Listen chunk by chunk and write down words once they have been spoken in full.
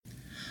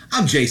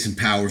I'm Jason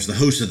Powers, the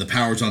host of the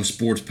Powers on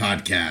Sports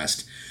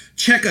podcast.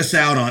 Check us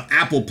out on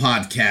Apple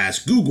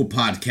Podcasts, Google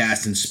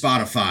Podcasts, and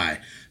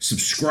Spotify.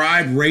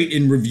 Subscribe, rate,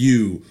 and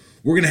review.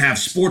 We're going to have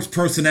sports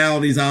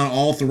personalities on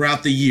all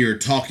throughout the year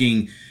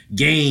talking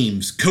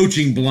games,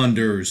 coaching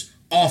blunders,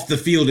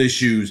 off-the-field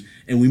issues,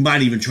 and we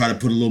might even try to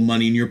put a little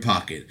money in your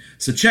pocket.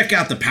 So check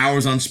out the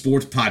Powers on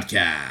Sports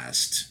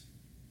podcast.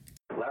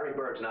 Larry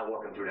Bird's not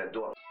walking through that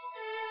door.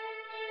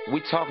 We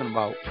talking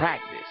about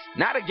practice.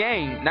 Not a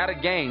game.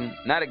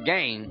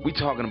 We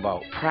talking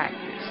about practice.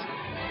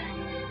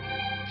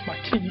 It's my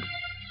team.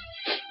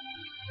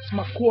 It's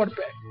my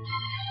quarterback.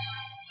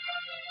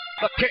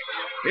 The kick.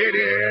 It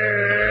is.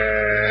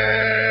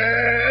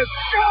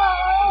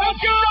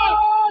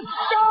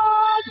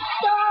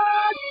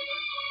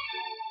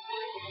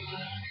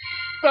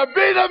 To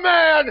be the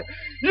man,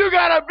 you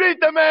gotta beat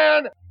the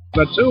man.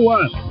 The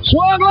 2-1.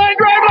 Swung line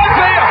drive left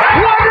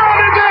field. One run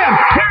is in.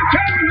 Here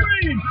comes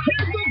Green.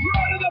 Here's the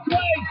front of the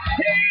plate.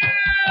 He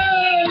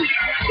is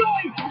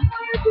safe.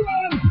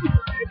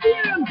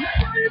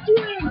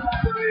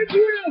 Braves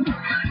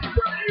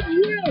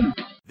win.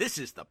 This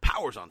is the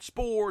Powers on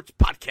Sports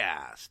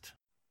podcast.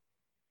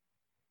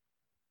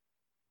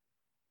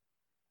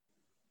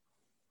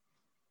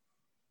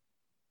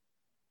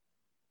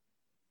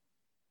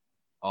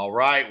 All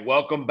right,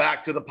 welcome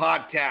back to the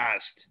podcast.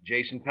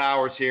 Jason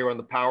Powers here on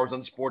the Powers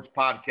on Sports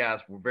podcast.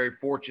 We're very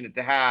fortunate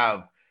to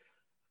have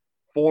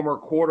former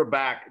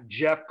quarterback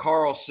Jeff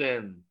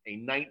Carlson, a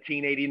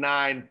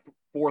 1989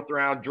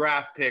 fourth-round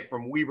draft pick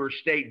from Weber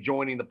State,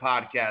 joining the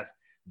podcast.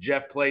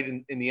 Jeff played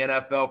in the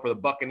NFL for the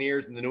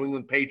Buccaneers and the New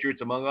England Patriots,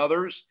 among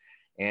others.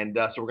 And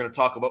so we're going to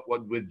talk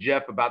with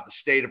Jeff about the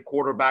state of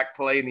quarterback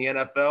play in the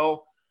NFL.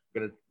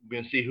 We're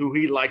going to see who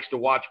he likes to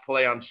watch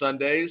play on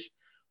Sundays.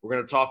 We're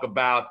going to talk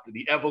about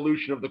the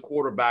evolution of the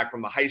quarterback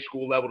from the high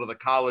school level to the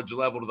college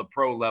level to the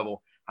pro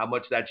level, how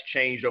much that's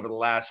changed over the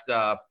last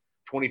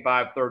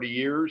 25, 30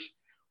 years.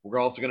 We're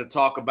also going to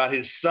talk about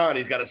his son.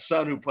 He's got a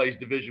son who plays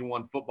Division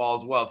I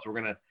football as well. So we're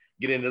going to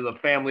get into the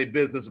family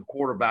business of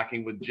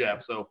quarterbacking with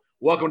Jeff. So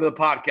welcome to the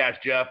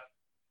podcast, Jeff.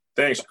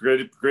 Thanks.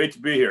 Great to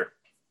be here.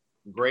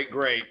 Great.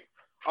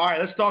 All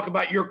right, let's talk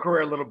about your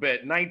career a little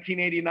bit.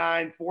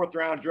 1989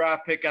 fourth-round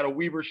draft pick out of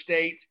Weber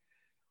State.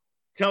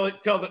 Tell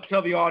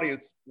the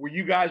audience, were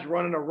you guys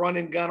running a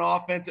run-and-gun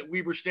offense at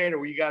Weber State, or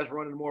were you guys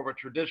running more of a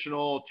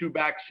traditional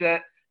two-back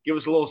set? Give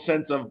us a little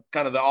sense of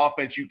kind of the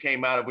offense you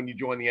came out of when you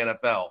joined the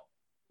NFL.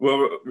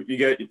 Well,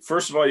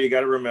 first of all, you got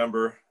to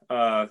remember,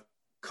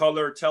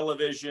 color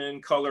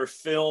television, color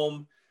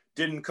film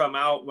didn't come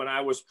out when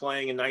I was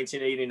playing in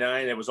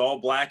 1989. It was all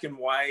black and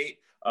white.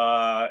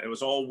 It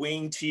was all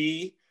wing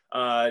tee.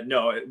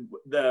 No,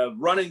 the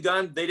run and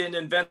gun, they didn't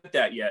invent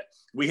that yet.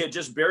 We had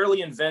just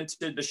barely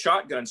invented the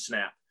shotgun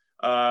snap.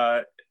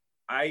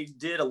 I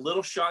did a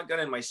little shotgun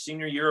in my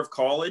senior year of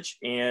college,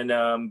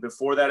 and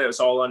before that, it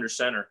was all under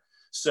center.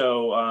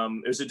 So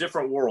it was a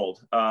different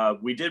world.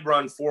 We did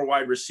run 4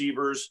 wide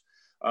receivers,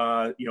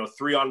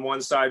 3 on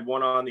one side,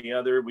 1 on the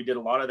other. We did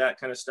a lot of that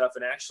kind of stuff.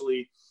 And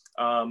actually,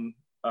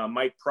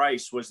 Mike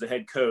Price was the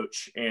head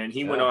coach, and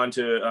he went on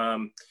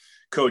to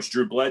coach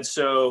Drew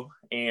Bledsoe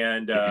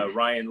and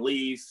Ryan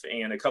Leaf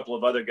and a couple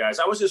of other guys.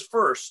 I was his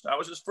first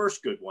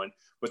good one,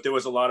 but there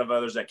was a lot of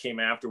others that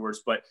came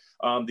afterwards. But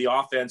the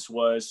offense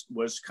was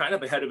kind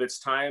of ahead of its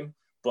time,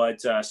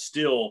 but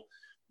still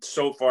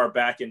so far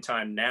back in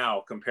time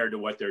now compared to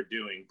what they're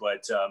doing.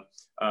 But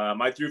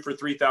I threw for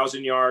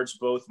 3,000 yards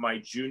both my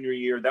junior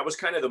year. That was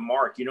kind of the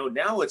mark.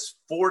 Now it's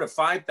 4,000 to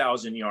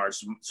 5,000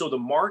 yards. So the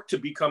mark to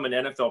become an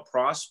NFL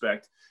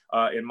prospect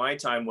in my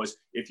time was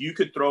if you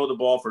could throw the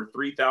ball for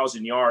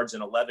 3,000 yards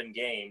in 11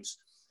 games,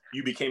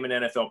 you became an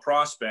NFL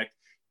prospect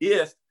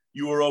if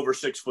you were over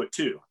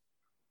 6'2".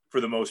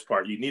 For the most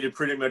part, you needed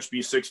pretty much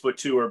be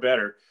 6'2" or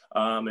better.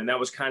 And that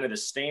was kind of the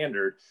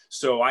standard.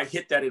 So I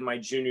hit that in my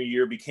junior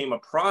year, became a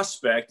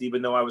prospect,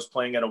 even though I was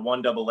playing at a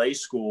 1AA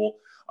school.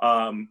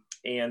 And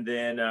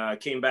then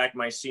came back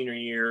my senior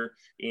year,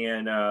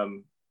 and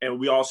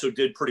we also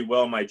did pretty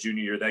well my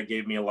junior year. That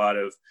gave me a lot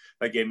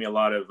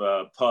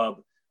of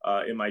pub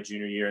in my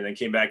junior year, and then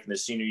came back in the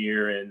senior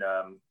year, and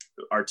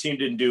our team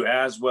didn't do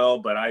as well,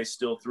 but I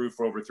still threw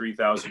for over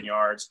 3,000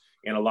 yards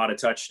and a lot of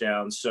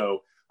touchdowns.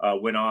 So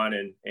went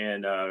on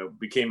and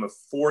became a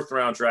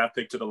 4th-round draft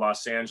pick to the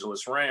Los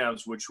Angeles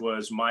Rams, which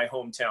was my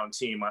hometown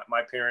team.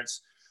 My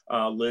parents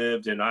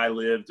lived, and I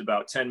lived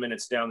about 10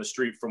 minutes down the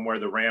street from where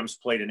the Rams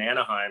played in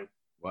Anaheim.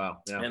 Wow.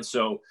 Yeah. And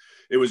so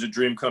it was a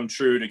dream come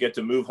true to get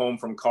to move home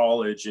from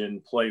college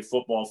and play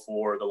football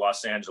for the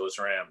Los Angeles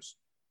Rams.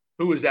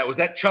 Who was that? Was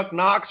that Chuck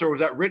Knox, or was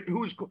that Rick? Who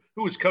was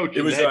coaching?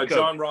 It was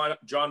John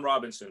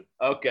Robinson.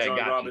 Okay, John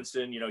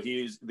Robinson.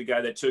 He's the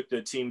guy that took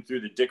the team through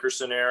the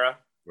Dickerson era.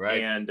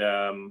 Right. And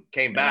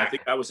came back. I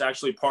think I was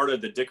actually part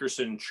of the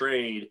Dickerson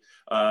trade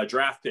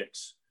draft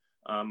picks.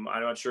 I'm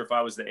not sure if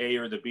I was the A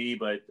or the B,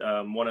 but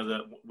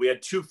we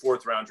had 2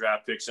 4th-round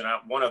draft picks, and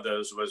one of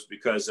those was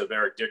because of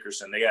Eric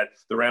Dickerson.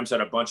 The Rams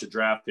had a bunch of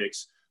draft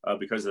picks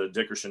because of the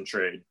Dickerson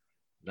trade.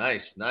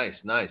 Nice.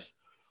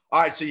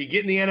 All right, so you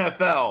get in the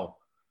NFL.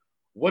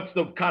 what's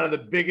the kind of the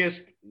biggest,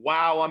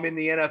 wow, I'm in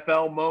the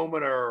NFL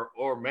moment,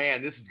 or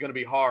man, this is going to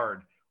be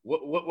hard?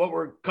 What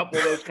were a couple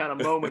of those kind of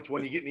moments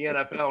when you get in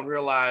the NFL and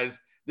realize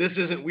this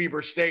isn't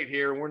Weber State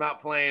here, and we're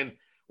not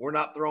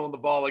throwing the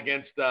ball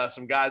against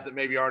some guys that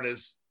maybe aren't as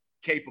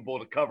capable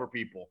to cover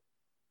people?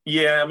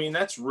 Yeah, I mean,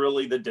 that's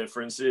really the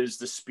difference, is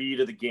the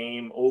speed of the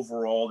game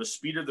overall, the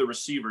speed of the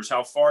receivers,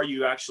 how far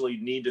you actually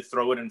need to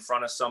throw it in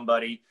front of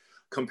somebody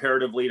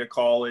comparatively to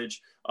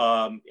college.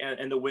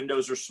 And the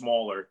windows are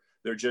smaller.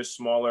 They're just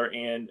smaller.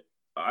 And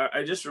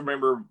I just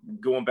remember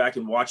going back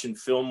and watching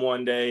film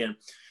one day, and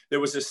there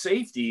was a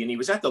safety, and he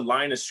was at the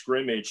line of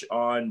scrimmage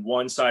on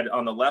one side,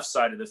 on the left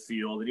side of the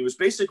field. And he was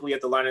basically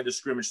at the line of the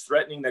scrimmage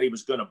threatening that he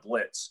was going to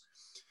blitz.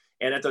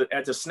 And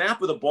at the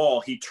snap of the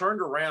ball, he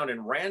turned around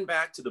and ran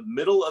back to the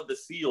middle of the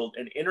field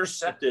and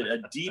intercepted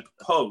a deep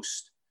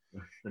post.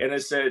 And I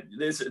said,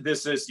 this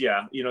is,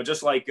 yeah,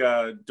 just like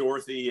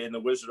Dorothy and the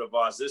Wizard of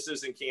Oz, this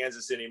isn't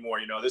Kansas anymore.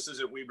 This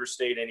isn't Weber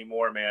State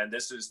anymore, man.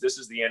 This is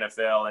the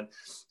NFL.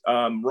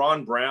 And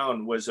Ron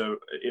Brown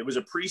it was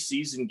a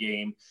preseason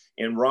game,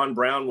 and Ron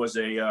Brown was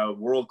a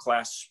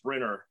world-class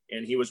sprinter,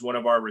 and he was one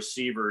of our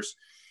receivers.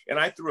 And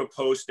I threw a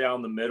post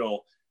down the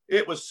middle.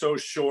 It was so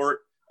short.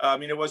 I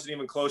mean, it wasn't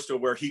even close to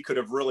where he could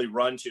have really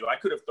run to. I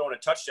could have thrown a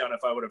touchdown if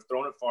I would have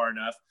thrown it far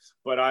enough,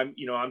 but I'm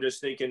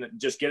just thinking,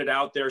 just get it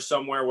out there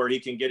somewhere where he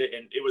can get it.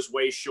 And it was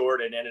way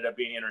short and ended up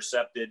being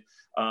intercepted.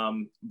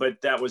 But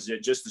that was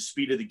it, just the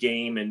speed of the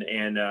game. And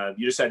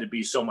you just had to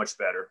be so much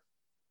better.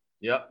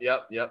 Yep.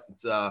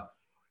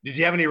 Did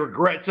you have any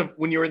regrets of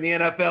when you were in the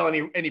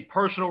NFL? Any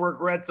personal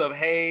regrets of,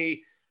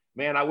 hey,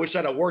 man, I wish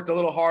I'd have worked a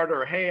little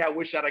harder, or hey, I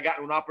wish I'd have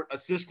gotten a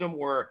system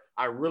where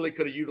I really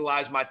could have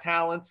utilized my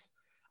talents?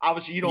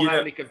 Obviously, you don't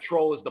have any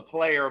control as the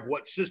player of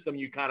what system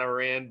you kind of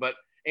are in, but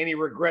any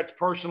regrets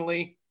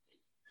personally?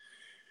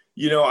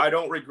 I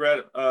don't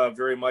regret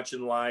very much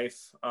in life.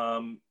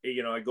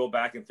 I go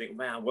back and think,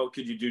 man, what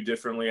could you do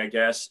differently, I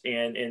guess?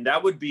 And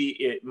that would be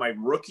it. My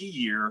rookie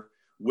year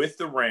with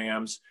the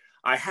Rams,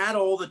 I had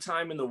all the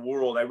time in the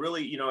world. I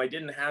really, I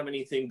didn't have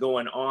anything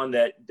going on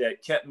that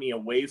kept me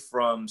away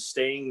from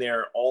staying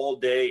there all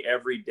day,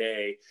 every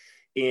day.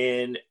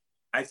 And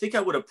I think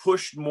I would have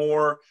pushed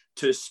more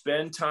to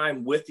spend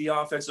time with the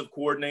offensive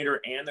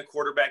coordinator and the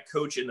quarterback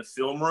coach in the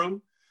film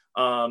room,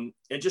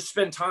 and just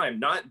spend time,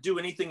 not do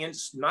anything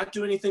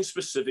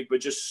specific, but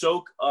just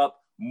soak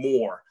up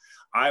more.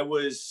 I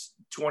was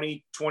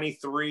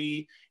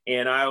 23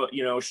 and I,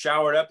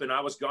 showered up and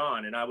I was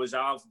gone, and I was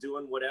out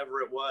doing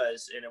whatever it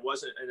was. And it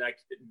wasn't,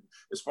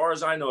 as far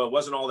as I know, it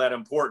wasn't all that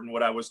important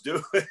what I was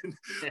doing.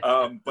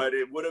 But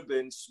it would have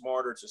been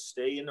smarter to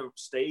stay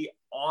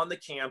on the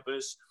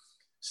campus,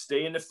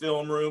 stay in the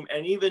film room.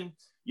 And even,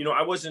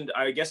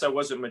 I guess I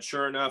wasn't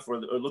mature enough or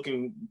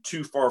looking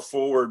too far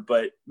forward,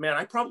 but man,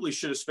 I probably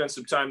should have spent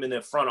some time in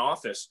the front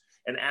office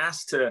and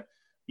asked to,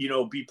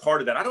 be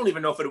part of that. I don't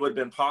even know if it would have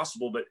been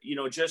possible, but,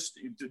 just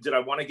did I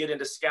want to get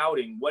into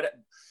scouting?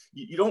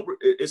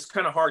 It's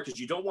kind of hard because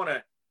you don't want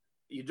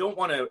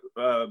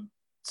to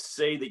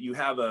say that you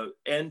have an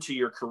end to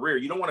your career.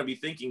 You don't want to be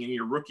thinking in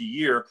your rookie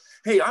year,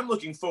 hey, I'm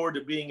looking forward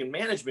to being in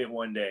management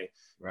one day.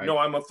 Right. No,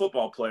 I'm a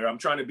football player. I'm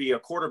trying to be a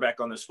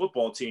quarterback on this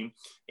football team.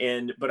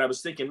 But I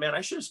was thinking, man,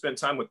 I should have spent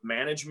time with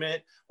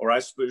management, or I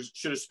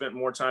should have spent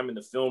more time in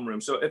the film room.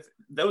 So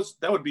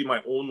that would be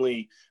my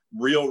only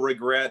real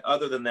regret.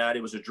 Other than that,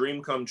 it was a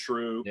dream come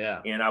true.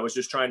 Yeah. And I was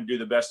just trying to do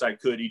the best I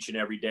could each and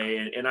every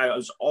day. And I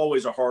was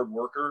always a hard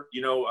worker,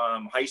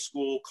 high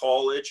school,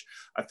 college.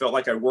 I felt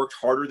like I worked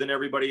harder than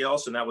everybody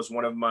else. And that was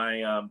one of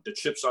my, the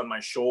chips on my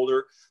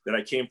shoulder, that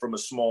I came from a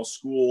small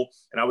school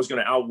and I was going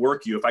to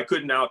outwork you. If I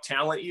couldn't out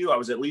talent you, I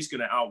was at least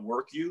going to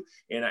outwork you.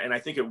 And I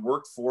think it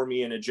worked for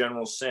me in a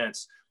general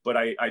sense, but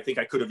I think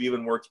I could have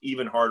even worked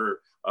even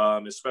harder,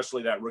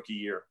 especially that rookie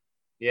year.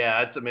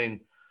 Yeah.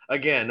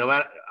 Again, no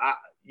matter,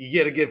 you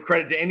got to give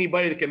credit to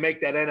anybody that can make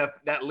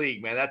that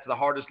league, man. That's the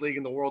hardest league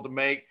in the world to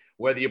make.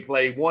 Whether you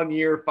play 1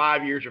 year,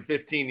 5 years, or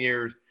 15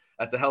 years,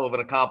 that's a hell of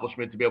an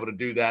accomplishment to be able to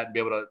do that and be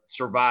able to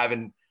survive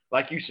and,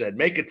 like you said,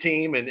 make a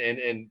team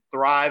and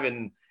thrive.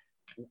 And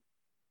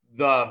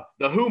the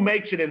who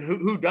makes it and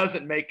who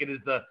doesn't make it is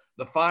the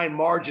fine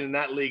margin in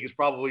that league is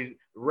probably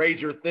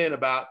razor thin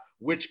about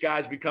which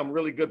guys become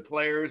really good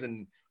players,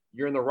 and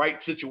you're in the right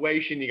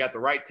situation. You got the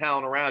right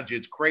talent around you.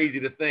 It's crazy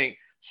to think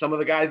some of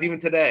the guys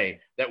even today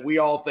that we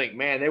all think,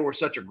 man, they were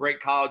such a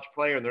great college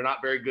player and they're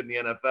not very good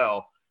in the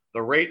NFL.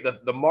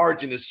 The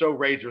margin is so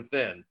razor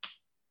thin.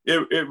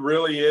 It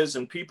really is.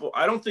 And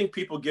I don't think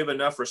people give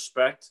enough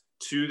respect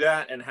to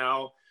that, and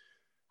how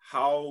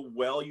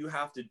well you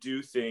have to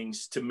do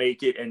things to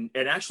make it and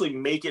actually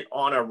make it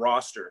on a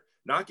roster,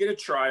 not get a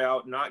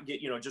tryout, not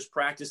get, just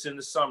practice in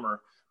the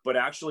summer, but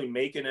actually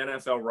make an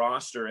NFL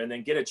roster and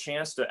then get a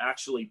chance to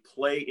actually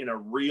play in a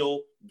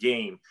real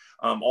game.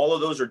 All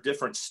of those are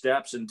different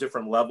steps and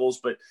different levels,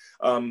 but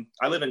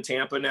I live in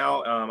Tampa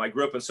now. I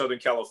grew up in Southern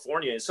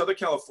California. In Southern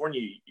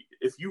California,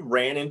 if you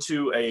ran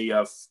into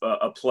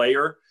a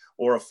player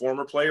or a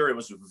former player, it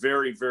was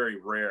very, very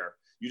rare.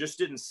 You just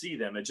didn't see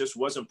them. It just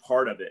wasn't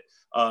part of it.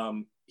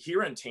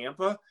 here in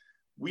Tampa,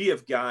 we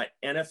have got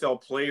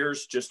NFL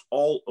players just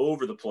all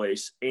over the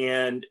place.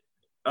 And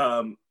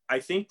I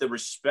think the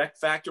respect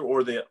factor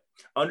or the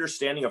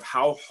understanding of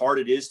how hard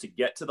it is to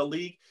get to the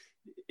league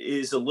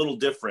is a little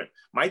different.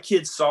 My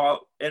kids saw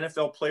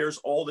NFL players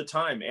all the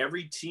time.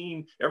 Every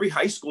team, every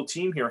high school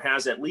team here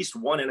has at least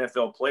one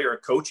NFL player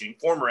coaching,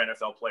 former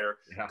NFL player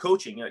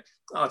coaching. Like,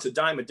 oh, it's a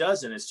dime a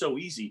dozen. It's so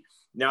easy.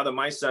 Now that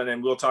my son,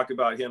 and we'll talk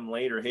about him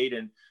later,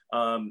 Hayden,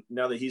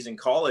 now that he's in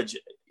college,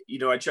 you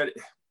know, I try to,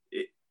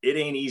 it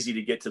ain't easy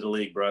to get to the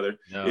league, brother.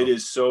 No. It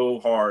is so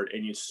hard.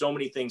 And so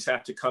many things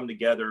have to come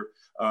together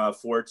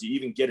for it to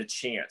even get a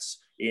chance.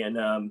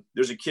 And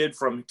there's a kid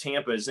from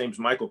Tampa. His name's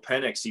Michael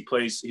Penix.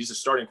 He's a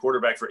starting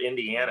quarterback for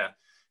Indiana.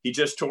 He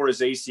just tore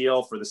his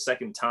ACL for the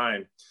second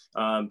time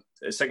in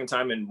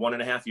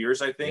 1.5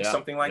 years, I think,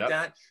 something like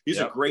that. He's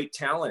a great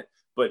talent,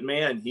 but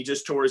man, he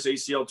just tore his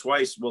ACL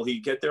twice. Will he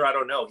get there? I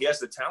don't know. He has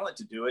the talent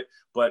to do it,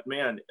 but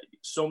man,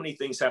 so many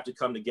things have to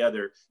come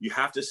together. You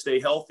have to stay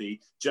healthy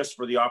just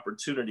for the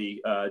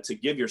opportunity to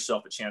give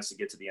yourself a chance to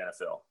get to the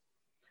NFL.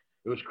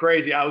 It was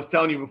crazy. I was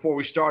telling you before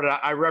we started,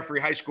 I referee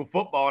high school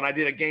football, and I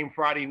did a game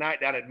Friday night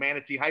down at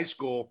Manatee High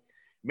School,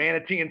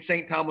 Manatee and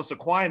St. Thomas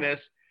Aquinas,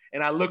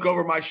 and I look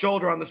over my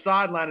shoulder on the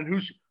sideline, and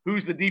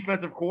who's the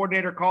defensive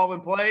coordinator calling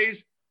plays?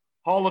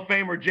 Hall of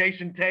Famer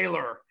Jason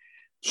Taylor.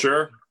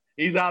 Sure.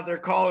 He's out there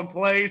calling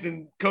plays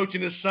and coaching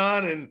his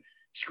son and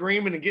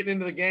screaming and getting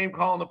into the game,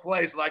 calling the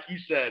plays. Like you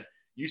said,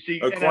 you see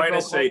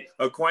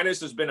Aquinas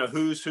has been a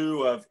who's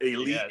who of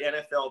elite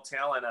NFL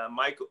talent.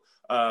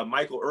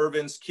 Michael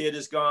Irvin's kid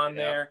has gone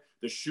there.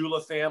 The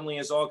Shula family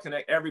is all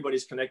connected.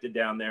 Everybody's connected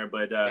down there.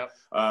 But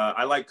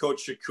I like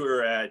Coach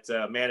Shakur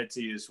at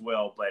Manatee as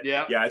well. But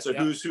it's a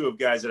who's who of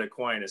guys at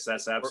Aquinas.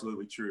 That's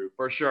absolutely true.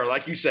 For sure.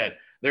 Like you said,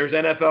 there's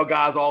NFL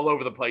guys all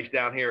over the place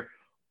down here.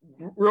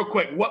 Real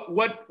quick,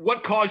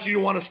 what caused you to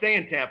want to stay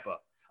in Tampa?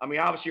 I mean,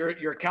 obviously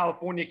you're a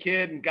California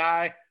kid and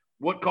guy.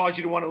 What caused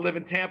you to want to live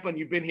in Tampa? And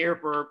you've been here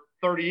for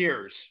 30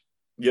 years.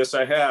 Yes,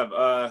 I have.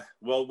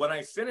 Well, when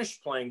I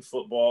finished playing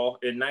football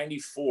in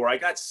 '94, I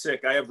got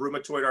sick. I have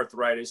rheumatoid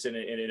arthritis, and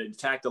it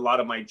attacked a lot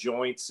of my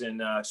joints.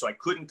 And so I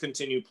couldn't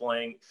continue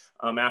playing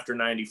after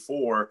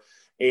 '94.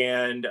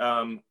 And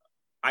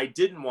I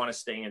didn't want to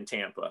stay in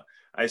Tampa.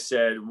 I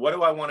said, what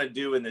do I want to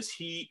do in this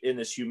heat, in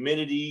this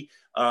humidity,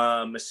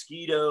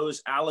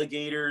 mosquitoes,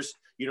 alligators?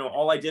 You know,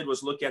 all I did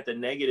was look at the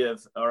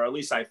negative, or at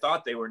least I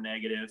thought they were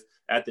negative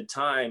at the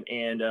time.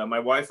 And my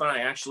wife and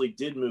I actually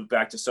did move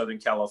back to Southern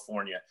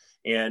California.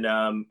 And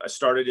I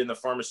started in the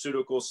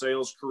pharmaceutical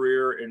sales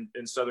career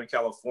in Southern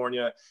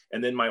California.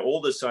 And then my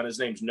oldest son, his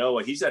name's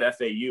Noah. He's at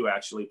FAU,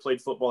 actually,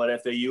 played football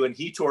at FAU. And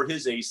he tore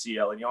his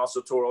ACL. And he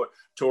also tore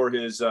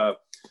his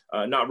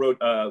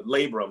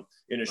labrum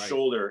in his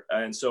shoulder.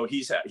 And so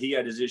he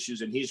had his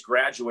issues, and he's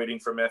graduating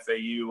from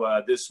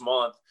FAU this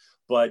month.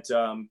 But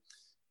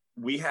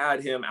we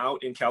had him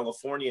out in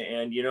California,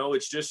 and you know,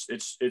 it's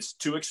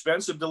too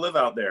expensive to live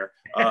out there.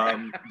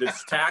 The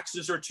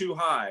taxes are too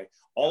high.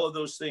 All of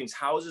those things.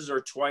 Houses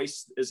are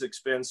twice as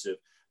expensive.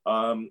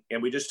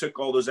 And we just took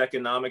all those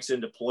economics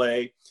into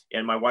play.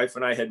 And my wife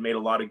and I had made a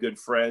lot of good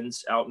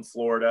friends out in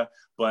Florida,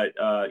 but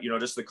you know,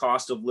 just the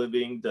cost of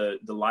living, the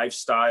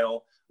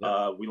lifestyle,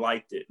 we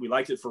liked it. We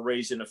liked it for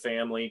raising a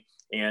family,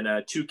 and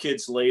 2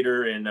 kids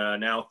later, and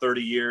now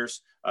 30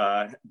 years,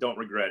 don't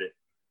regret it.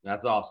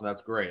 That's awesome.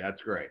 That's great.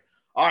 That's great.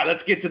 All right,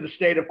 let's get to the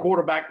state of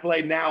quarterback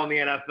play now in the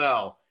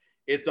NFL.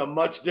 It's a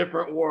much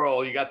different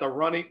world. You got the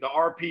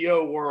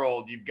RPO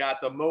world. You've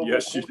got the mobile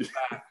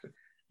quarterback.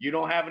 You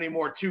don't have any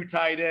more 2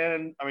 tight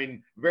end. I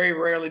mean, very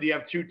rarely do you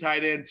have 2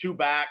 tight end, 2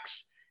 backs.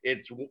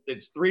 It's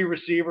 3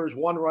 receivers,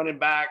 1 running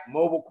back,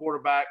 mobile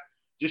quarterback.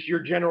 Just your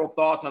general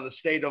thoughts on the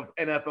state of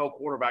NFL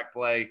quarterback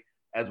play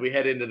as we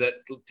head into the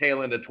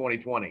tail end of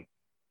 2020.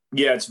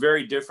 Yeah, it's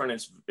very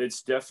different.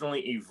 It's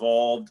definitely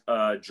evolved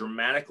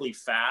dramatically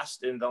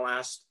fast in the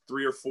last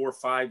 3 or 4 or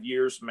 5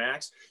 years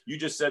max. You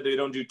just said they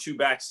don't do 2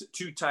 backs,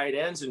 2 tight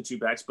ends and 2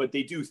 backs, but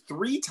they do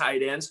 3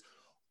 tight ends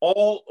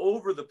all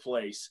over the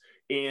place.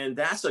 And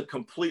that's a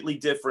completely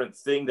different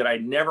thing that I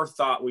never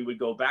thought we would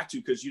go back to,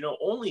 because, you know,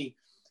 only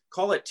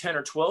call it 10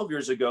 or 12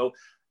 years ago,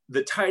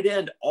 the tight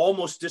end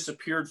almost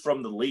disappeared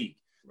from the league.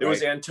 There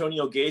was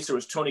Antonio Gates, there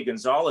was Tony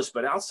Gonzalez,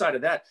 but outside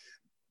of that,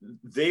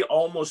 they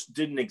almost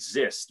didn't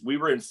exist. We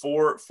were in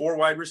 4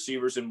 wide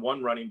receivers and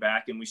 1 running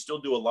back, and we still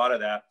do a lot of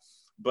that.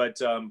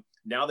 But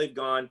now they've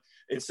gone,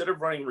 instead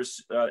of running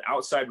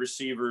outside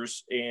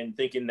receivers and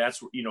thinking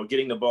that's, you know,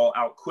 getting the ball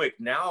out quick,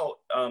 now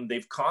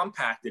they've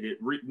compacted it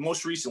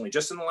most recently,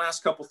 just in the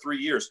last 3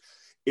 years.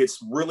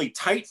 It's really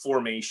tight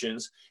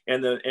formations,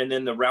 and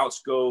then the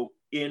routes go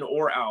in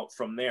or out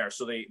from there.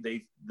 So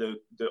the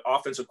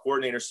offensive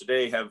coordinators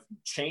today have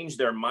changed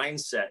their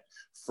mindset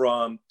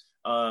from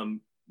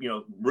you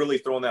know, really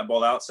throwing that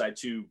ball outside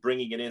to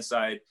bringing it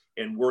inside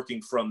and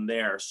working from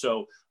there.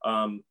 So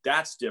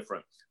that's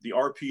different. The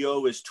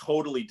RPO is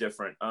totally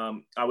different.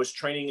 I was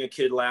training a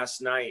kid last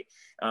night.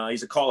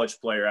 He's a college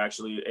player,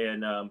 actually.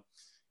 And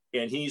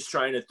and he's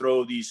trying to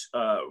throw these,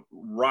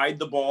 ride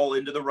the ball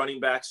into the running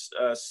back's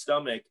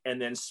stomach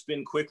and then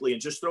spin quickly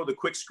and just throw the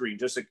quick screen,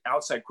 just an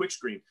outside quick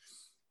screen.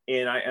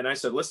 And I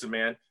said, listen,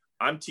 man,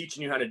 I'm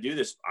teaching you how to do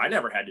this. I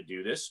never had to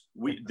do this.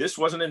 This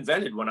wasn't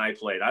invented when I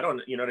played. I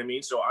don't, you know what I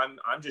mean? So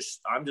I'm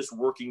just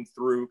working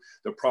through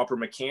the proper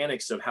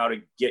mechanics of how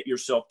to get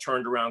yourself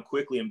turned around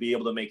quickly and be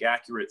able to make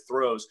accurate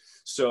throws.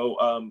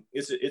 So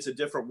it's a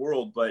different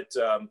world, but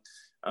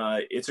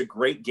it's a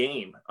great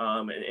game.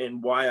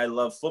 And why I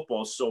love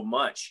football so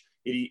much.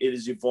 It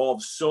has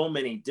evolved so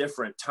many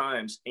different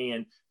times,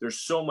 and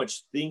there's so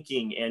much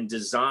thinking and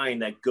design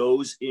that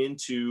goes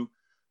into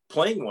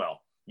playing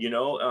well. You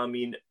know, I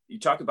mean, you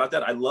talk about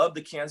that. I love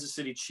the Kansas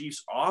City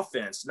Chiefs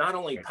offense. Not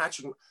only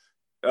Patrick,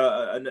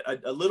 a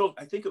little,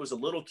 I think it was a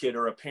little kid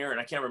or a parent,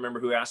 I can't remember,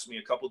 who asked me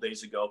a couple of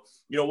days ago,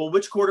 you know, well,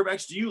 which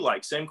quarterbacks do you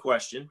like? Same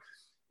question.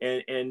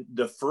 And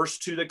the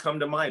first two that come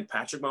to mind,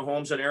 Patrick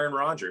Mahomes and Aaron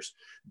Rodgers,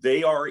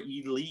 they are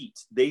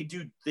elite. They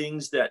do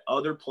things that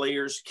other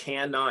players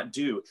cannot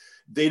do.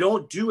 They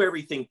don't do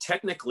everything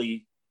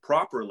technically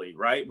properly,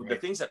 right? The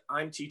things that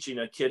I'm teaching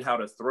a kid how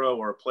to throw,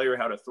 or a player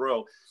how to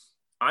throw,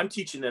 I'm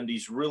teaching them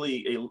these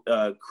really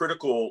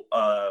critical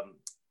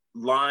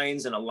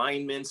lines and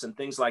alignments and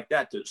things like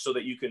that, so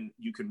that you can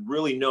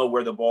really know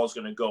where the ball is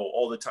going to go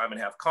all the time and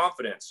have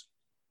confidence.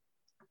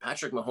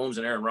 Patrick Mahomes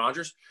and Aaron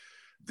Rodgers,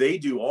 they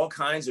do all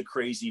kinds of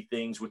crazy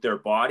things with their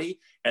body,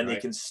 and they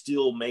can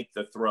still make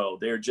the throw.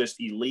 They're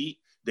just elite.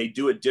 They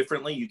do it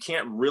differently. You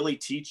can't really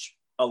teach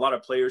a lot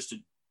of players to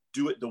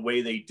do it the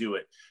way they do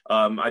it.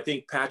 I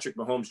think Patrick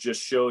Mahomes just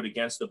showed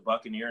against the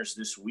Buccaneers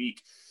this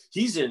week.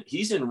 He's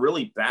in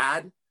really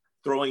bad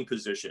throwing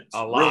positions.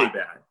 Really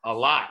bad. A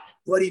lot.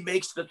 But he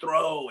makes the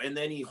throw, and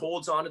then he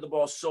holds onto the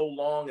ball so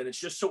long, and it's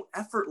just so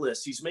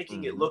effortless. He's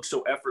making it look so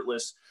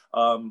effortless.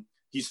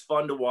 He's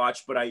fun to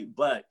watch,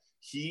 but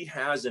he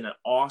has an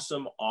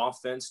awesome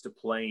offense to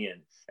play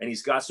in, and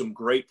he's got some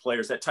great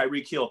players. That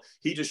Tyreek Hill,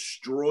 he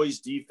destroys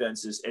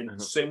defenses,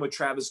 and same with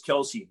Travis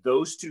Kelce.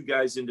 Those two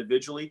guys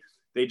individually,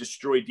 they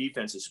destroy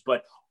defenses,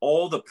 but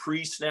all the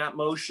pre-snap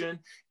motion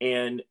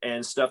and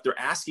stuff, they're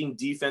asking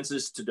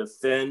defenses to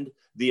defend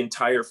the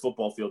entire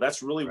football field.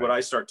 That's really what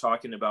I start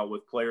talking about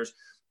with players.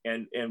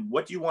 And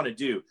what do you want to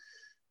do?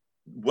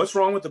 What's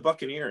wrong with the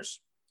Buccaneers?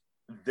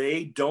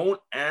 They don't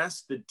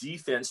ask the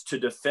defense to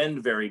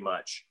defend very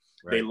much.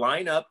 They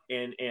line up,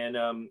 and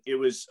it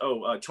was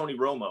Tony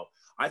Romo.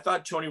 I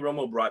thought Tony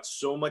Romo brought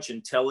so much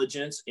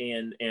intelligence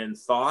and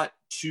thought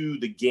to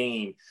the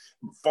game,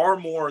 far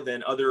more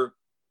than other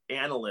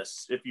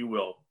analysts, if you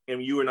will.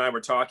 And you and I were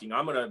talking,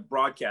 I'm going to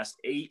broadcast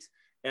 8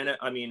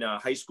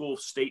 high school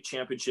state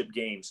championship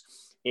games.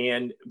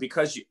 And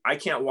because I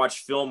can't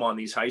watch film on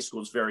these high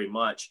schools very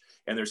much,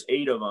 and there's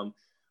 8 of them,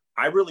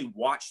 I really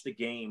watch the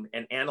game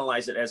and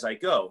analyze it as I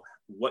go.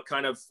 What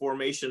kind of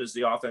formation does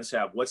the offense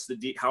have?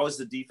 How is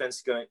the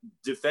defense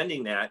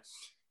defending that?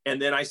 And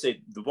then I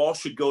say, the ball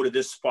should go to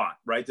this spot,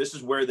 right? This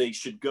is where they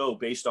should go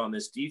based on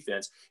this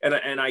defense.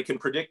 And I can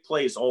predict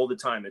plays all the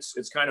time.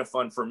 It's kind of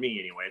fun for me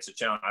anyway. It's a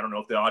challenge. I don't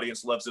know if the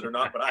audience loves it or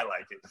not, but I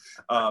like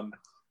it.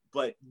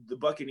 But the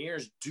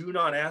Buccaneers do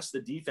not ask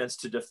the defense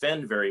to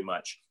defend very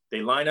much.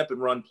 They line up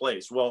and run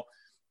plays. Well,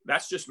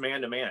 that's just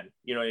man-to-man.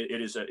 You know,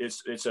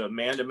 it's a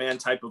man-to-man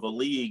type of a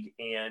league.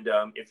 And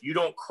if you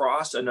don't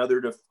cross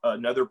another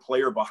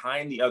player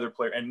behind the other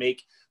player and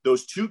make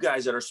those two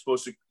guys that are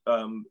supposed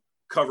to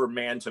cover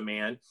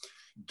man-to-man,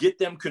 get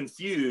them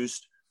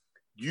confused,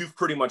 you've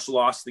pretty much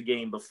lost the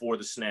game before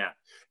the snap.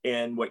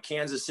 And what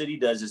Kansas City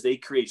does is they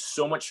create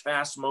so much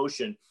fast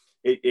motion,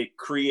 it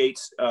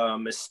creates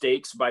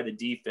mistakes by the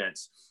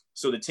defense.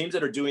 So the teams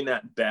that are doing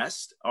that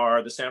best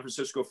are the San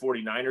Francisco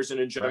 49ers in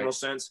a general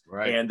sense,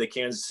 and the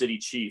Kansas City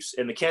Chiefs.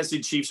 And the Kansas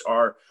City Chiefs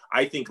are,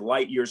 I think,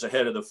 light years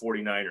ahead of the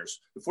 49ers.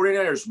 The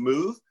 49ers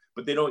move,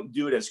 but they don't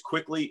do it as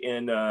quickly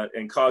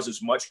and cause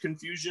as much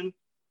confusion.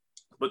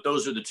 But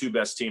those are the two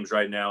best teams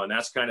right now, and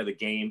that's kind of the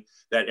game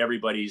that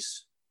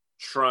everybody's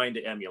trying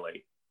to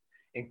emulate.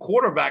 And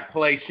quarterback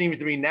play seems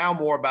to be now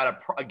more about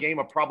a game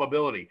of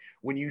probability.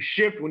 When you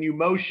shift, when you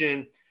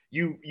motion,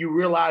 you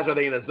realize, are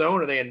they in a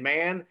zone? Are they in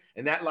man?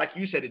 And that, like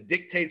you said, it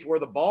dictates where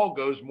the ball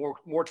goes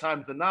more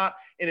times than not,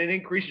 and it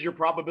increases your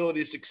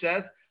probability of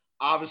success.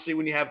 Obviously,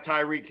 when you have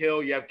Tyreek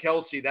Hill, you have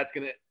Kelce, that's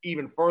going to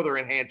even further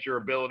enhance your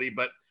ability.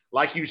 But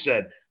like you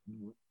said,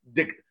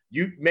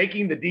 you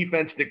making the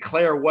defense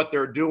declare what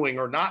they're doing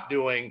or not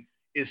doing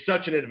is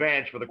such an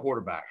advantage for the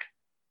quarterback.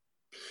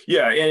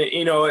 Yeah,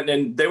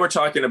 and they were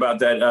talking about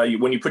that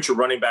when you put your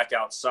running back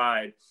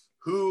outside,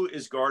 who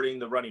is guarding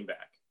the running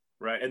back?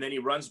 Right. And then he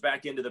runs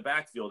back into the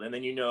backfield. And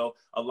then,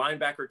 a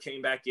linebacker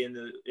came back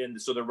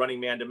so they're running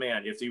man to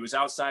man. If he was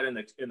outside in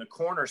the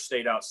corner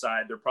stayed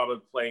outside, they're probably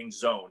playing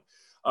zone.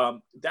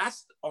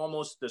 That's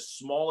almost the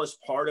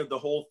smallest part of the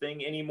whole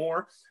thing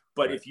anymore.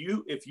 But if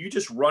you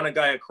just run a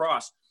guy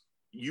across,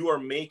 you are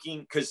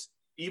making, because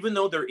even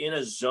though they're in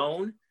a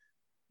zone,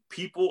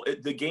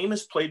 the game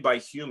is played by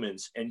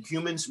humans, and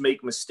humans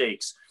make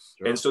mistakes.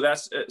 Sure. And so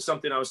that's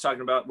something I was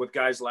talking about with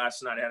guys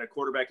last night. I had a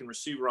quarterback and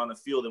receiver on the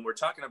field, and we're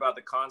talking about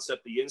the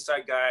concept, the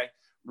inside guy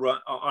run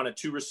on a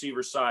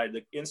 2-receiver side.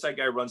 The inside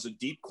guy runs a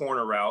deep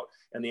corner route,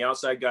 and the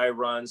outside guy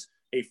runs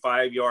a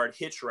 5-yard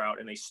hitch route,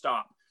 and they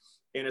stop.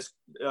 And it's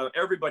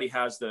everybody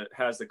has the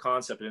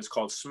concept, and it's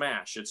called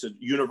smash. It's a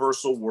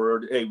universal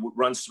word. Hey,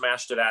 run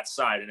smash to that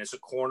side, and it's a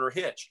corner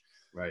hitch.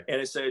 Right.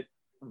 And it's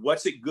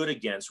what's it good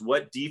against?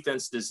 What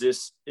defense is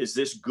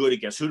this good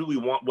against? Who do we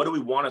want? What do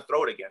we want to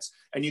throw it against?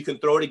 And you can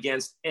throw it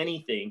against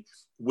anything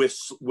with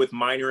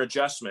minor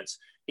adjustments.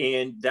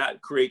 And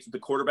that creates, the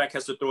quarterback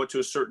has to throw it to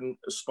a certain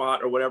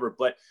spot or whatever.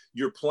 But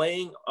you're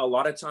playing, a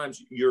lot of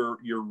times you're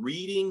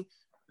reading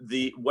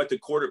the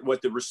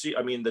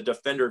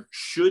defender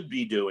should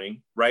be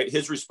doing, right?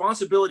 His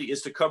responsibility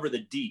is to cover the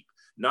deep,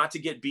 not to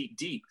get beat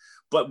deep.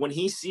 But when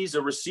he sees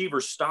a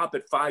receiver stop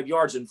at 5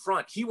 yards in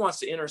front, he wants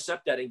to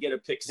intercept that and get a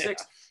pick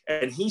six,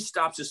 and he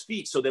stops his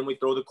feet. So then we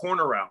throw the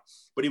corner route,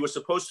 but he was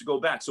supposed to go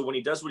back. So when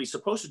he does what he's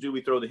supposed to do,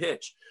 we throw the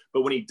hitch.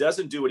 But when he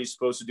doesn't do what he's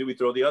supposed to do, we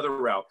throw the other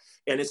route.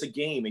 And it's a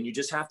game, and you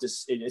just have to,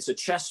 it's a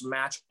chess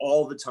match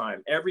all the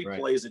time. Every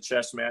play is a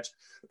chess match.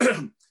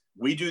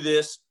 We do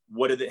this.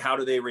 How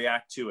do they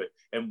react to it?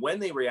 And when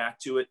they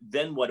react to it,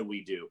 then what do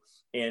we do?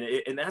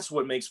 And that's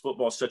what makes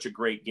football such a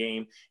great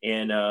game,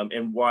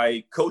 and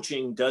why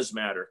coaching does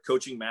matter.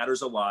 Coaching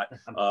matters a lot.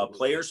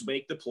 Players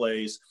make the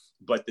plays,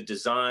 but the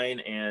design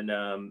and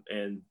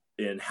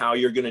how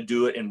you're going to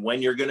do it and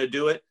when you're going to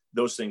do it,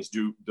 those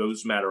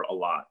matter a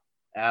lot.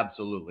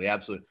 Absolutely.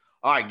 All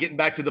right, getting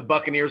back to the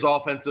Buccaneers'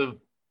 offensive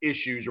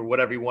issues, or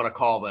whatever you want to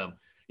call them.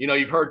 You know,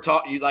 you've heard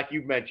like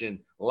you've mentioned,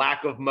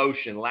 lack of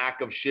motion,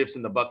 lack of shifts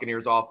in the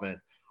Buccaneers offense.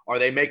 Are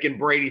they making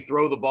Brady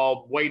throw the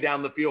ball way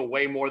down the field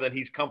way more than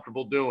he's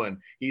comfortable doing?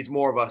 He's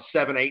more of a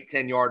 7, 8,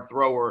 10-yard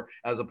thrower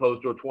as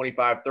opposed to a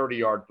 25,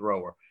 30-yard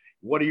thrower.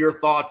 What are your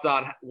thoughts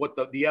on what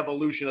the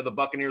evolution of the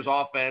Buccaneers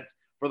offense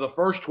for the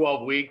first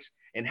 12 weeks,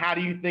 and how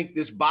do you think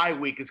this bye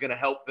week is going to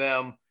help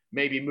them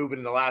maybe move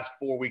into the last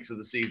 4 weeks of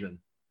the season?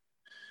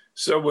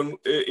 So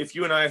if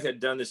you and I had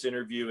done this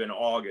interview in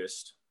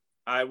August,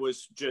 I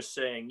was just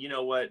saying, you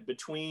know what,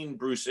 between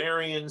Bruce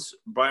Arians,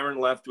 Byron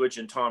Leftwich,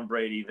 and Tom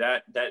Brady,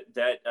 that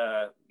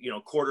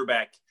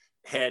quarterback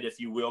head, if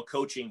you will,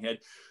 coaching head,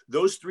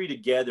 those three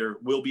together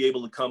will be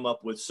able to come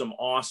up with some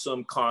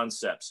awesome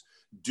concepts.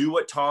 Do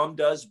what Tom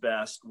does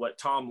best, what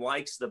Tom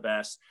likes the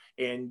best,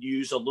 and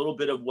use a little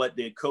bit of what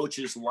the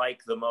coaches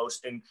like the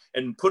most,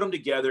 and put them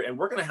together. And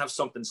we're going to have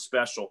something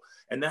special.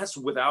 And that's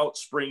without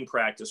spring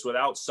practice,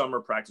 without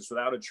summer practice,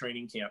 without a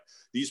training camp.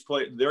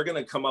 They're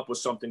going to come up with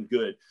something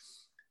good.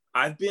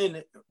 I've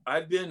been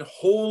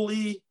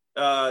wholly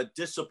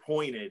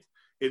disappointed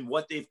in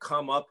what they've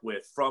come up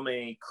with from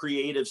a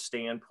creative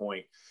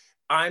standpoint.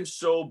 I'm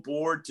so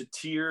bored to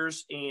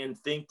tears and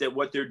think that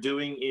what they're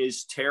doing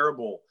is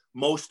terrible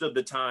most of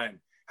the time.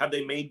 Have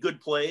they made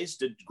good plays?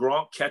 Did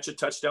Gronk catch a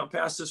touchdown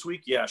pass this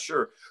week? Yeah,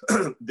 sure.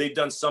 They've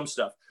done some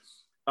stuff.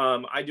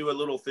 I do a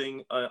little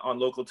thing on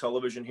local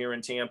television here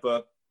in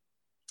Tampa,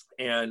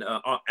 and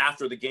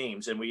after the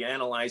games, and we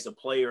analyze a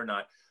play or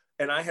not.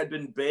 And I had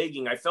been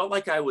begging. I felt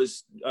like I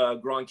was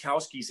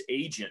Gronkowski's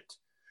agent.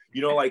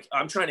 You know, like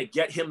I'm trying to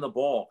get him the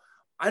ball.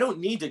 I don't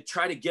need to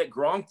try to get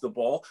Gronk the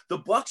ball. The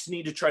Bucs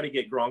need to try to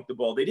get Gronk the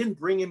ball. They didn't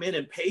bring him in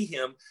and pay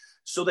him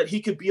so that he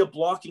could be a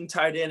blocking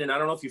tight end. And I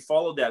don't know if you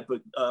followed that,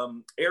 but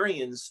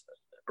Arians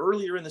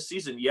earlier in the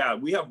season,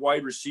 we have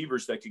wide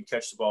receivers that can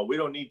catch the ball. We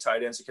don't need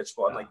tight ends to catch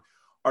the ball. I'm like,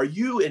 are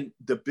you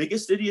the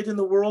biggest idiot in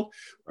the world?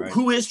 Right.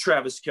 Who is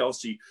Travis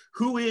Kelce?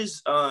 Who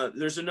is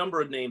there's a number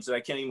of names that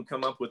I can't even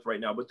come up with right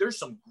now, but there's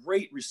some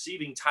great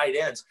receiving tight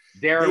ends.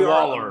 Darren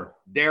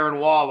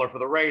Waller for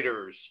the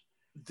Raiders.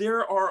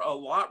 There are a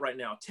lot right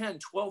now, 10,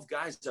 12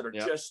 guys that are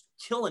just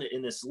killing it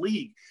in this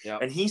league.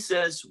 Yep. And he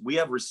says, we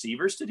have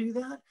receivers to do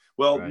that?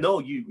 Well, no,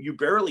 you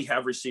barely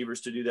have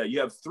receivers to do that. You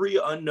have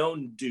 3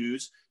 unknown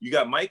dudes. You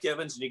got Mike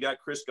Evans and you got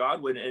Chris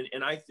Godwin.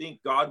 And I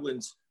think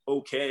Godwin's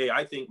okay.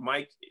 I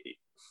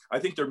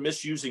think they're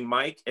misusing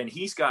Mike, and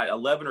he's got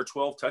 11 or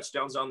 12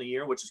 touchdowns on the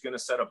year, which is going to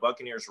set a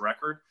Buccaneers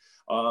record.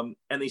 And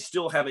they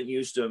still haven't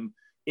used him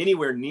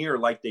anywhere near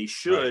like they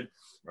should.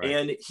 Right.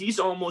 And he's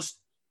almost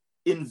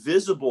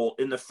invisible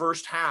in the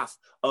first half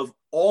of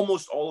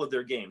almost all of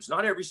their games.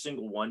 Not every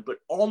single one, but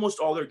almost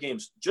all their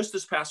games. Just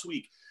this past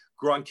week,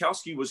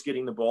 Gronkowski was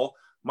getting the ball.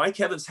 Mike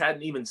Evans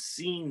hadn't even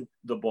seen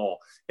the ball.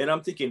 And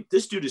I'm thinking,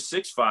 this dude is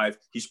 6'5".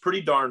 He's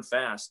pretty darn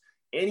fast.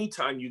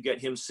 Anytime you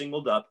get him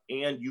singled up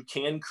and you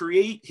can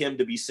create him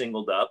to be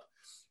singled up,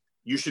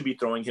 you should be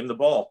throwing him the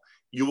ball.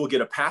 You will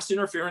get a pass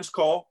interference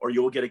call, or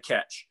you will get a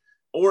catch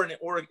or an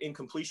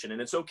incompletion. And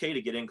it's okay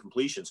to get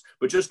incompletions,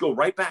 but just go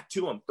right back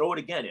to him, throw it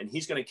again, and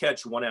he's going to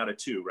catch 1 out of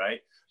 2, right?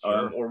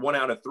 Sure. Or 1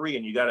 out of 3,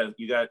 and you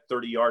got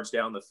 30 yards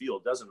down the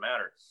field. Doesn't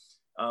matter.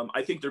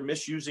 I think they're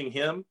misusing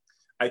him.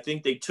 I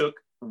think they took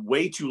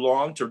way too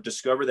long to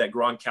discover that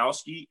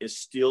Gronkowski is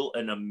still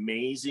an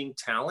amazing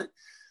talent.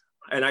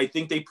 And I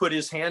think they put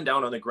his hand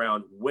down on the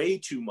ground way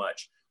too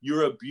much.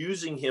 You're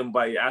abusing him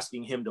by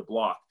asking him to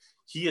block.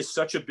 He is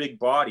such a big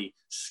body.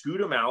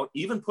 Scoot him out,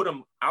 even put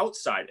him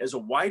outside as a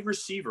wide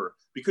receiver,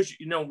 because,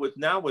 you know, with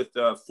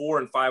 4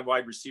 and 5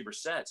 wide receiver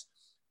sets,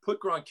 put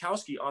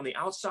Gronkowski on the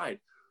outside.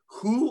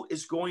 Who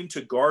is going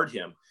to guard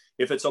him?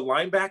 If it's a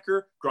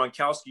linebacker,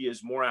 Gronkowski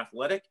is more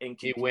athletic and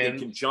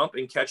can jump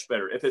and catch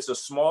better. If it's a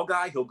small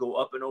guy, he'll go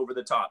up and over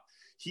the top.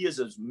 He is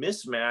a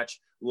mismatch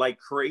like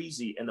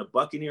crazy, and the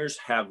Buccaneers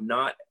have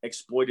not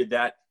exploited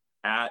that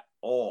at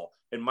all.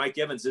 And Mike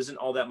Evans isn't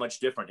all that much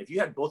different. If you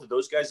had both of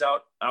those guys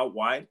out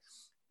wide,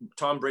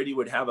 Tom Brady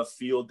would have a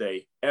field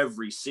day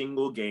every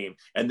single game,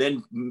 and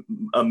then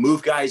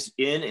move guys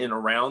in and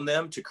around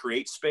them to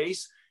create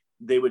space.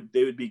 They would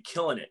be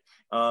killing it.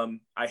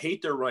 I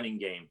hate their running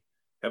game.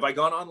 Have I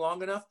gone on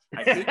long enough?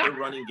 I hate their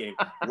running game.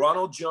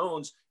 Ronald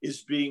Jones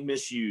is being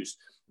misused.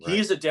 Right. He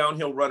is a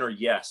downhill runner,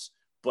 yes,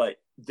 but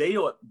they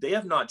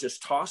have not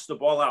just tossed the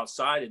ball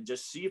outside and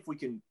just see if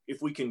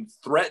we can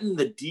threaten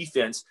the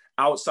defense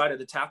outside of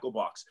the tackle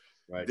box.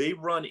 Right. They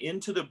run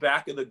into the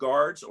back of the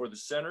guards or the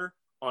center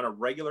on a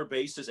regular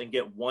basis and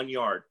get 1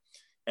 yard,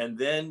 and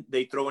then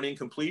they throw an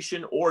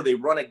incompletion, or they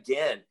run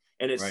again.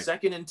 And it's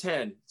right. 2nd and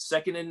 10,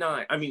 2nd and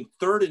 9. I mean,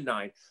 3rd and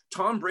 9.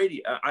 Tom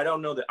Brady, I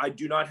don't know that. I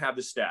do not have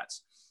the stats,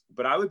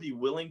 but I would be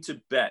willing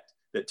to bet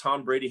that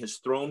Tom Brady has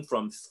thrown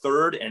from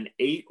 3rd and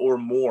 8 or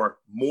more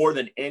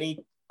than any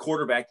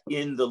quarterback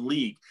in the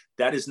league.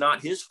 That is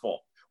not his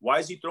fault. Why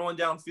is he throwing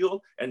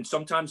downfield and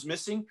sometimes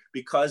missing?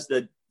 Because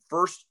the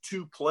first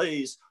 2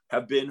 plays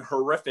have been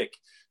horrific.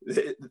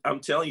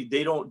 I'm telling you,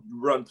 they don't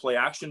run play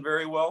action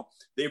very well.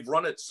 They've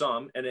run it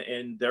some,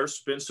 and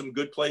there's been some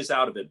good plays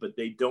out of it, but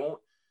they don't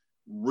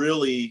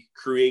really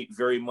create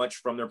very much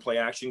from their play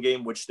action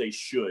game, which they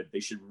should. They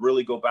should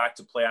really go back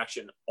to play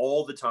action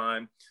all the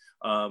time.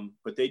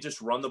 But they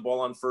just run the ball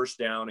on 1st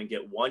down and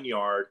get 1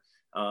 yard.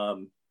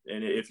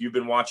 And if you've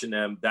been watching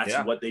them, that's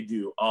what they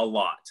do a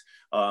lot,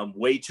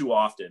 way too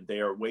often. They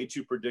are way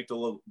too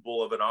predictable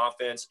of an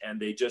offense, and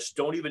they just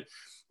don't even.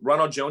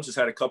 Ronald Jones has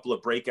had a couple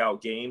of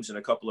breakout games and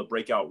a couple of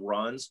breakout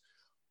runs,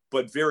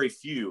 but very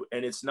few.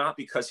 And it's not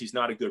because he's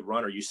not a good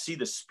runner. You see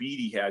the speed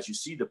he has. You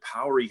see the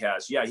power he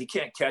has. Yeah, he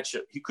can't catch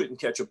it. He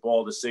couldn't catch a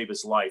ball to save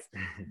his life.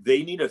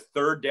 They need a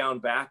 3rd down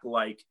back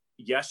like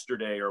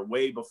yesterday or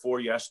way before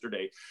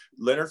yesterday.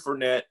 Leonard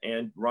Fournette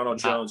and Ronald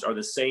Jones are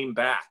the same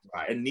back,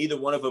 and neither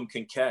one of them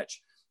can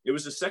catch. It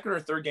was the 2nd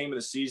or 3rd game of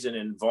the season,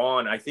 and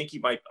Vaughn, I think he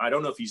might, I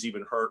don't know if he's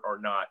even hurt or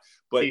not,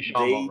 but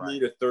they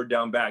need a 3rd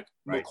down back.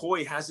 Right.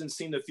 McCoy hasn't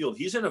seen the field.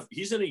 He's in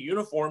a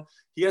uniform.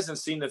 He hasn't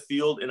seen the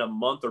field in a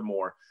month or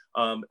more.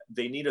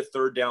 They need a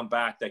 3rd down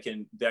back that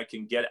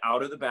can get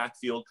out of the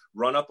backfield,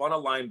 run up on a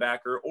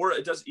linebacker, or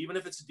it does, even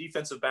if it's a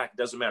defensive back, it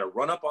doesn't matter.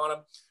 Run up on him,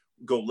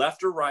 go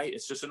left or right.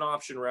 It's just an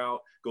option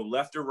route. Go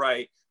left or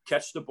right,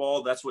 catch the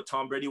ball. That's what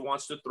Tom Brady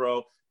wants to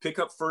throw, pick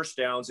up 1st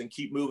downs, and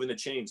keep moving the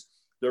chains.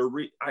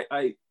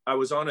 I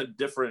was on a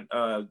different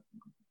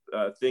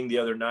thing the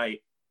other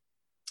night,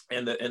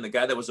 and the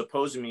guy that was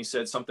opposing me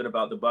said something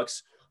about the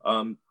Bucs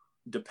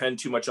depend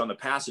too much on the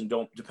pass and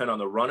don't depend on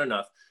the run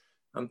enough.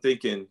 I'm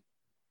thinking,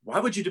 why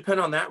would you depend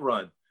on that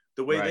run?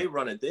 The way they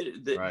run it,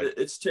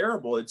 it's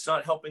terrible. It's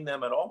not helping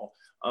them at all.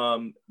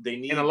 They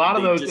need, and a lot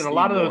of those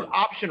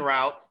option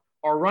routes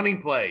are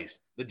running plays.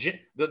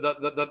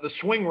 The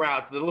swing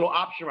routes, the little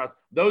option routes,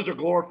 those are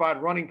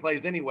glorified running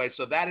plays anyway.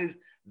 So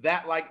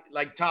that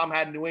like Tom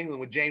had in New England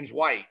with James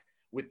White,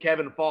 with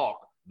Kevin Falk.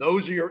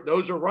 Those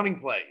are running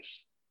plays.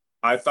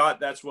 I thought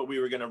that's what we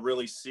were going to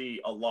really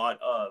see a lot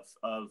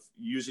of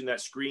using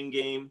that screen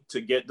game to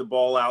get the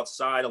ball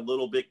outside a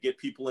little bit, get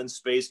people in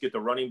space, get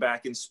the running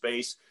back in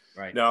space.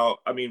 Right. Now,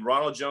 I mean,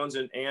 Ronald Jones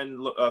and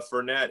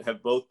Fournette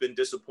have both been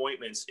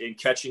disappointments in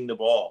catching the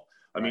ball.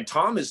 I mean,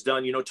 Tom has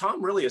done,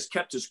 Tom really has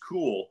kept his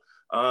cool,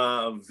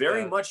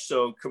 very much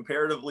so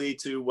comparatively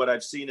to what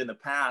I've seen in the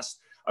past.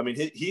 I mean,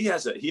 he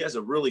has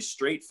a really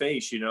straight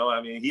face,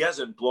 I mean, he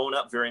hasn't blown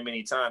up very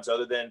many times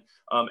other than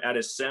at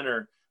his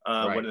center.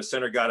 When the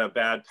center got a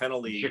bad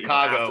penalty,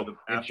 Chicago.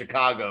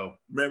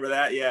 Remember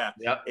that? Yeah.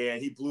 Yep.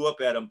 And he blew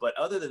up at him. But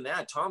other than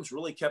that, Tom's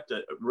really kept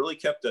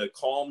a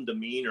calm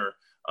demeanor.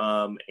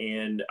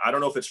 And I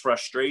don't know if it's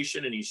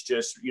frustration and he's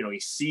just,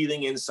 he's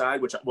seething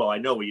inside, which, I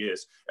know he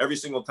is. Every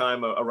single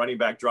time a running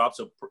back drops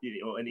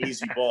an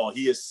easy ball,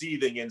 he is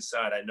seething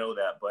inside. I know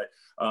that. But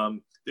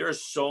there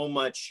is so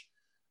much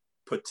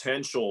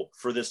potential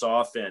for this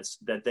offense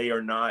that they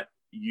are not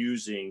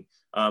using.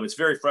 It's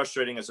very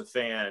frustrating as a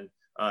fan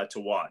to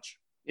watch.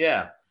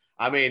 Yeah.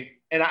 I mean,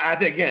 and I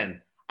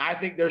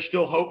think there's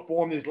still hope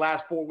for them these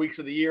last 4 weeks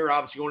of the year,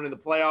 obviously going into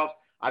the playoffs.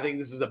 I think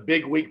this is a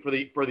big week for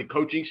the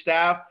coaching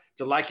staff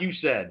to, like you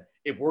said,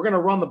 if we're going to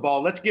run the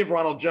ball, let's give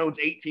Ronald Jones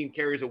 18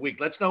 carries a week.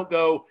 Let's don't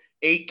go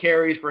 8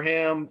 carries for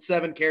him,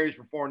 7 carries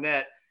for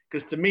Fournette,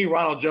 because to me,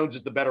 Ronald Jones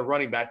is the better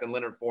running back than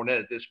Leonard Fournette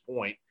at this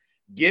point.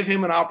 Give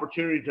him an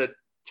opportunity to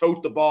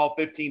tote the ball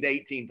 15 to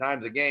 18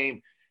 times a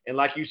game. And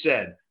like you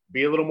said,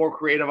 be a little more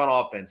creative on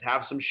offense,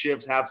 have some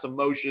shifts, have some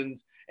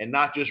motions, and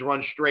not just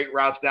run straight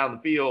routes down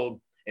the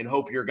field and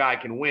hope your guy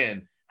can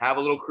win. Have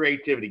a little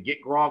creativity,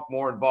 get Gronk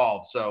more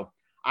involved. So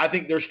I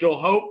think there's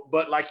still hope,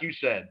 but like you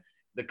said,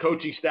 the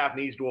coaching staff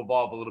needs to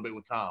evolve a little bit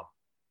with Tom.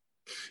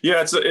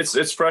 Yeah,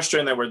 it's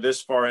frustrating that we're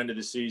this far into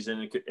the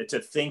season to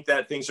think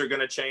that things are going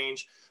to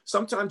change.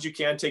 Sometimes you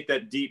can take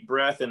that deep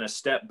breath and a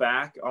step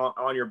back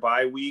on your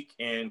bye week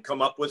and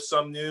come up with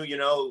some new,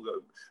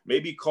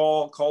 maybe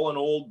call an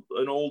old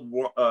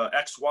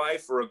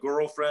ex-wife or a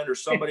girlfriend or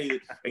somebody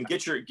and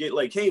get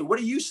like, hey, what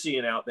are you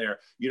seeing out there?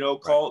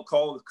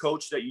 Call the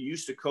coach that you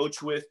used to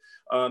coach with,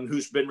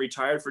 who's been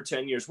retired for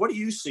 10 years. What are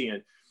you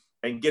seeing?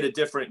 And get a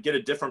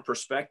different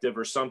perspective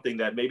or something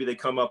that maybe they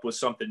come up with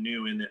something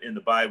new in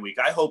the bye week.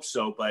 I hope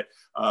so, but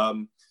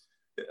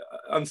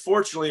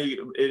unfortunately,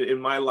 in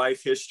my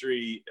life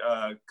history,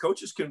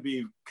 coaches can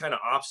be kind of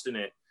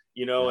obstinate,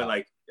 and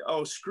like,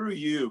 oh, screw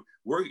you.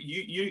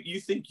 You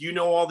think you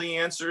know all the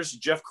answers?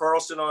 Jeff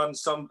Carlson on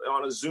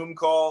a Zoom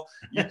call.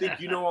 You think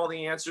you know all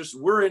the answers?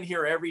 We're in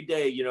here every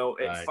day,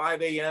 at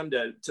 5 a.m.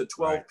 to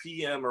 12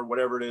 p.m. or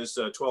whatever it is,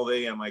 12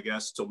 a.m. I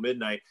guess till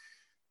midnight.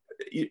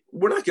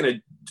 We're going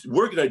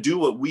to do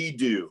what we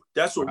do.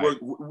 That's what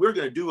we're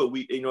going to do what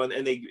we,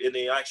 and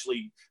they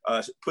actually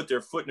put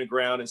their foot in the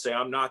ground and say,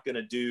 I'm not going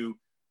to do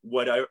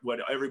what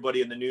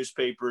everybody in the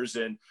newspapers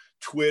and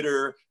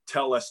Twitter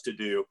tell us to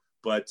do.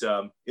 But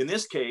in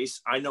this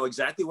case, I know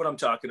exactly what I'm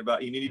talking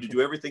about. You need to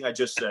do everything I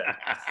just said.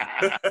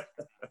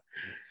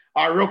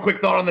 All right, real quick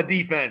thought on the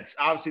defense.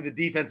 Obviously, the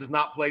defense has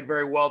not played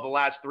very well the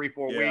last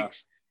 3-4 weeks.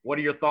 What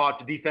are your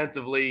thoughts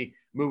defensively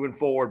moving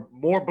forward?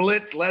 More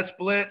blitz, less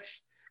blitz?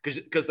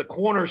 Because the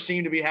corners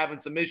seem to be having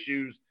some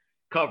issues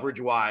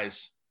coverage-wise.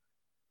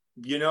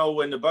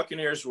 When the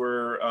Buccaneers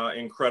were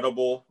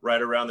incredible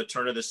right around the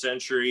turn of the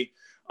century,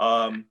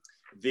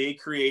 they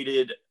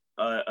created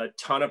a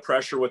ton of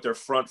pressure with their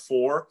front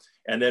four,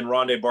 and then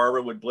Rondé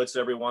Barber would blitz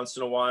every once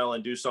in a while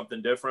and do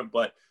something different.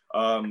 But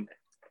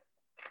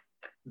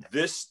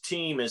this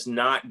team is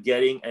not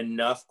getting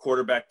enough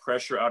quarterback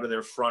pressure out of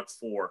their front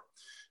four.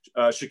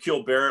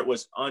 Shaquille Barrett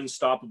was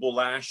unstoppable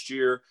last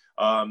year.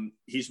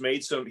 He's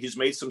made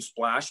some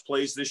splash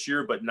plays this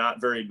year, but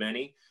not very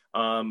many.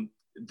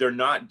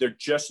 They're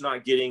just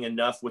not getting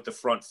enough with the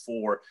front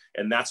four,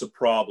 and that's a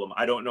problem.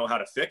 I don't know how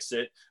to fix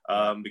it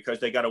because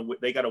they got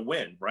to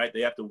win, right?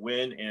 They have to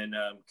win and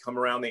come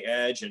around the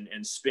edge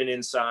and spin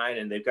inside,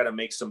 and they've got to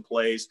make some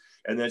plays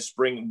and then just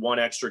bring one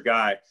extra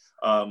guy.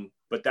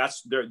 But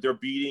they're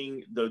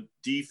beating the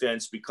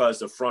defense because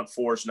the front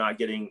four is not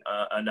getting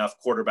enough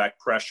quarterback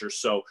pressure.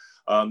 So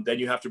then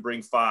you have to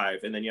bring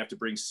 5, and then you have to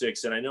bring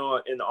 6. And I know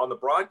on the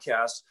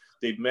broadcast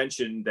they've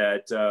mentioned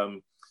that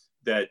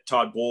that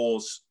Todd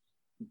Bowles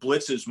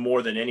blitzes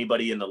more than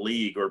anybody in the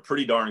league, or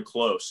pretty darn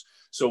close.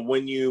 So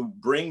when you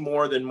bring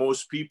more than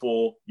most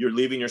people, you're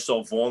leaving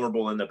yourself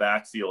vulnerable in the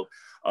backfield.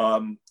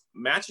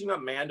 Matching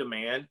up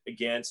man-to-man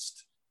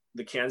against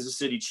the Kansas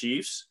City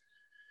Chiefs,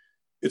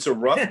 it's a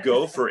rough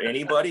go for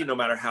anybody, no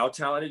matter how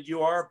talented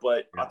you are.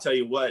 But I'll tell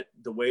you what,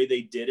 the way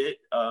they did it,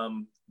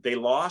 they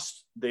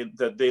lost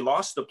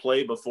the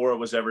play before it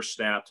was ever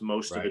snapped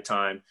most of the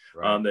time.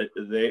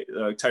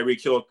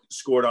 Tyreek Hill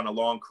scored on a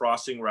long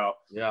crossing route.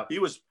 Yeah, he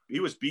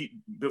was beat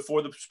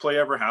before the play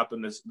ever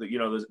happened.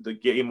 The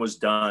game was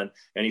done,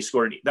 and he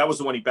scored. That was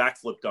the one he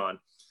backflipped on.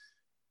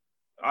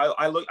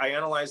 I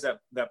analyzed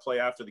that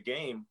play after the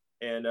game,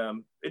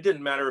 and it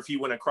didn't matter if he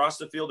went across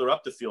the field or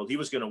up the field. He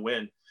was going to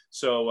win.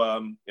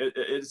 So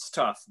it's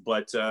tough,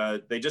 but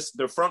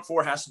their front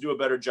four has to do a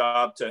better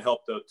job to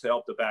help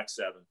the back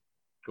 7.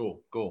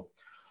 Cool. All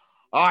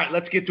right,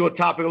 let's get to a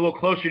topic a little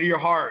closer to your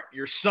heart.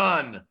 Your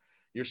son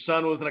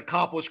was an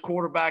accomplished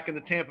quarterback in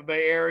the Tampa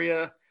Bay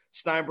area,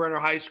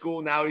 Steinbrenner High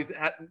School. Now he's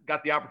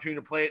got the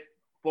opportunity to play at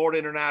Florida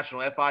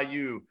International,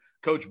 FIU.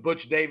 Coach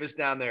Butch Davis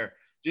down there.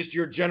 Just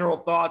your general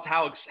thoughts,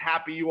 how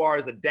happy you are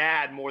as a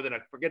dad, more than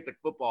forget the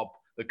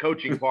football, the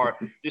coaching part,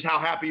 just how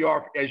happy you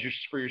are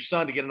for your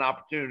son to get an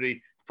opportunity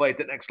to play at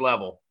the next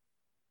level.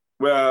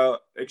 Well,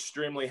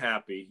 extremely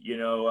happy.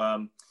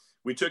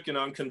 We took an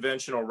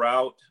unconventional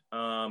route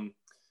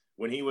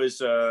when he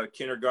was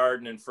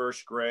kindergarten and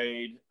first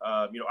grade.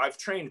 I've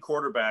trained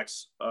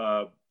quarterbacks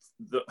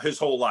his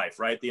whole life,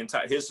 right?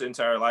 His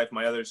entire life,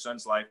 my other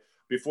son's life.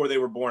 Before they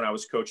were born, I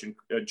was coaching,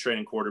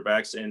 training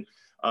quarterbacks, and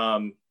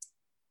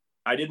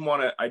I did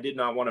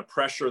not want to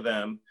pressure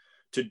them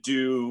to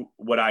do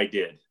what I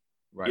did.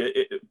 Right.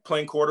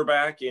 Playing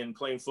quarterback and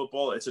playing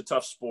football, it's a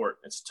tough sport.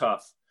 It's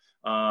tough.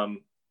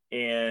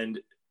 And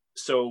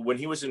so when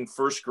he was in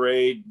first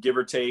grade, give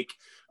or take,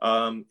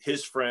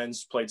 his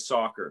friends played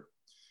soccer,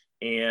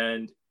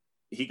 and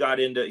he got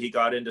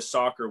into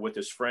soccer with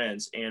his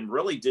friends and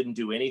really didn't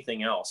do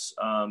anything else.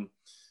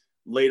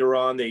 Later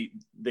on,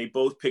 they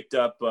both picked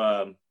up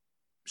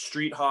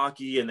street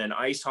hockey and then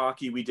ice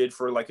hockey. We did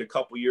for like a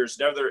couple years,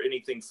 never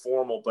anything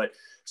formal, but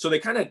so they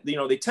kind of,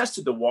 they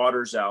tested the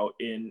waters out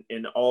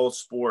in all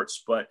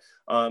sports. But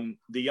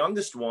the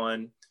youngest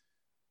one,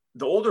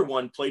 the older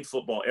one, played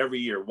football every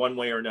year, one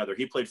way or another.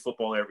 He played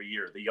football every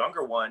year. The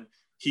younger one,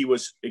 he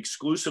was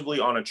exclusively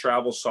on a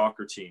travel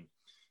soccer team.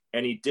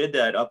 And he did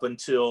that up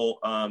until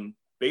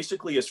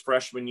basically his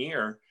freshman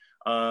year.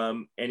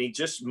 And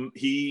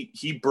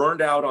he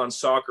burned out on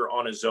soccer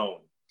on his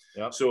own.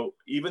 Yep. So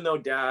even though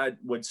Dad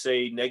would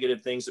say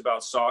negative things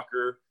about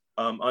soccer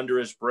under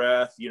his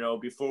breath,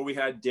 before we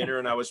had dinner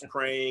and I was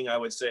praying, I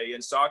would say,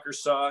 and soccer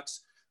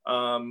sucks.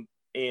 And,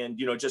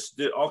 just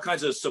did all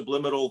kinds of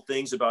subliminal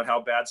things about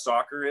how bad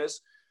soccer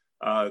is.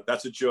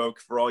 That's a joke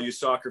for all you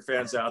soccer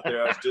fans out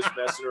there. I was just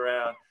messing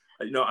around.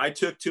 I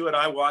took to it.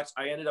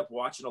 I ended up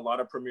watching a lot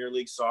of Premier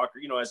League soccer,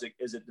 as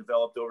it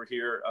developed over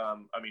here.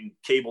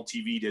 Cable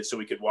TV did, so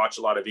we could watch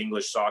a lot of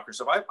English soccer.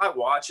 So I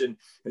watched and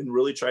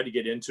really tried to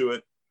get into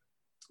it,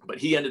 but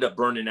he ended up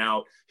burning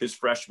out his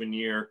freshman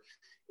year.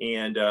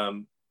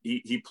 And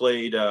he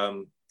played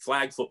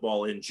flag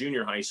football in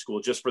junior high school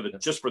just for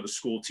the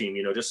school team,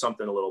 just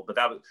something a little, but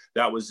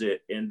that was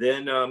it. And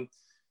then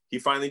he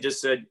finally just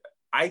said,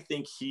 I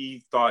think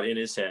he thought in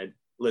his head,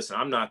 listen,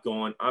 I'm not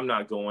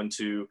going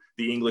to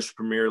the English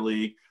Premier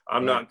League.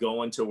 I'm not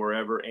going to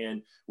wherever.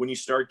 And when you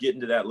start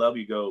getting to that level,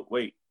 you go,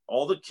 wait,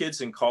 all the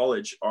kids in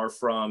college are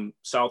from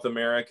South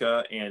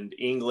America and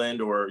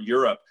England or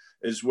Europe,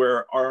 is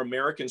where our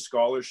American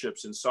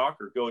scholarships in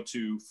soccer go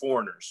to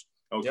foreigners.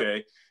 Okay.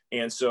 Yep.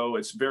 And so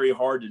it's very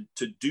hard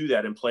to do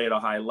that and play at a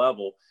high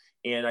level.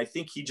 And I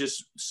think he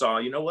just saw,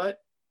 you know what,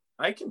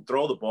 I can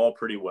throw the ball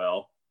pretty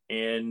well.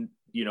 And,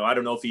 I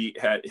don't know if he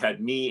had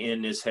me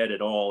in his head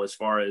at all, as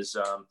far as,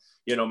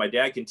 my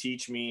dad can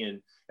teach me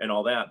and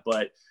all that.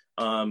 But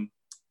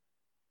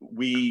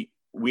we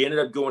ended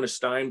up going to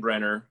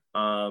Steinbrenner,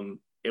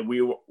 and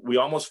we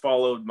almost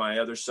followed my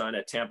other son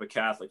at Tampa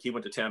Catholic. He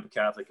went to Tampa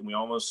Catholic, and we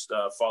almost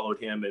followed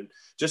him and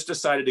just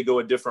decided to go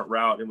a different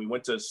route. And we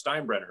went to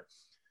Steinbrenner.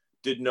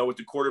 Didn't know what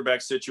the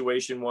quarterback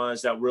situation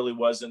was. That really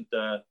wasn't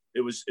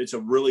it's a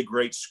really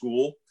great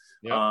school.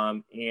 Yeah.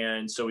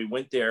 And so we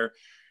went there,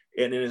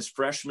 and in his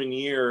freshman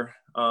year,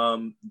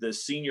 the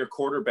senior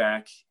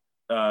quarterback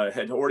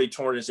had already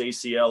torn his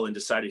ACL and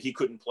decided he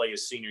couldn't play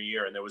his senior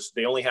year. And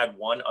they only had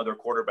one other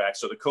quarterback.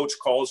 So the coach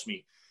calls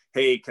me,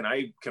 hey, can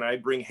I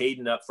bring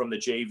Hayden up from the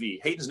JV?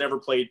 Hayden's never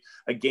played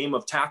a game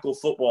of tackle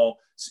football.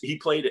 He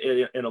played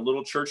in a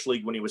little church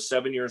league when he was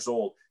 7 years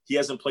old. He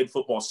hasn't played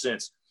football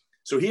since.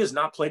 So he has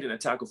not played in a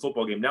tackle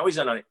football game. Now he's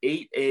on an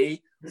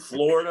 8A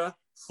Florida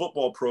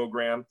football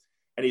program,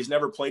 and he's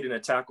never played in a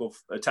tackle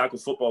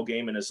football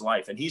game in his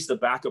life. And he's the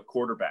backup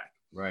quarterback.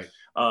 Right.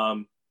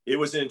 It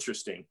was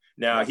interesting.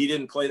 Now, he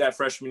didn't play that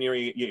freshman year.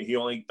 He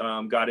only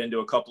got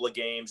into a couple of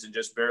games and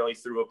just barely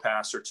threw a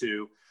pass or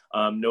two.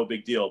 No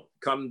big deal.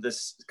 Come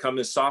this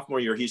sophomore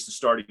year, he's the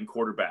starting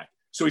quarterback.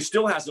 So he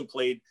still hasn't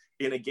played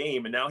in a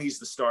game, and now he's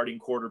the starting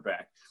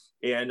quarterback.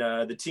 And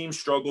the team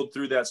struggled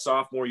through that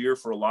sophomore year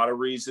for a lot of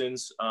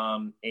reasons.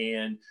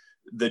 And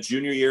the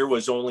junior year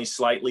was only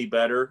slightly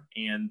better.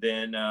 And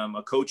then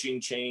a coaching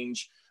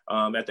change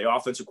at the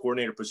offensive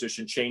coordinator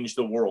position changed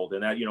the world.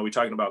 And that, we're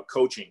talking about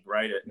coaching,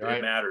 right? It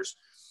matters.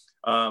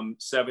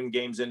 7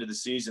 games into the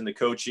season, the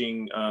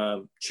coaching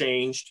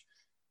changed,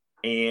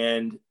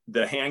 and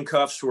the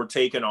handcuffs were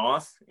taken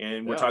off.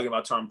 And we're talking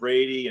about Tom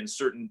Brady and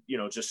certain,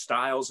 just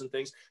styles and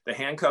things. The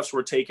handcuffs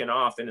were taken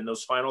off. And in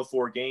those final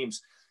 4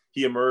 games,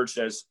 he emerged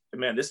as,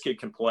 man, this kid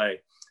can play.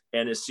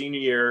 And his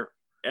senior year,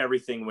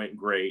 everything went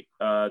great.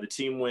 The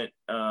team went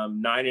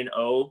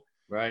 9-0,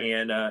 right,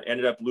 and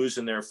ended up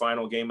losing their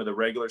final game of the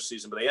regular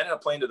season. But they ended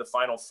up playing to the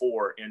Final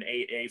Four in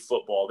 8A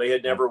football. They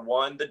had never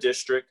won the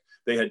district.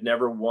 They had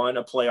never won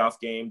a playoff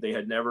game. They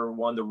had never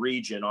won the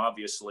region,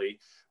 obviously.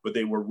 But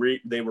they were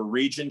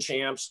region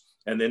champs,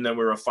 and then they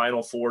were a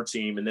Final Four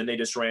team. And then they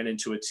just ran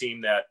into a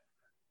team that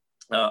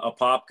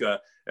Apopka,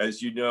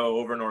 as you know,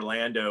 over in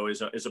Orlando,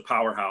 is a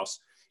powerhouse.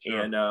 Sure.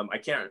 And I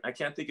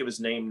can't think of his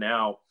name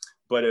now,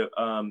 but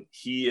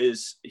he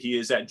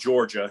is at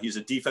Georgia. He's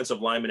a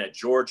defensive lineman at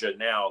Georgia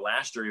now.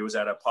 Last year he was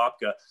at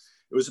Apopka.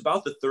 It was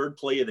about the 3rd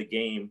play of the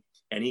game,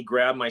 and he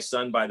grabbed my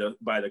son by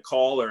the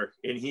collar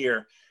in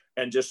here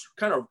and just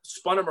kind of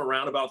spun him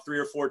around about 3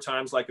 or 4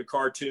 times like a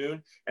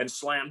cartoon and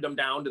slammed him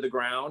down to the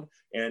ground.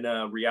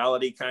 And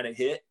reality kind of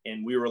hit,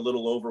 and we were a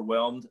little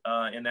overwhelmed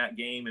in that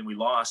game, and we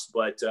lost.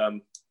 But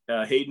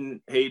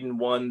Hayden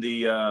won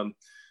the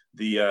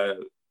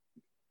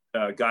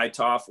Guy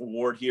Toff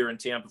Award here in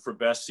Tampa for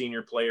best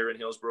senior player in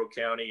Hillsborough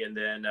County. And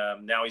then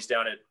now he's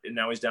down at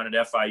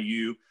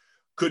FIU.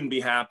 Couldn't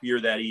be happier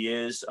that he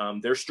is.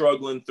 They're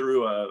struggling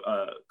through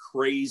a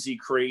crazy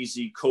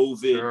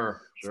COVID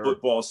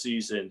football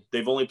season.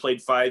 They've only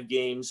played 5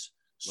 games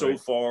so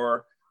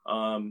far.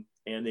 And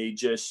they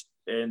just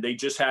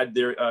had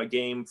their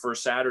game for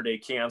Saturday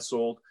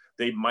canceled.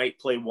 They might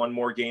play one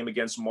more game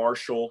against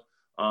Marshall.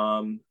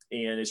 And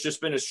it's just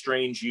been a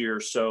strange year.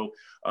 So,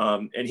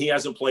 and he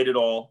hasn't played at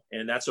all,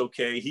 and that's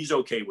okay. He's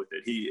okay with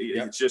it.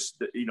 It's just,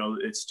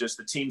 it's just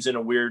the team's in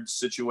a weird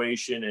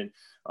situation,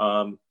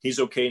 and he's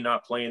okay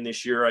not playing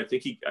this year. I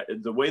think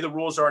the way the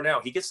rules are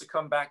now, he gets to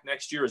come back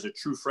next year as a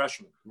true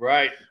freshman.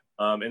 Right.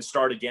 And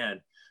start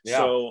again. Yeah.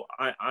 So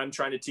I'm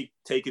trying to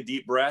take a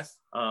deep breath,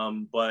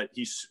 but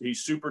he's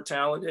super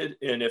talented.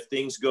 And if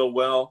things go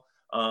well,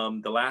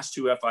 the last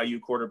 2 FIU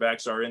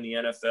quarterbacks are in the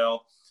NFL,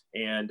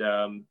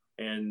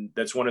 and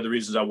that's one of the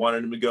reasons I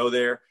wanted him to go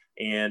there.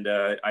 And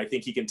I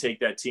think he can take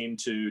that team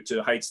to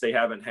heights they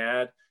haven't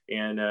had.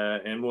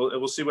 and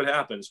we'll see what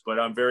happens. But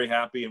I'm very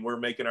happy, and we're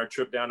making our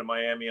trip down to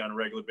Miami on a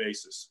regular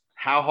basis.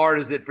 How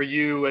hard is it for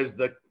you as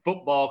the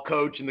football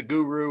coach and the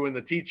guru and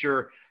the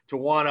teacher to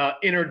want to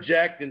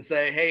interject and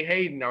say, hey,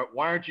 Hayden,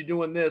 why aren't you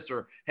doing this?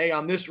 Or, hey,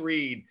 on this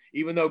read,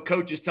 even though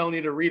coach is telling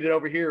you to read it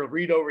over here,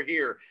 read over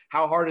here.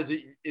 How hard is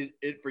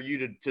it for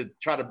you to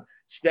try to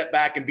step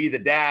back and be the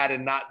dad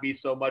and not be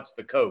so much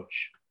the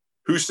coach?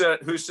 Who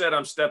said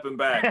I'm stepping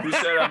back? Who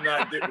said I'm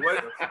not?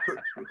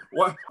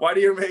 Why do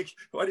you make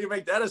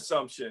that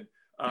assumption?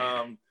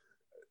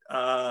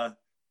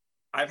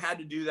 I've had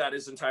to do that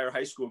his entire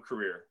high school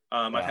career.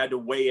 I've had to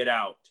weigh it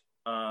out.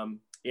 And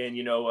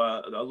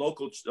a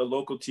local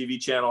TV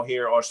channel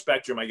here, or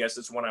Spectrum, I guess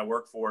that's one I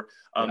work for.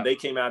 They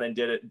came out and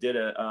did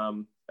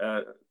a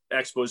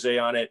expose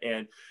on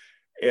it,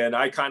 and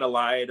I kind of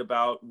lied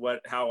about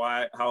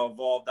how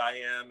involved I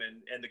am,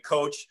 and the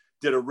coach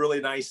did a really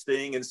nice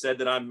thing and said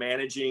that I'm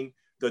managing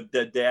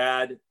the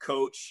dad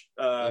coach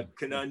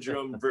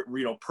conundrum,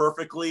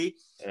 perfectly.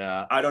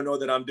 Yeah. I don't know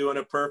that I'm doing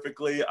it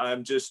perfectly.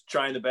 I'm just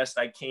trying the best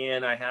I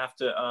can. I have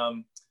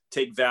to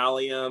take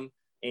Valium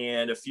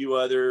and a few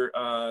other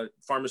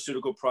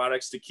pharmaceutical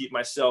products to keep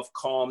myself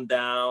calmed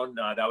down.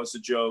 No, that was a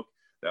joke.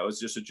 That was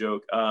just a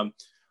joke.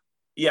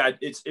 Yeah,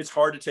 it's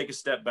hard to take a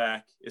step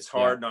back. It's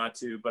hard not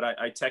to, but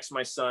I text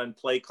my son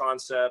play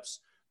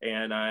concepts,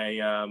 and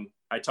I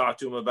talk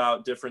to him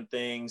about different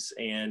things.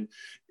 And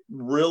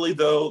really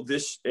though,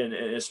 and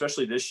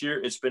especially this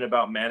year, it's been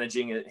about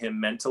managing him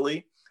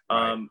mentally,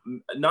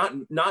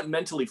 not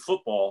mentally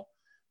football,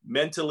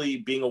 mentally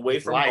being away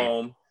from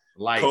home.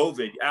 Life.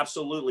 COVID,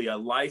 absolutely a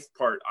life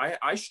part.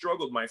 I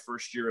struggled my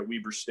first year at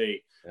Weber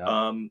State,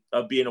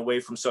 of being away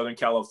from Southern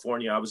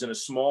California. I was in a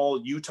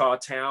small Utah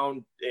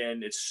town,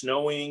 and it's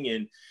snowing,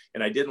 and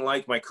I didn't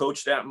like my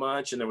coach that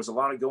much, and there was a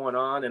lot of going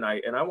on, and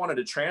I wanted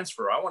to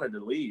transfer. I wanted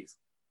to leave,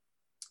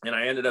 and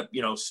I ended up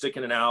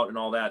sticking it out and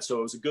all that. So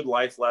it was a good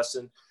life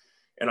lesson,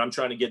 and I'm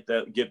trying to get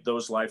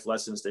those life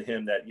lessons to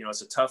him, that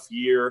it's a tough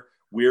year.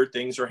 Weird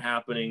things are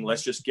happening.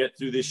 Let's just get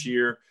through this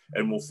year,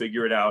 and we'll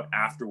figure it out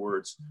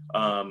afterwards.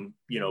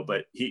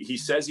 But he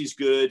says he's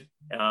good,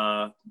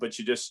 but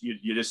you just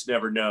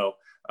never know,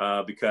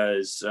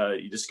 because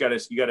you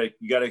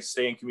gotta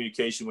stay in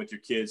communication with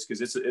your kids,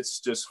 because it's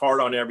just hard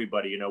on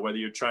everybody. Whether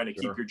you're trying to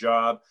keep your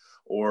job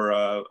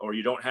or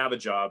you don't have a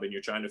job and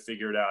you're trying to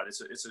figure it out.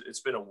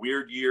 It's been a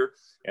weird year,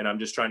 and I'm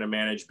just trying to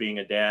manage being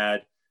a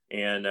dad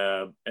and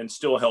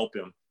still help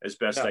him as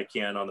best I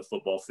can on the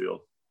football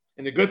field.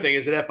 And the good thing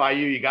is at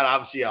FIU, you got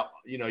obviously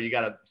you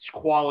got a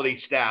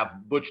quality staff,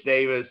 Butch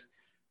Davis,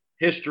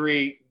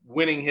 history,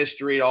 winning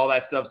history, all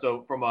that stuff.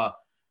 So that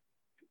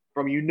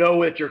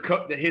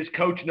that his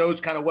coach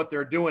knows kind of what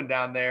they're doing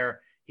down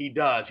there. He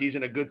does. He's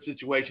in a good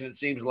situation. It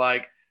seems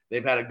like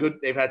they've had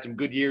some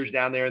good years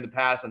down there in the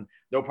past, and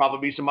there'll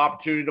probably be some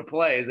opportunity to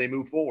play as they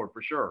move forward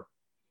for sure.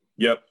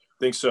 Yep,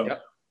 think so.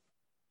 Yep.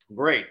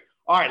 Great.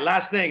 All right,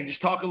 last thing,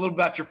 just talk a little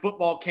about your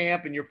football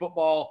camp and your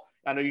football.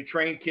 I know you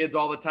train kids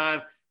all the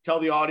time. Tell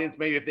the audience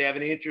maybe if they have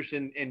any interest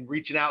in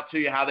reaching out to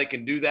you, how they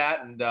can do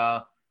that, and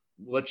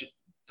let you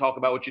talk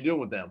about what you're doing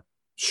with them.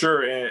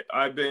 Sure.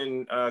 I've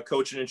been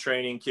coaching and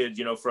training kids,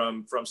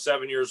 from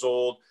 7 years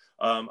old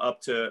up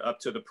to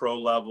the pro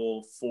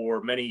level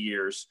for many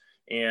years.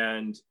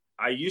 And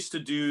I used to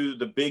do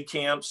the big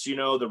camps,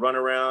 the run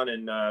around,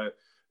 and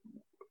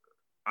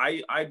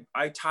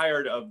I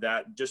tired of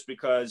that, just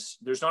because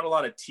there's not a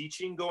lot of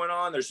teaching going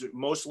on. There's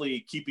mostly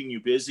keeping you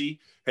busy.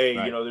 Hey,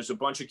 there's a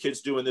bunch of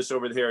kids doing this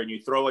over there, and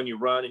you throw and you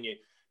run, and you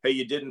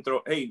didn't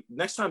throw. Hey,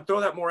 next time throw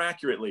that more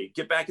accurately.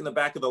 Get back in the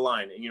back of the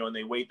line, and and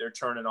they wait their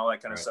turn and all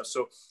that kind of stuff.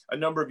 So a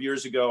number of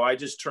years ago, I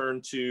just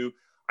turned to,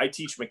 I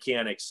teach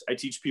mechanics. I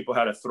teach people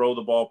how to throw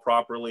the ball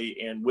properly,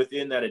 and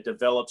within that, it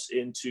develops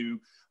into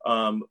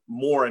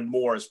more and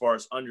more as far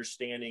as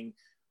understanding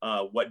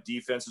what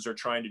defenses are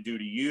trying to do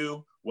to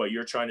you, what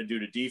you're trying to do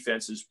to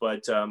defenses.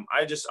 But I'm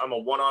a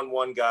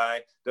one-on-one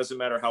guy. Doesn't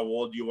matter how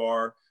old you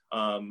are.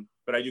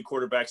 But I do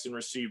quarterbacks and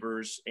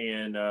receivers,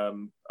 and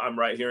I'm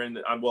right here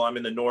I'm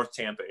in the North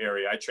Tampa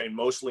area. I train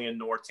mostly in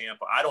North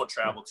Tampa. I don't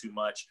travel too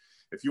much.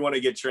 If you want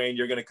to get trained,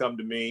 you're going to come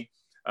to me.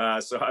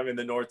 So I'm in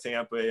the North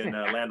Tampa and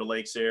Land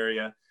O'Lakes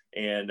area,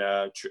 and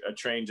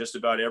train just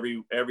about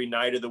every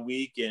night of the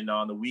week and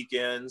on the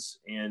weekends.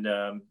 And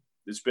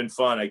it's been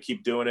fun. I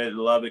keep doing it. I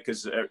love it,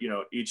 because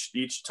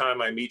each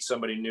time I meet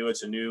somebody new,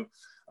 it's a new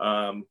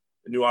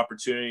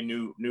opportunity,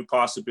 new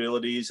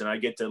possibilities, and I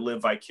get to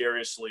live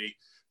vicariously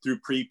through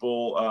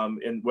people,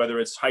 and whether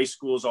it's high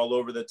schools all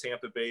over the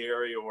Tampa Bay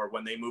area or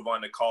when they move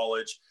on to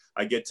college,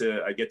 I get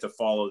to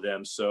follow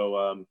them.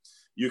 So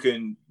you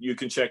can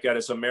check out,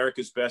 it's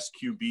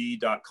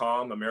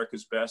americasbestqb.com,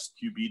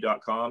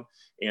 americasbestqb.com,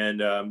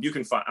 and you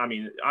can find. I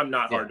mean, I'm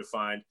not hard to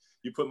find.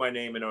 You put my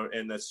name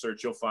in the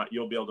search,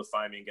 you'll be able to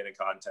find me and get in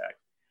contact.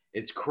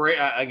 It's great.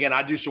 Again,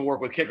 I do some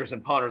work with kickers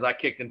and punters. I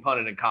kicked and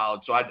punted in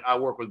college, so I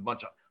work with a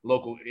bunch of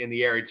local in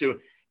the area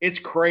too. It's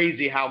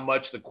crazy how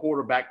much the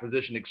quarterback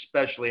position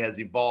especially has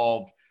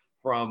evolved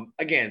from,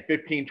 again,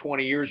 15,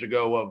 20 years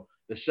ago, of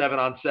the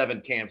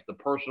 7-on-7 camps, the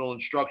personal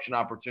instruction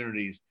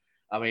opportunities,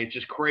 I mean, it's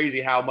just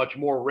crazy how much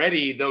more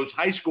ready those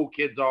high school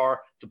kids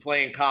are to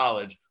play in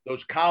college.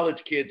 Those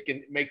college kids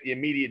can make the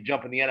immediate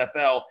jump in the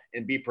NFL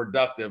and be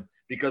productive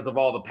because of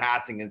all the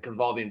passing and because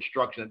of all the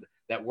instruction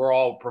that we're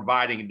all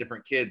providing in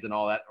different kids and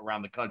all that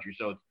around the country.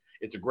 So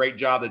it's a great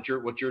job that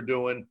what you're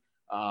doing.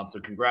 So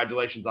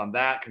congratulations on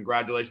that.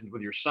 Congratulations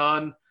with your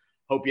son.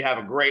 Hope you have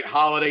a great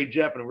holiday,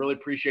 Jeff, and I really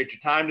appreciate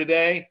your time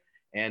today.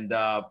 And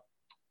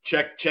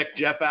check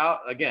Jeff out.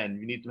 Again,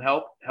 if you need some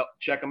help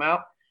check him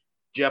out.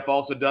 Jeff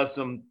also does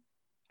some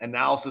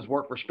analysis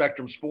work for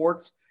Spectrum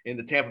Sports in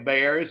the Tampa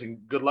Bay areas, and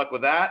good luck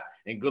with that.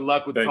 And good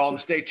luck with calling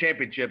the state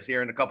championships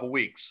here in a couple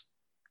weeks.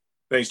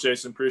 Thanks,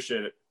 Jason.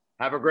 Appreciate it.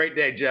 Have a great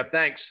day, Jeff.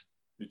 Thanks.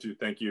 You too.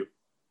 Thank you.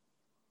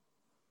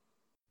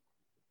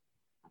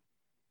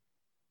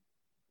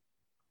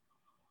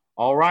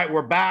 All right,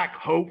 we're back.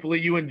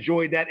 Hopefully you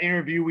enjoyed that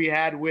interview we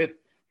had with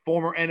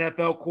former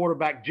NFL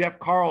quarterback Jeff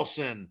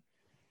Carlson.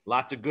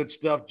 Lots of good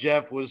stuff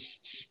Jeff was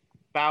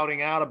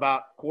spouting out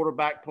about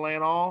quarterback play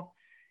and all.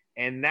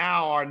 And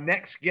now our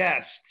next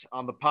guest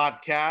on the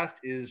podcast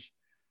is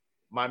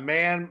my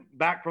man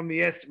back from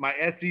my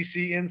SEC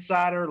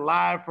insider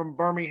live from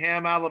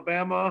Birmingham,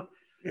 Alabama.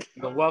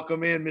 To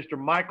welcome in Mr.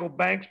 Michael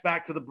Banks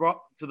back to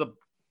the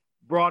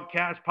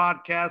broadcast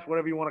podcast,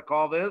 whatever you want to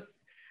call this.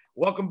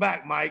 Welcome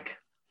back, Mike.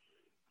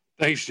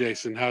 Thanks,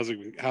 Jason. How's it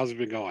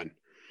been going?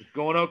 It's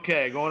going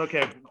okay.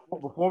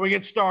 Before we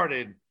get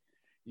started,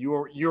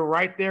 you're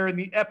right there in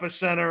the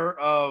epicenter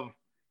of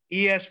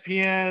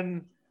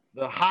ESPN,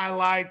 the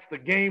highlights, the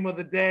game of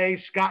the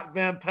day, Scott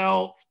Van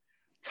Pelt,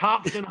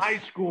 Thompson High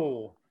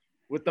School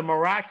with the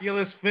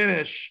miraculous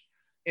finish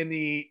in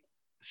the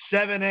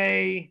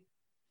 7A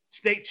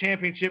state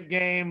championship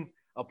game,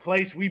 a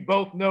place we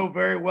both know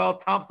very well,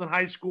 Thompson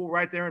High School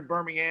right there in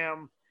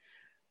Birmingham.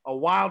 A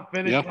wild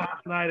finish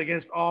last night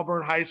against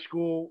Auburn High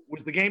School.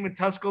 Was the game in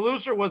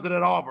Tuscaloosa or was it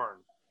at Auburn?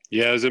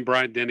 Yeah, it was in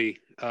Bryant-Denny.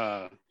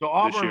 So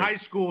Auburn High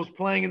School is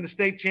playing in the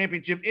state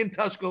championship in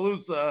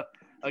Tuscaloosa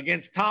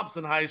against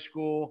Thompson High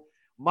School.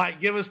 Mike,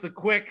 give us the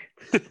quick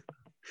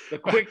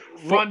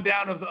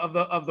rundown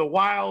of the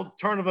wild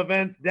turn of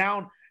events.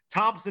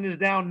 Thompson is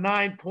down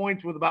 9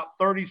 points with about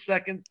 30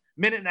 seconds,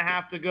 minute and a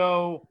half to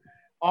go.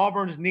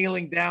 Auburn's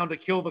kneeling down to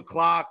kill the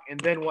clock, and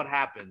then what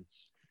happens?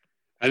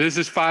 And this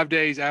is 5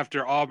 days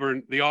after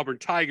the Auburn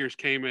Tigers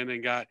came in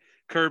and got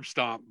curb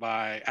stomped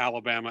by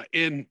Alabama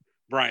in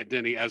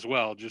Bryant-Denny as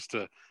well. Just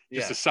a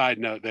side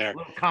note there.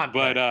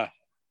 But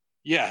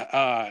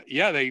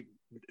they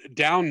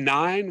down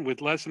 9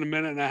 with less than a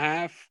minute and a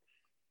half.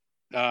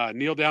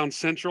 Kneel down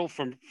central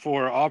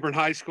for Auburn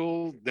High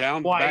School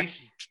down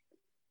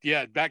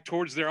back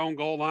towards their own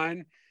goal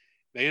line.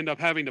 They end up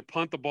having to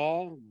punt the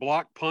ball,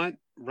 block punt,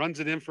 runs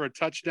it in for a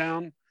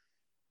touchdown,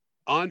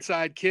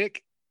 onside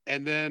kick.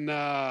 And then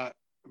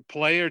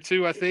play or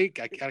two, I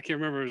think. I can't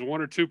remember. It was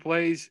 1 or 2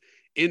 plays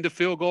into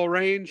field goal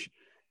range.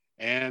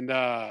 And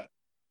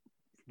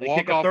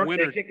walk-off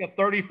winner. They kick a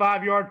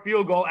 35-yard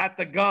field goal at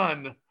the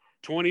gun.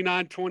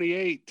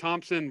 29-28.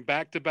 Thompson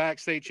back-to-back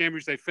state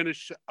champions. They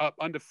finished up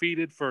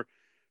undefeated. For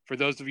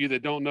those of you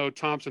that don't know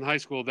Thompson High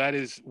School, that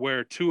is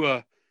where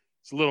Tua's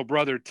little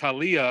brother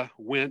Talia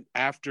went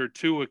after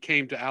Tua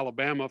came to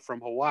Alabama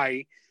from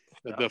Hawaii.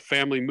 The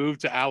family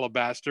moved to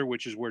Alabaster,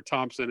 which is where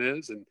Thompson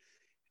is.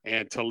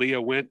 And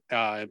Talia went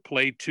and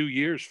played 2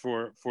 years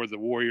for the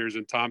Warriors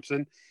in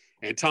Thompson.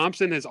 And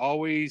Thompson has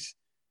always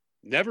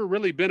never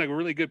really been a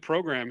really good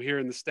program here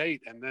in the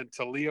state. And then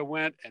Talia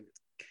went, and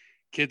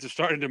kids have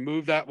started to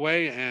move that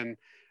way. And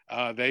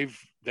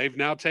they've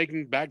now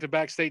taken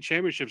back-to-back state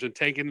championships and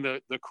taken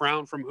the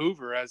crown from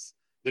Hoover as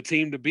the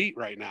team to beat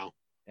right now.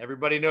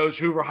 Everybody knows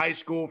Hoover High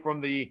School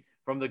from the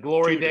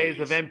glory days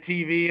of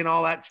MTV and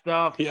all that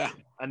stuff. Yeah,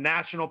 a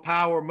national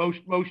power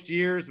most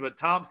years, but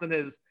Thompson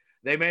is.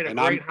 They made a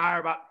great hire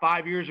about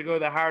 5 years ago.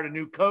 They hired a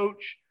new coach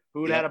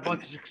who had a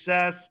bunch of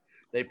success.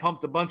 They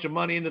pumped a bunch of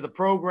money into the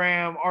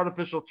program,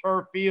 artificial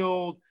turf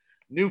field,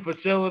 new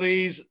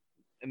facilities,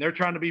 and they're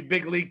trying to be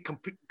big league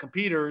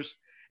competitors.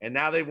 And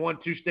now they've won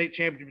 2 state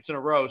championships in a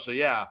row. So,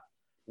 yeah,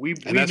 we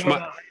know that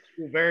high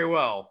school very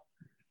well.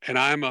 And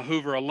I'm a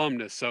Hoover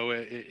alumnus, so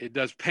it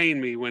does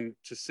pain me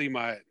to see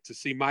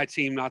my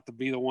team not to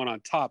be the one on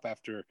top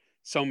after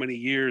so many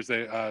years.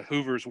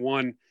 Hoover's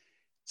won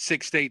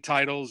 6 state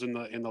titles in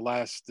the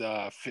last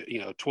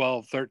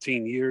 12,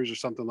 13 years or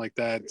something like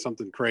that,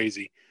 something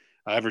crazy,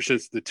 ever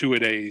since the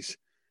Two-A-Days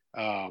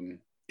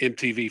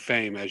MTV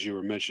fame, as you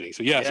were mentioning.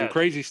 So some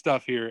crazy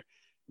stuff here,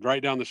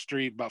 right down the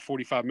street, about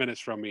 45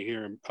 minutes from me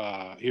here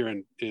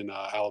in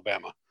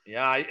Alabama.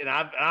 Yeah, and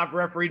I've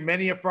refereed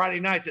many a Friday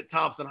nights at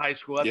Thompson High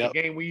School. That's a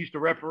game we used to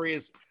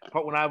referee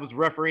when I was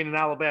refereeing in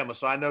Alabama.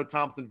 So I know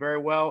Thompson very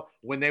well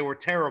when they were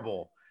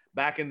terrible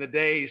back in the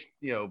days,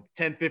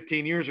 10,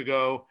 15 years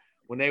ago,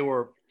 when they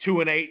were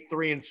 2-8,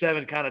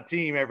 3-7 kind of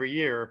team every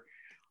year.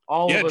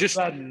 All of a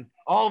sudden,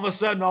 all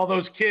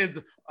those kids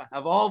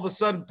have all of a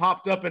sudden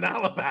popped up in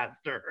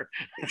Alabaster.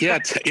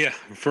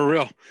 For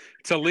real.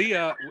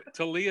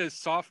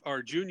 Talia's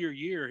junior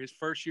year, his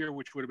first year,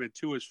 which would have been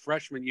Tua's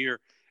freshman year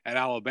at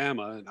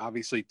Alabama, and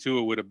obviously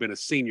Tua would have been a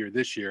senior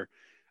this year.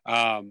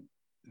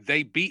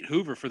 They beat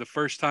Hoover for the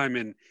first time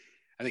in,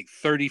 I think,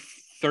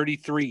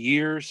 33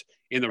 years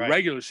in the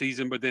regular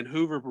season, but then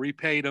Hoover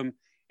repaid them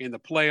in the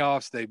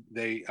playoffs.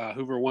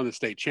 Hoover won the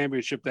state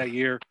championship that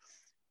year.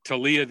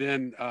 Taulia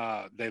then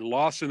they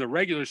lost in the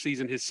regular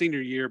season his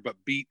senior year, but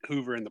beat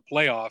Hoover in the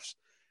playoffs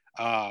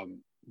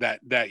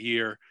that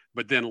year,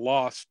 but then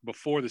lost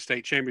before the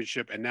state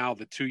championship. And now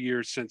the 2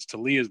 years since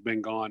Taulia's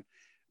been gone,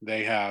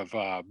 they have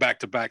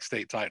back-to-back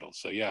state titles.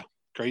 So yeah,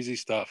 crazy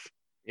stuff.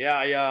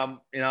 Yeah, a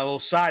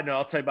little side note,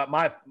 I'll tell you about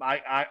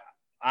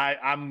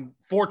I'm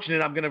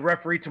fortunate. I'm going to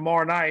referee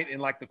tomorrow night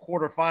in like the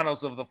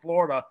quarterfinals of the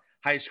Florida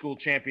high school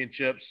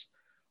championships.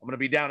 I'm going to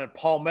be down at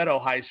Palmetto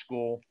High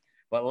School.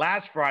 But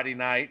last Friday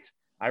night,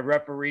 I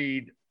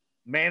refereed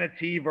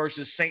Manatee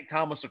versus St.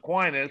 Thomas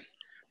Aquinas.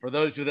 For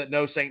those of you that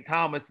know St.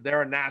 Thomas,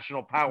 they're a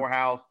national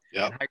powerhouse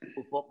in high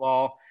school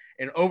football.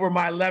 And over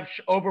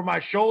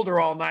my shoulder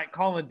all night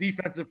calling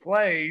defensive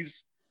plays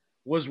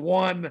was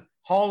one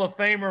Hall of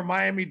Famer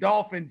Miami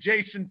Dolphin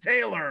Jason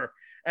Taylor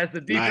as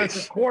the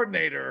defensive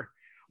coordinator,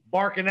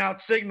 barking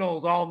out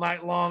signals all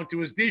night long to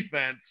his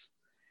defense.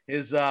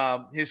 His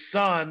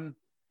son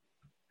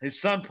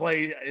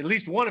played, at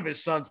least one of his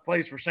sons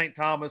plays for St.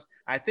 Thomas.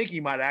 I think he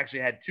might have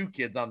actually had two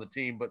kids on the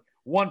team, but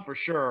one for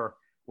sure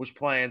was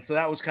playing. So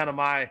that was kind of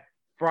my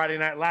Friday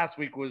night last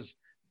week, was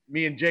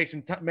me and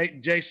Jason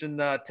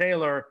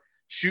Taylor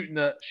shooting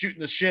the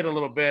shit a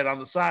little bit on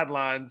the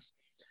sidelines.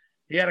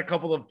 He had a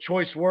couple of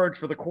choice words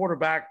for the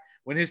quarterback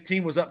when his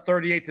team was up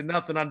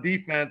 38-0 on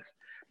defense.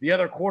 The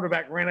other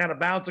quarterback ran out of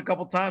bounds a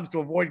couple times to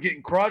avoid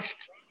getting crushed,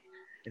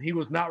 and he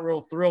was not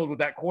real thrilled with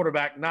that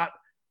quarterback not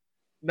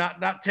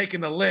taking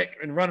the lick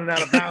and running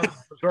out of bounds,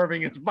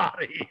 preserving his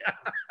body.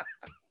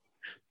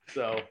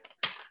 So,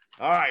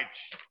 all right.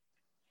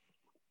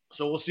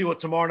 So we'll see what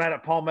tomorrow night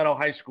at Palmetto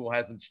High School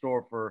has in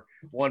store for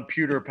one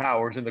Pewter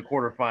Powers in the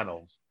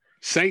quarterfinals.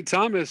 St.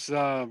 Thomas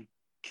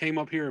came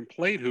up here and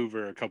played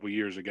Hoover a couple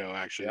years ago,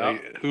 actually.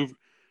 Yep.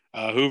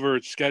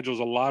 Hoover schedules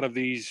a lot of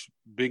these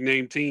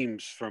big-name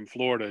teams from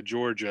Florida,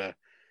 Georgia,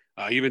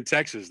 even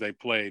Texas they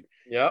played.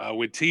 Yeah.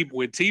 When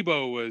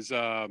Tebow was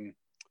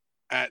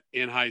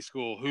in high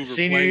school, Hoover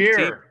senior played.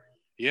 Year.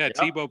 Yep.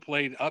 Tebow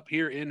played up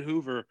here in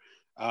Hoover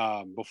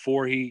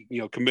before he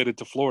committed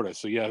to Florida.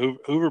 So, yeah,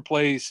 Hoover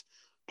plays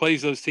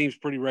those teams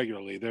pretty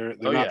regularly.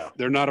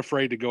 They're not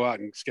afraid to go out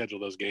and schedule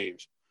those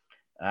games.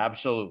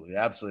 Absolutely.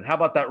 How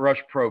about that Rush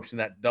Probst and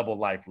that double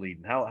life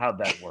leading? How'd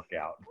that work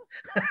out?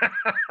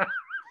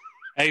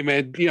 Hey,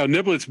 man,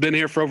 Niblett's been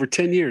here for over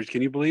 10 years.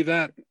 Can you believe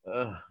that?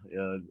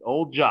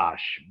 Old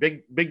Josh.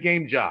 Big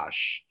game Josh.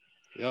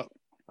 Yep.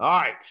 All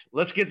right,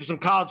 let's get to some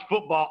college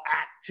football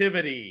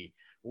activity.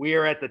 We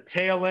are at the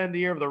tail end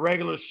here of the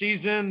regular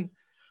season.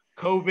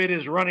 COVID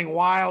is running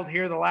wild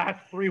here the last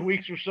 3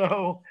 weeks or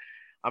so.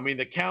 I mean,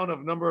 the count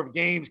of number of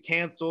games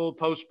canceled,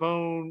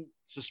 postponed,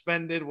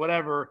 suspended,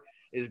 whatever,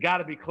 has got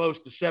to be close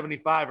to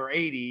 75 or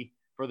 80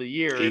 for the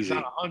year. Easy. It's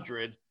not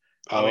 100.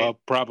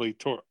 Probably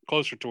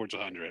closer towards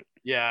 100.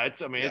 Yeah,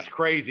 it's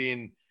crazy.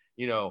 And,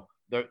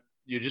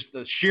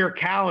 the sheer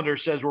calendar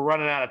says we're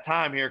running out of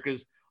time here because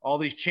all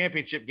these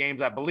championship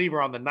games, I believe,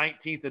 are on the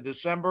 19th of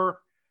December,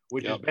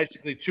 which is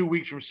basically 2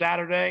 weeks from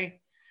Saturday.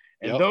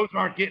 And those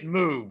aren't getting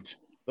moved.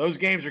 Those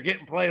games are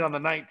getting played on the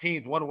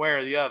 19th, one way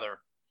or the other.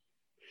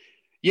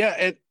 Yeah,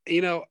 and,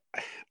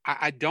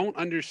 I don't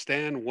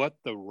understand what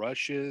the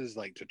rush is,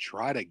 like, to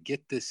try to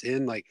get this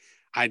in. Like,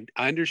 I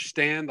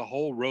understand the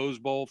whole Rose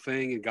Bowl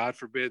thing, and God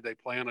forbid they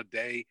play on a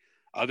day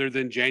other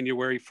than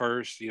January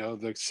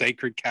 1st, the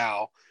sacred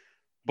cow.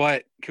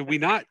 But could we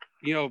not,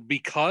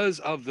 because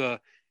of the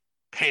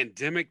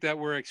pandemic that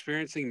we're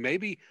experiencing,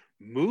 maybe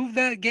move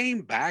that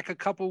game back a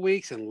couple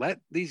weeks and let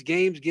these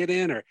games get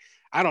in? Or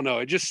I don't know.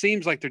 It just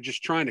seems like they're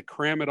just trying to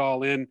cram it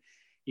all in.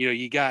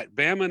 You got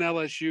Bama and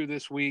LSU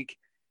this week.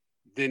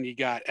 Then you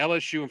got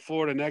LSU and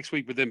Florida next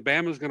week, but then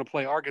Bama's going to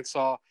play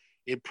Arkansas.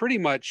 It pretty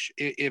much,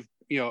 if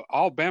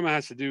all Bama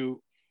has to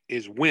do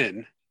is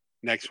win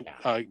next,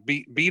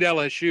 beat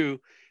LSU,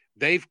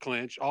 they've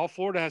clinched. All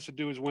Florida has to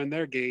do is win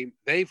their game.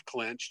 They've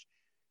clinched.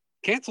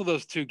 Cancel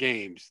those two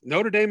games.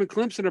 Notre Dame and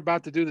Clemson are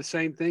about to do the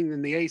same thing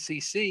in the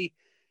ACC.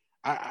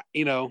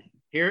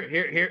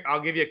 Here,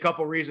 I'll give you a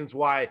couple reasons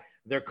why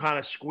they're kind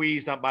of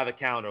squeezed up by the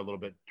calendar a little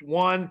bit.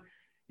 One,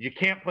 you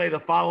can't play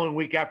the following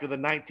week after the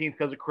 19th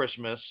because of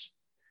Christmas.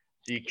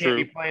 So you can't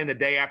be playing the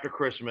day after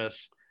Christmas.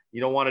 You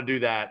don't want to do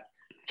that.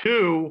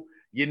 Two,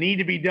 you need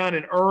to be done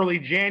in early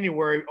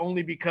January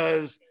only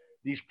because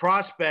these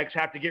prospects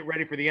have to get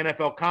ready for the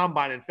NFL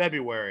Combine in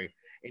February.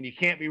 And you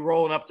can't be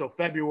rolling up till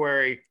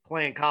February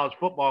playing college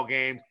football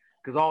games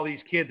because all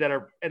these kids that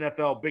are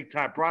NFL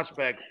big-time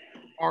prospects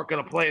aren't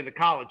going to play in the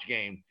college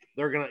game.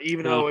 They're going to,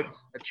 even though it's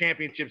a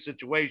championship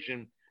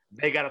situation,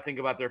 they got to think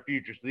about their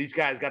future. So these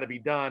guys got to be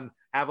done,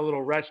 have a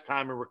little rest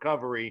time and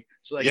recovery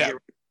so they can get ready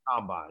for the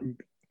Combine.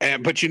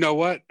 But you know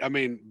what? I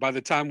mean, by the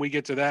time we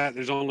get to that,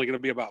 there's only going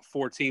to be about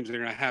 4 teams that are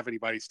going to have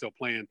anybody still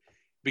playing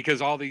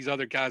because all these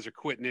other guys are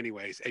quitting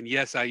anyways. And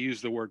yes, I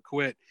use the word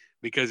quit,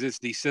 because it's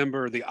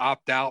December. The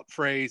opt-out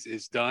phrase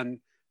is done.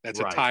 That's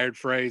Right. a tired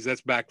phrase.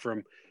 That's back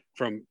from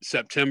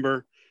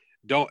September.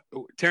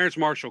 Terrence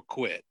Marshall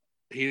quit.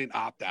 He didn't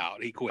opt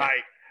out. He quit.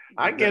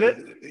 I get it.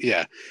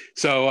 Yeah.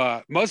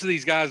 So most of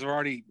these guys have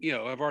already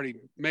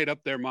made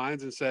up their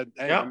minds and said,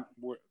 hey, Yep.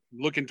 we're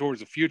looking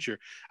towards the future.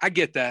 I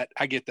get that.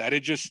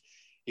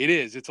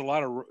 It's a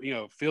lot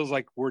of, feels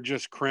like we're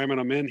just cramming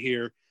them in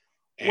here.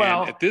 And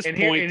Well, at this and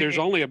point, here- there's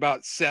only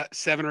about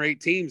 7 or 8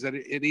 teams that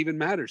it even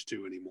matters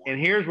to anymore. And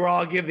here's where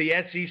I'll give the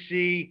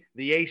SEC,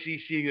 the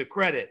ACC the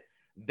credit.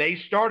 They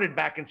started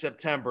back in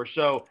September.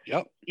 So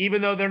Yep.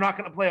 even though they're not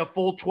going to play a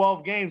full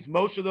 12 games,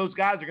 most of those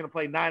guys are going to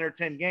play 9 or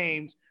 10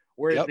 games.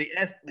 Whereas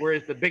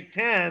Yep. the Big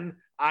Ten,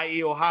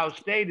 i.e. Ohio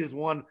State, is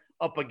one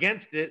up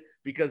against it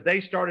because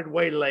they started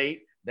way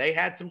late. They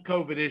had some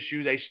COVID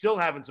issues. They still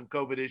having some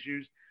COVID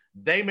issues.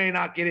 They may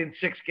not get in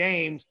 6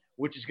 games,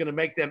 which is going to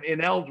make them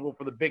ineligible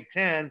for the Big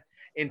Ten.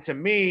 And to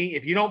me,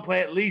 if you don't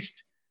play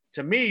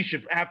you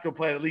should have to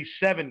play at least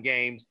 7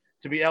 games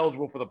to be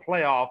eligible for the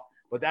playoff.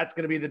 But that's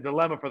going to be the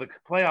dilemma for the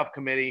playoff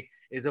committee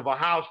is if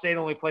Ohio State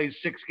only plays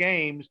 6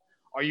 games,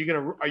 are you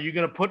going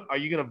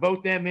to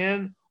vote them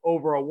in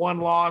over a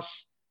 1-loss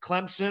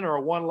Clemson or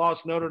a 1-loss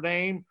Notre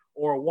Dame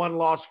or a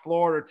 1-loss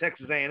Florida or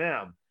Texas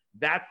A&M?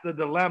 That's the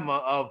dilemma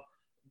of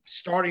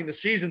starting the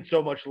season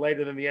so much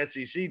later than the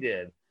SEC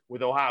did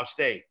with Ohio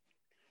State.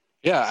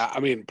 Yeah, I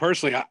mean,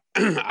 personally,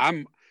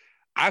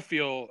 I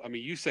feel. I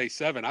mean, you say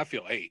 7, I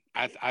feel 8.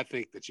 I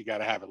think that you got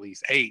to have at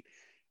least 8.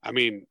 I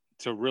mean,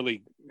 to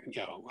really,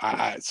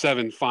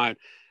 7 fine.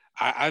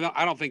 I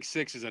don't think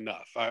 6 is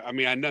enough. I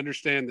mean, I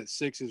understand that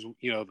 6 is,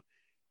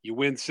 you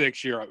win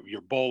 6, you're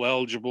bowl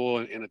eligible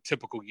in a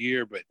typical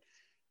year. But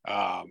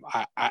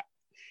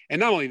and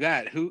not only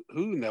that, who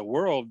in the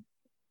world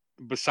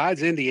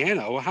besides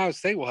Indiana, Ohio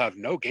State will have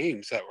no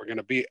games that are going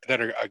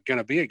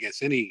to be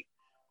against any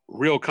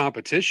real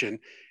competition,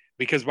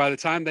 because by the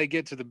time they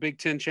get to the Big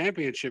Ten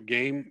championship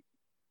game,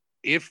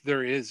 if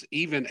there is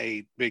even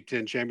a Big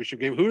Ten championship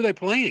game, who are they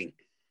playing?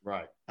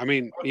 Right. I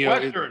mean,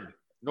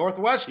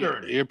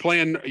 Northwestern. You're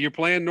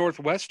playing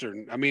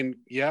Northwestern. I mean,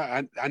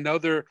 yeah, I know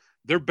they're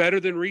better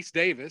than Reese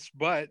Davis,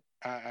 but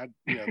and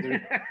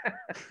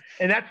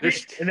that's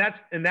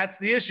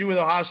the issue with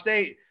Ohio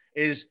State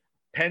is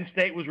Penn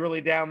State was really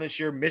down this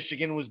year.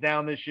 Michigan was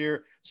down this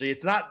year. So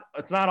it's not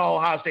all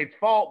Ohio State's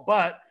fault,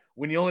 but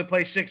when you only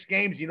play 6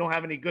 games, you don't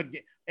have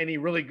any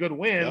really good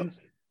wins,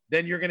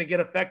 then you're going to get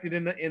affected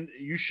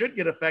you should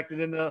get affected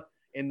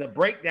in the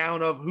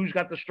breakdown of who's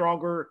got the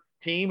stronger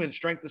team and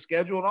strength of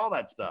schedule and all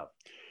that stuff.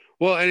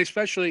 Well, and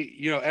especially,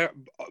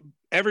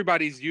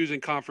 everybody's using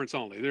conference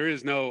only. There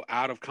is no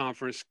out of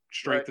conference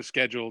strength of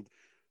schedule.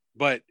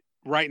 But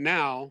right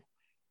now,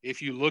 if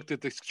you looked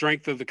at the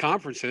strength of the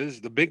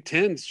conferences, the Big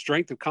Ten's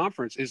strength of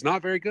conference is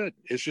not very good.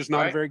 It's just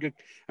not very good.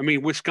 I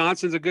mean,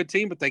 Wisconsin's a good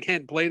team, but they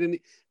can't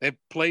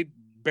play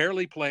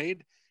barely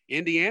played.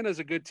 Indiana's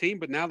a good team,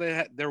 but now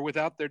they're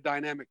without their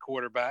dynamic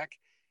quarterback.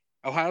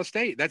 Ohio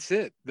State, that's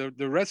it. The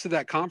rest of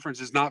that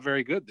conference is not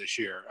very good this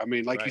year. I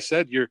mean, like you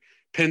said,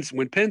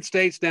 when Penn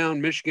State's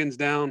down, Michigan's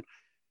down,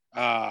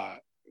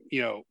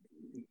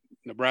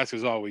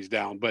 Nebraska's always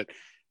down, but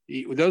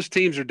those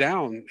teams are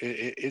down.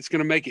 It's going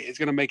to make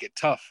it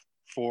tough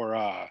for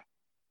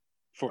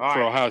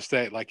Ohio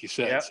State, like you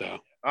said. Yep. So,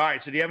 all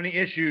right. So do you have any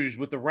issues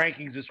with the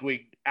rankings this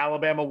week?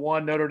 Alabama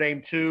 1, Notre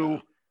Dame 2.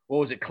 What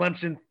was it?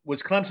 Clemson was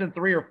Clemson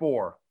 3 or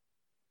 4?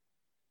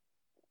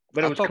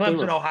 But it was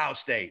Clemson, Ohio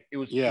State. It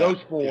was those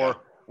 4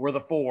 were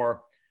the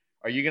 4.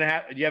 Do you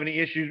have any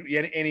issues?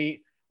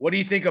 What do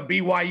you think of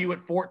BYU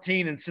at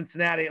 14 and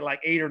Cincinnati at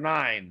like 8 or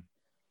 9?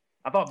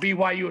 I thought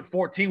BYU at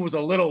 14 was a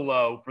little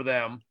low for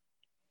them.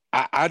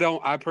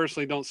 I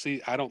personally don't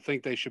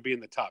think they should be in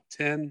the top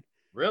 10.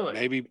 Really?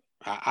 Maybe.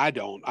 I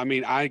don't. I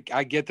mean, I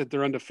get that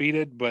they're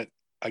undefeated, but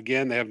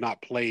again, they have not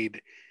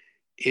played.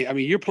 I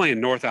mean, you're playing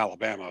North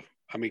Alabama.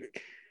 I mean,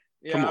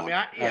 come on.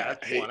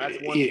 That's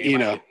one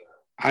game.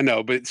 I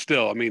know, but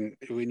still, I mean,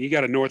 when you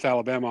got a North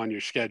Alabama on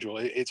your schedule,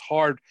 it's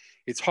hard.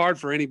 It's hard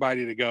for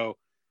anybody to go,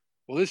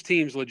 well, this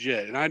team's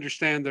legit. And I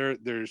understand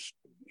there's,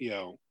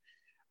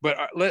 but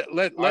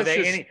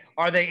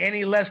are they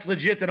any less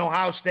legit than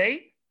Ohio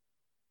State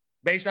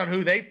based on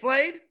who they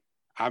played?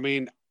 I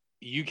mean,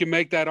 you can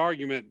make that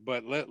argument,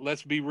 but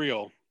let's be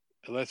real.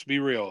 Let's be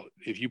real.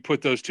 If you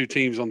put those 2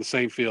 teams on the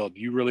same field,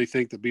 you really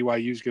think that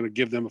BYU is going to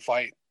give them a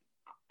fight?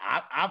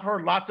 I've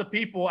heard lots of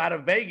people out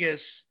of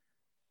Vegas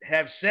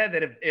have said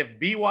that if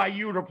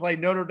BYU were to play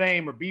Notre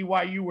Dame or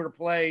BYU were to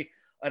play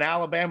an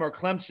Alabama or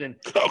Clemson,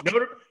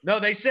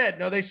 they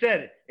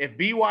said if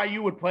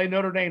BYU would play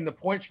Notre Dame, the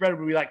point spread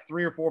would be like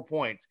 3 or 4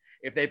 points.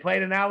 If they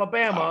played in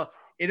Alabama,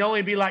 it'd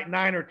only be like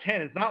 9 or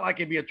 10. It's not like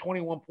it'd be a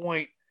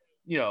 21-point,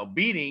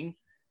 beating.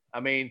 I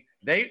mean,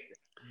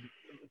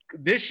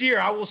 this year,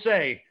 I will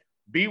say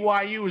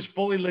BYU is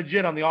fully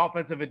legit on the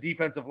offensive and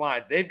defensive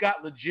lines. They've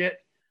got legit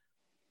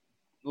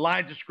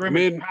lines of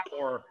scrimmage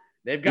power.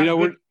 They've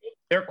got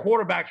their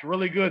quarterback's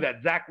really good.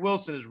 That Zach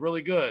Wilson is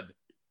really good.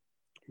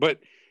 But,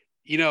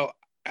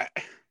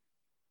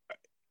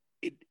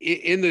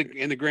 in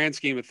the grand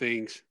scheme of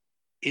things,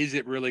 is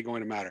it really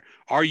going to matter?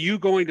 Are you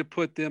going to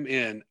put them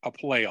in a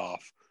playoff?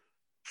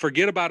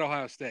 Forget about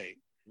Ohio State,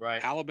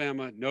 Right.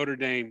 Alabama, Notre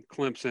Dame,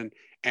 Clemson,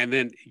 and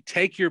then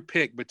take your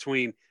pick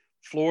between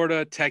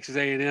Florida, Texas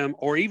A&M,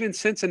 or even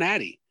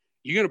Cincinnati.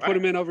 You're going to put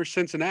them in over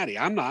Cincinnati.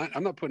 I'm not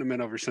putting them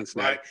in over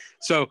Cincinnati. Right.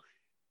 So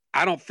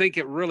I don't think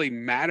it really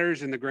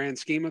matters in the grand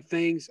scheme of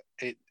things.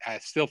 I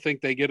still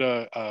think they get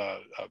a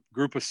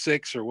group of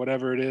 6 or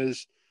whatever it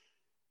is.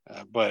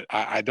 But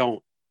I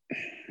don't.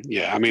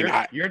 Yeah, I mean,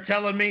 you're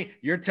telling me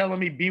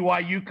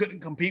BYU couldn't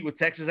compete with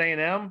Texas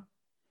A&M?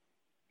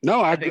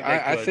 No, I think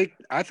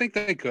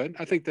they could.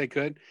 I think they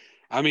could.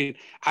 I mean,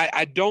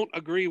 I don't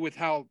agree with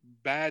how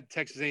bad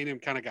Texas A&M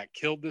kind of got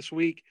killed this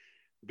week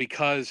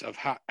because of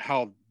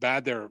how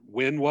bad their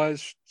win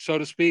was, so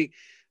to speak.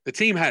 The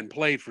team hadn't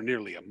played for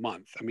nearly a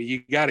month. I mean,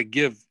 you got to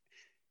give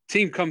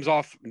team comes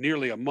off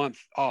nearly a month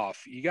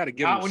off. You got to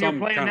give them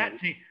some kind of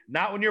team.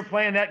 Not when you're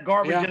playing that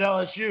garbage at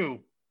LSU.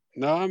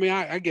 No, I mean,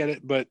 I get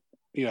it, but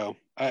you know,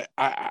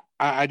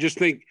 I just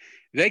think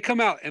they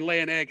come out and lay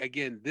an egg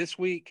again this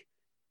week.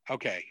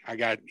 Okay,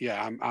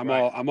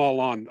 I'm all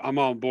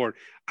on board.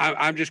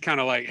 I'm just kind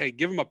of like, hey,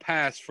 give them a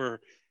pass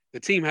for the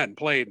team hadn't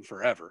played in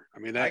forever. I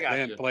mean, they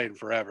hadn't played in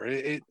forever.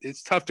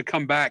 It's tough to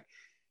come back,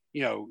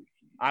 you know.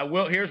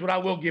 Here's what I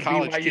will give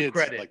BYU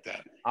credit. Like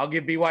that. I'll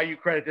give BYU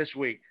credit this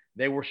week.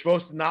 They were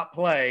supposed to not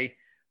play.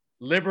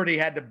 Liberty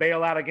had to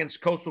bail out against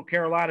Coastal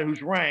Carolina,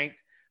 who's ranked.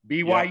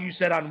 BYU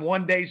said on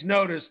 1 day's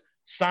notice,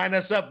 sign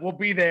us up. We'll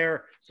be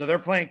there. So they're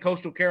playing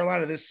Coastal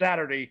Carolina this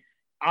Saturday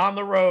on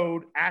the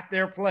road at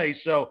their place.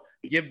 So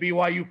give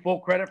BYU full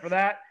credit for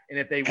that. And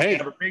if they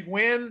have a big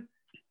win.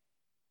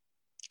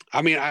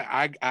 I mean,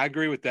 I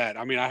agree with that.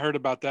 I mean, I heard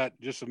about that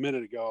just a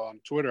minute ago on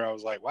Twitter. I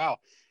was like, wow,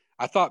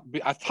 I thought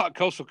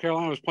Coastal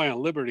Carolina was playing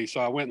Liberty. So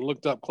I went and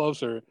looked up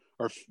closer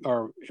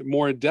or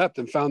more in depth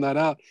and found that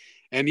out.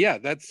 And yeah,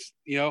 that's,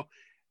 you know,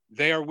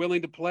 they are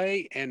willing to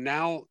play. And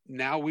now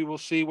we will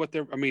see what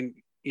they're, I mean,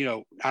 you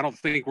know, I don't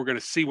think we're going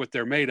to see what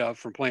they're made of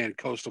from playing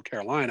Coastal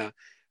Carolina,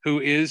 who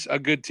is a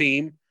good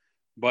team,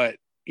 but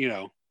you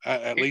know,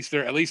 at least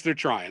they're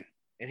trying.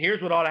 And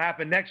here's what ought to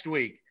happen next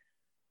week.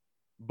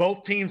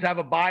 Both teams have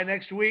a bye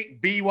next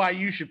week.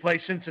 BYU should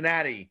play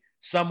Cincinnati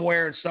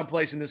somewhere in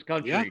someplace in this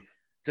country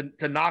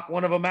to knock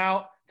one of them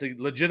out, to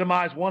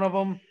legitimize one of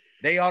them.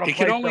 They ought to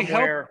play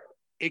somewhere.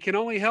 It can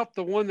only help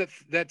the one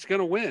that's going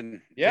to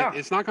win. Yeah.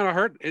 It's not going to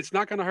hurt. It's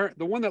not going to hurt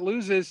the one that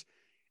loses.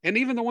 And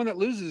even the one that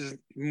loses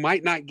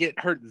might not get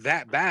hurt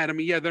that bad. I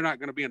mean, yeah, they're not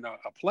going to be in a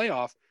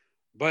playoff,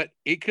 but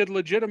it could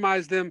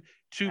legitimize them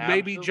to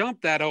maybe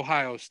jump that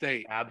Ohio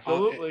State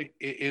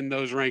in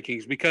those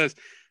rankings because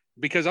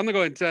I'm going to go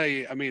ahead and tell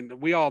you, I mean,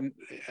 we all,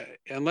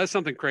 unless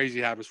something crazy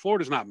happens,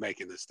 Florida's not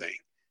making this thing,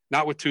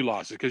 not with 2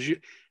 losses. Cause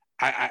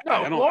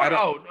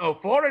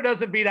Florida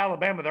doesn't beat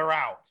Alabama. They're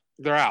out.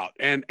 They're out.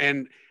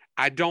 And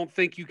I don't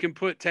think you can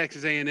put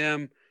Texas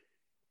A&M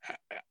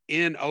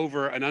in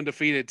over an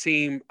undefeated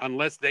team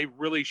unless they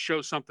really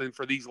show something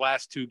for these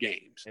last 2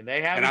 games. And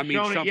they haven't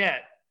shown it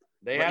yet.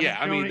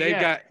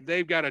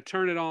 They've got to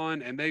turn it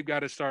on and they've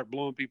got to start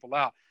blowing people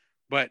out.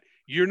 But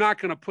you're not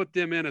going to put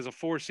them in as a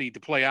 4 seed to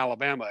play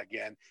Alabama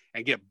again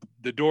and get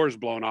the doors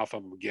blown off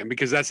of them again,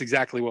 because that's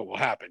exactly what will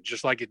happen.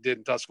 Just like it did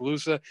in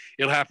Tuscaloosa,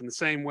 it'll happen the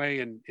same way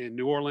in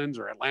New Orleans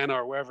or Atlanta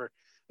or wherever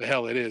the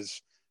hell it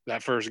is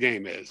that first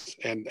game is.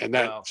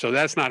 So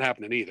that's not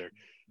happening either.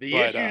 The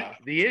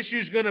issue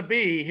is going to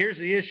be, here's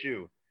the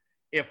issue.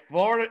 If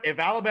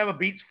Alabama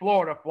beats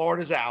Florida,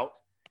 Florida's out.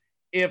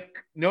 If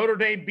Notre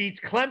Dame beats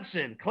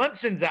Clemson,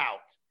 Clemson's out.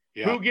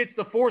 Yeah. Who gets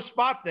the 4th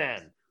spot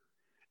then?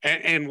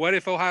 And what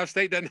if Ohio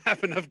State doesn't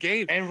have enough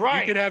games? And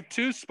you could have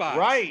 2 spots.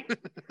 Right.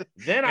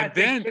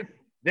 Then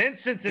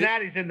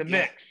Cincinnati's in the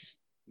mix.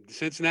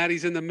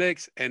 Cincinnati's in the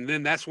mix, and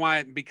then that's why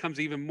it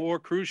becomes even more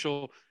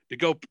crucial to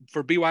go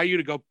for BYU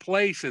to go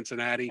play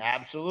Cincinnati.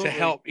 Absolutely. To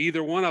help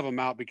either one of them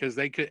out, because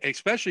they could,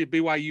 especially if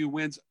BYU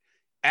wins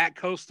at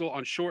Coastal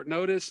on short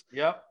notice.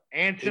 Yep.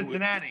 And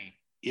Cincinnati.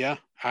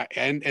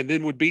 And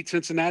then would beat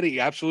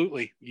Cincinnati.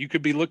 Absolutely. You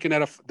could be looking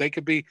at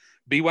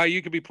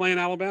BYU could be playing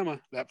Alabama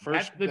that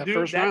first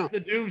round. That's the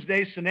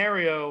doomsday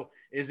scenario,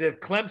 is if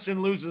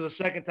Clemson loses a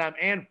second time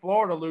and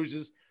Florida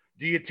loses,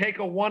 do you take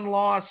a 1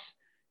 loss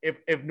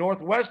if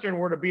Northwestern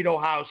were to beat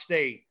Ohio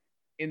State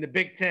in the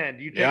Big Ten?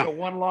 Do you take a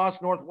 1 loss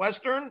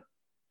Northwestern?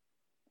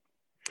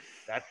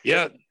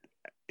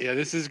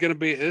 This is going to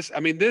be this.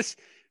 I mean, this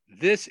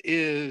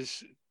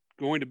is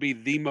going to be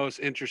the most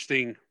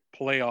interesting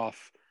playoff.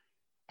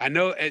 I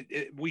know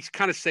we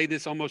kind of say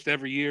this almost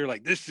every year,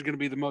 like this is going to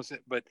be the most,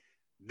 but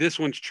this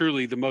one's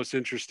truly the most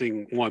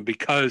interesting one,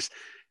 because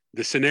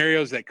the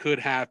scenarios that could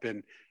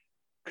happen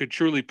could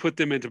truly put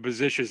them into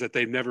positions that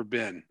they've never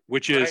been,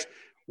 which is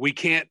we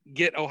can't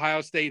get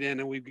Ohio State in,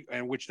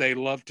 and which they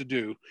love to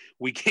do.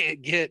 We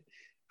can't get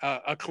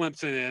a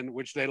Clemson in,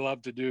 which they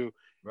love to do.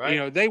 Right. You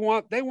know, they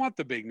want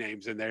the big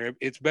names in there.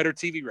 It's better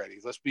TV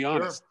ratings. Let's be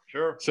honest.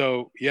 Sure.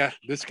 So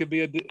this could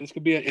be an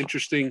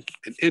interesting,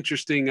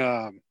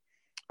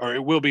 or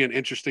it will be an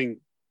interesting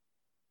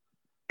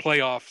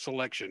playoff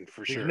selection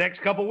for These sure.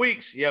 next couple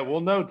weeks. Yeah,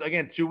 we'll know.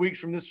 Again, 2 weeks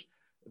from this,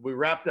 we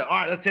wrapped up. All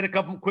right, let's hit a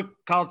couple quick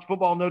college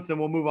football notes, and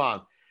we'll move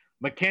on.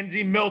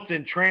 Mackenzie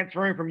Milton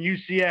transferring from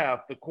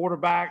UCF, the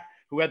quarterback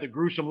who had the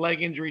gruesome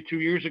leg injury 2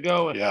 years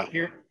ago. Yeah.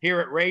 Here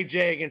at Ray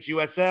J against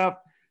USF,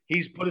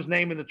 he's put his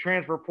name in the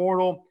transfer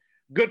portal.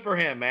 Good for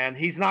him, man.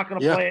 He's not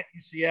going to play at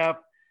UCF.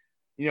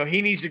 You know,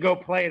 he needs to go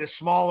play at a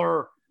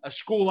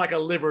school like a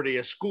Liberty,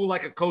 a school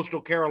like a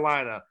Coastal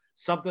Carolina,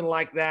 something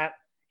like that.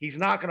 He's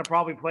not going to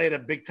probably play at a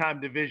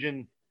big-time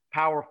Division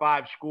Power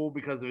 5 school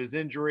because of his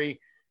injury.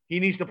 He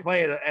needs to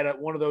play at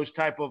one of those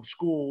type of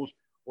schools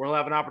where he'll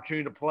have an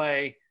opportunity to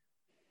play.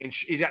 And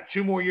he's got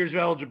 2 more years of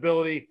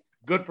eligibility.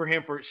 Good for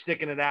him for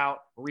sticking it out,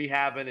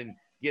 rehabbing, and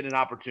getting an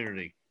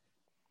opportunity.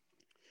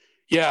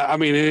 Yeah, I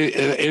mean, it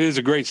is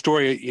a great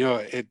story. You know,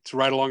 it's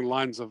right along the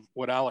lines of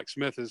what Alex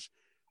Smith has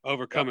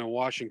overcome in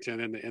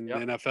Washington and in the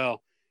NFL.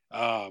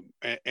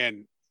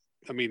 And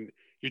I mean,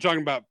 you're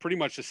talking about pretty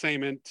much the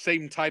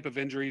same type of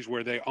injuries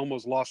where they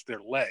almost lost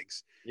their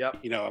legs. Yep.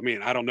 You know, I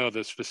mean, I don't know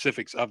the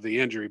specifics of the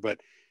injury, but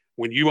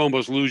when you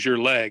almost lose your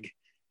leg,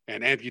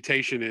 and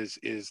amputation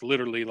is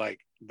literally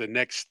like the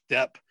next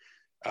step,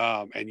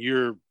 and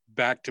you're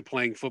back to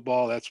playing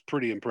football, that's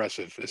pretty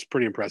impressive. It's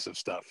pretty impressive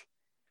stuff.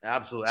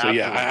 Absolutely. So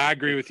yeah, I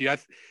agree with you.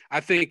 I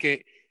think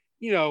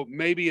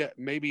maybe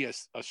a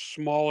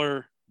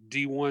smaller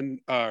D1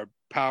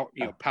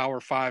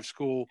 Power 5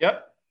 school.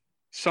 Yep.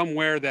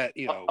 Somewhere that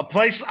a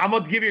place. I'm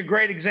gonna give you a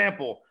great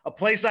example. A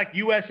place like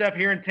USF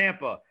here in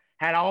Tampa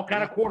had all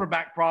kind of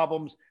quarterback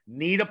problems.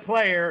 Need a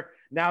player.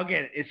 Now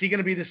again, is he going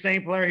to be the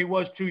same player he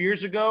was 2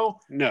 years ago?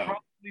 No,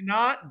 probably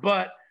not.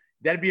 But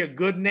that'd be a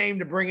good name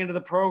to bring into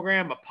the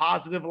program. A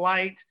positive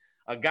light.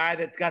 A guy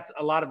that's got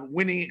a lot of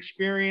winning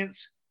experience,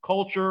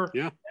 culture,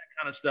 that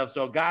kind of stuff.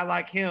 So a guy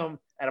like him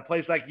at a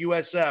place like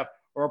USF,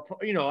 or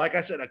like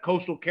I said, a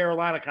Coastal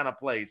Carolina kind of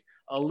place,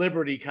 a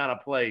Liberty kind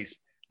of place.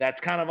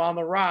 That's kind of on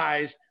the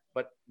rise,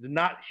 but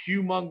not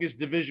humongous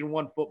Division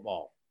I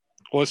football.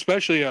 Well,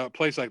 especially a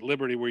place like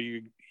Liberty where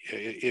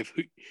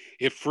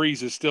if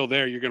Freeze is still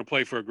there, you're going to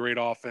play for a great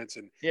offense,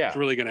 and it's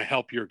really going to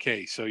help your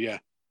case. So, yeah.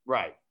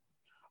 Right.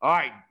 All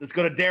right, let's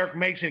go to Derek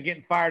Mason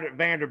getting fired at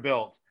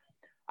Vanderbilt.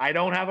 I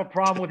don't have a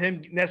problem with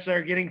him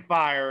necessarily getting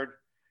fired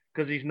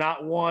because he's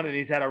not won and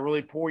he's had a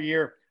really poor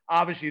year.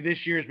 Obviously,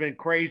 this year has been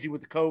crazy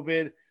with the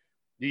COVID.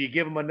 Do you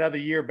give him another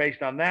year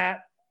based on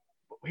that?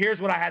 Here's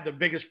what I had the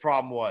biggest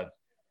problem was.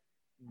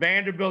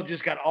 Vanderbilt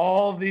just got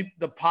all the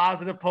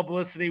positive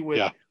publicity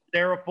with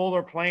Sarah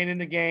Fuller playing in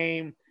the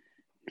game.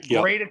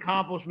 Yep. Great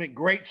accomplishment,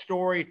 great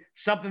story,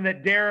 something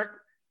that Derek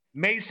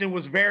Mason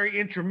was very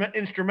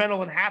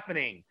instrumental in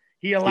happening.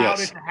 He allowed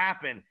it to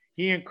happen.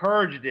 He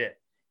encouraged it.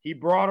 He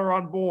brought her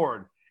on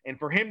board. And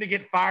for him to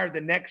get fired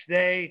the next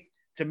day,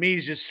 to me,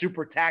 is just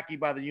super tacky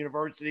by the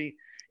university.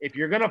 If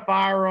you're going to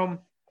fire him,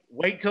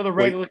 wait till the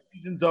regular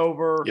season's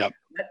over. Yep.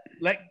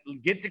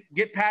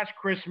 Get past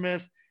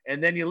Christmas,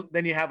 and then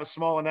you have a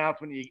small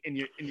announcement and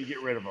you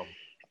get rid of them.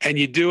 And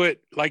you do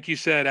it, like you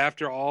said,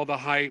 after all the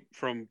hype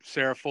from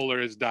Sarah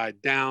Fuller has died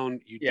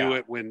down. You do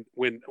it when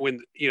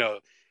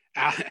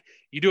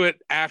you do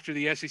it after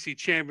the SEC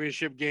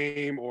championship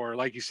game, or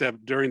like you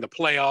said, during the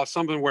playoffs,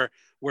 something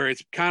where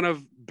it's kind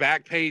of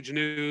back page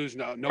news.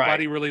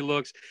 Nobody really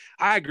looks.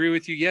 I agree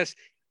with you. Yes.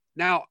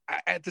 Now,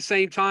 at the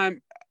same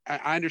time,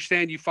 I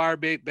understand you fire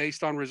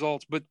based on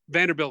results, but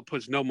Vanderbilt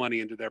puts no money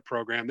into their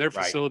program. Their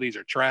facilities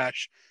are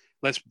trash.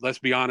 Let's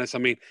be honest. I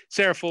mean,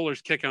 Sarah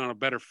Fuller's kicking on a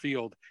better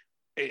field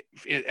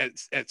in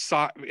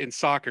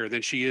soccer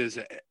than she is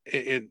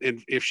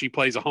if she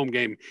plays a home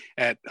game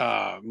at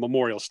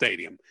Memorial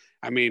Stadium.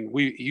 I mean,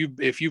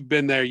 if you've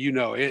been there,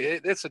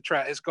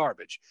 it's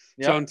garbage.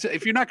 Yep. So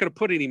if you're not going to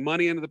put any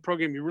money into the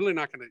program, you're really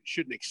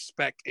shouldn't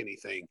expect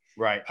anything.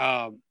 Right.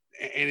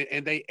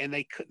 And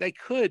they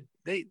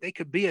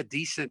could be a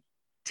decent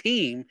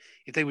team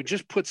if they would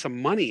just put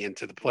some money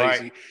into the place.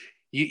 Right.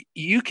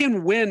 You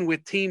can win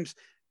with teams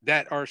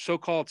that are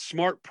so-called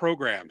smart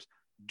programs.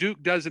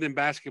 Duke does it in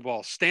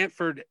basketball.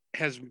 Stanford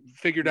has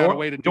figured out a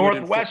way to do it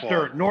in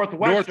football.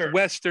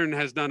 Northwestern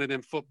has done it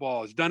in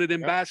football. Has done it in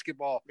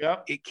basketball.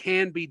 Yep. It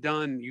can be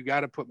done. You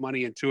got to put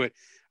money into it.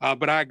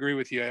 But I agree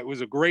with you. It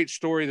was a great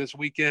story this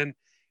weekend.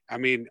 I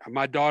mean,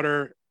 my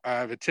daughter, I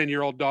have a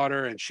 10-year-old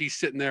daughter, and she's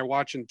sitting there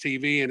watching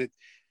TV, and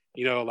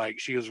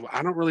she goes,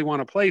 I don't really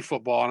want to play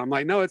football. And I'm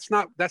like, no, that's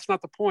not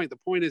the point. The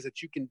point is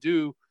that you can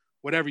do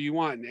whatever you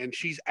want. And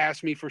she's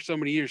asked me for so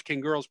many years, can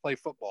girls play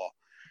football?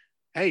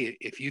 Hey,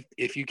 if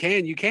you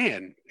can, you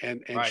can.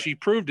 And she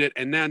proved it.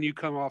 And then you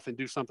come off and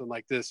do something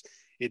like this.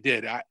 It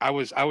did. I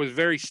was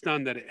very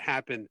stunned that it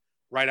happened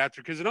right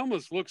after, because it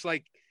almost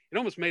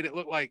made it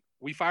look like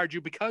we fired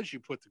you because you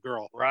put the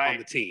girl on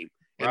the team.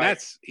 And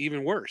that's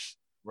even worse.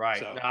 Right.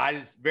 So. No, I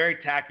just very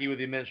tacky with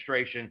the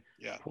administration.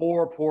 Yeah.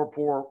 Poor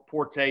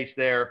taste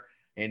there.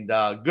 And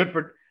good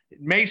for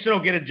Mason will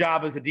get a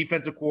job as a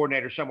defensive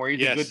coordinator somewhere.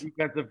 He's a good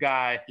defensive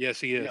guy. Yes,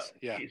 he is.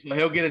 So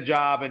he'll get a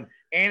job, and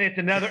it's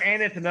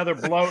another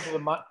blow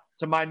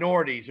to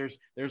minorities.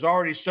 There's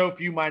already so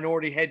few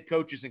minority head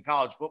coaches in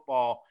college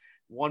football.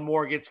 one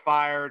more gets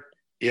fired.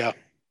 Yeah.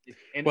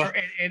 And, Well,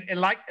 and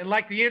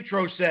like the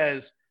intro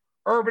says,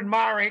 Urban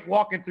Meyer ain't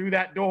walking through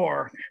that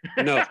door.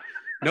 No,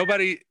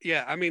 nobody.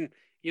 Yeah. I mean,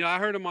 I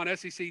heard him on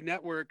SEC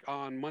Network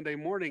on Monday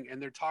morning,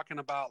 and they're talking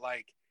about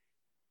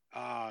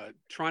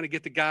trying to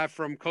get the guy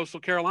from Coastal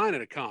Carolina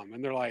to come.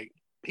 And they're like,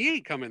 he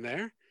ain't coming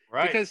there.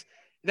 Right. Because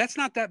that's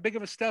not that big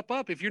of a step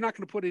up if you're not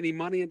going to put any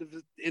money into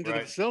the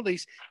Right.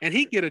 facilities. And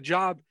he can get a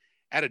job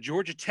at a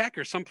Georgia Tech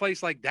or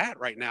someplace like that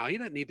right now. He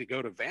doesn't need to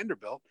go to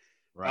Vanderbilt.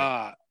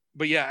 Right.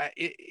 But yeah,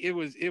 it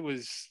was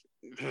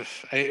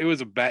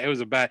a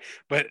bad,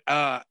 but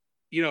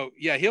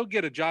yeah, he'll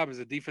get a job as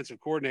a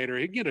defensive coordinator.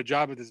 He can get a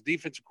job as a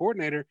defensive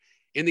coordinator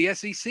in the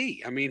SEC.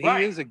 I mean,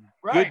 he is a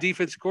good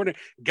defensive coordinator.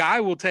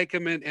 Guy will take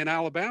him in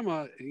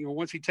Alabama.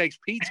 Once he takes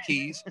Pete's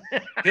keys,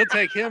 he'll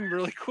take him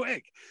really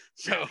quick.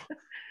 So,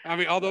 I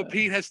mean, although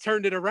Pete has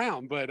turned it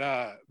around, but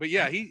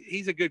yeah,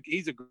 he's a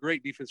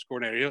great defensive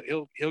coordinator.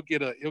 He'll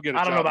get a job.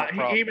 I don't know about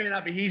he may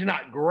not be. He's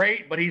not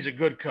great, but he's a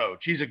good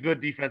coach. He's a good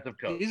defensive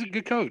coach. He's a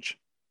good coach.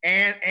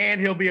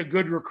 And he'll be a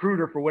good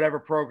recruiter for whatever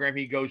program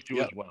he goes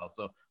to as well.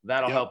 So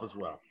that'll help as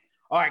well.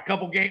 All right,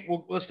 couple games.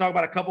 Let's talk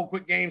about a couple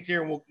quick games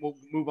here, and we'll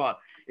move on.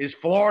 Is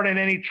Florida in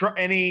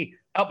any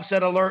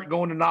upset alert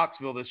going to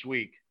Knoxville this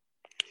week?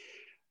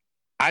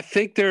 I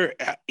think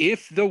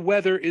if the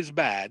weather is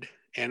bad,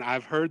 and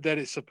I've heard that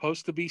it's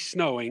supposed to be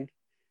snowing,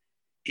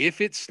 if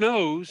it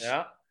snows,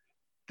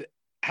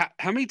 how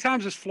many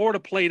times has Florida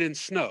played in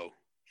snow?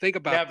 Think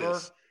about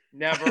this.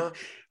 Never.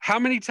 How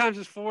many times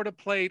has Florida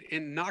played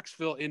in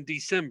Knoxville in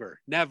December?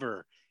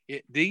 Never.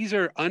 These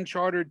are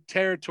uncharted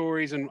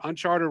territories and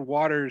uncharted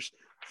waters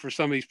for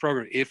some of these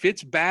programs. If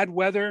it's bad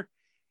weather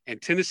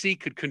and Tennessee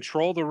could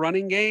control the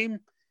running game,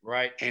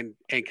 right, and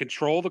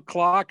control the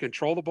clock,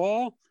 control the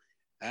ball,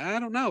 I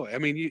don't know. I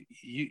mean,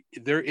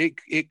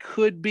 it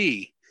could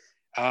be.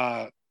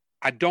 I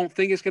don't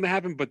think it's going to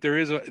happen, but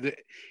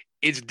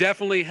it's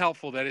definitely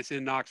helpful that it's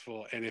in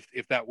Knoxville, and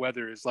if that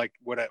weather is like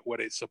what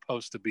it's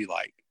supposed to be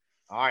like.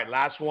 All right,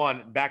 last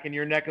one. Back in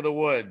your neck of the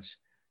woods,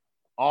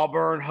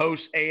 Auburn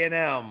hosts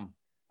A&M.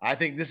 I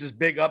think this is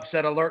big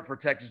upset alert for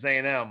Texas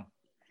A&M.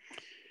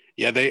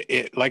 Yeah,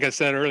 like I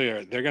said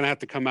earlier, they're going to have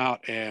to come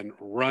out and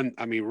run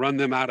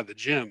them out of the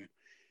gym.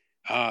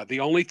 The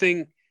only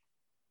thing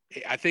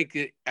I think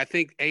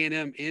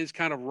A&M is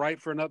kind of ripe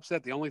for an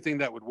upset. The only thing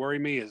that would worry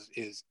me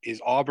is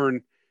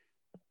Auburn.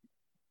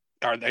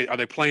 Are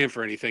they playing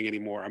for anything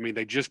anymore? I mean,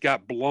 they just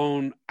got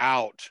blown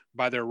out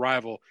by their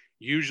rival.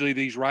 Usually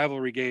these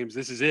rivalry games,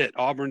 this is it.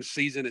 Auburn's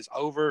season is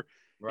over.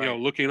 Right.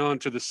 Looking on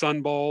to the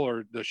Sun Bowl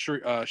or the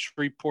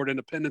Shreveport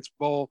Independence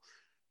Bowl.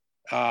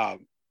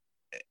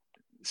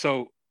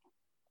 So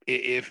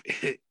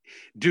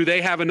do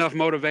they have enough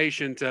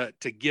motivation to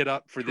get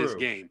up for this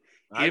game?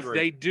 If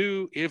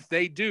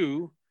they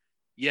do,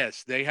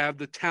 yes, they have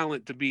the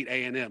talent to beat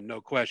A&M, no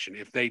question.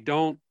 If they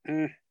don't,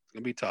 it's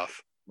gonna be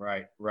tough.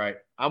 Right.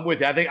 I'm with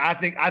you. I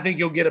think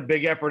you'll get a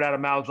big effort out of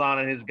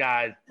Malzahn and his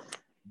guys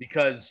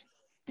because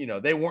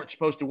they weren't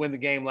supposed to win the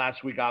game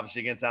last week,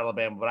 obviously against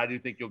Alabama, but I do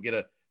think you'll get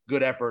a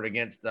good effort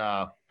against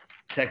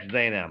Texas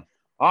A&M.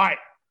 All right.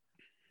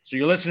 So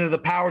you're listening to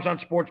the Powers on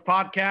Sports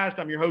podcast.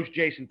 I'm your host,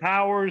 Jason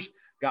Powers.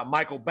 Got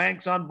Michael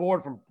Banks on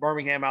board from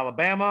Birmingham,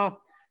 Alabama.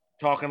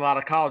 Talking a lot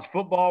of college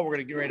football. We're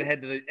going to get ready to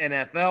head to the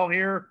NFL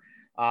here.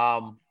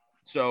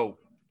 So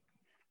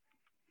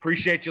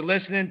appreciate you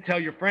listening.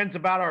 Tell your friends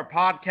about our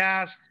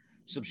podcast.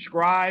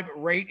 Subscribe,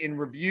 rate, and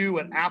review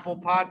at Apple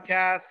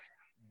Podcasts,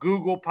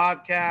 Google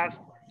Podcasts,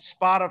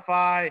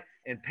 Spotify,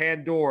 and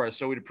Pandora.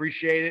 So we'd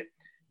appreciate it.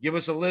 Give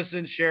us a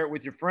listen. Share it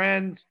with your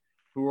friends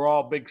who are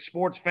all big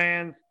sports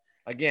fans.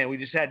 Again, we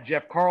just had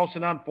Jeff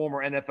Carlson on,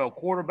 former NFL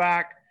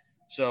quarterback.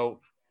 So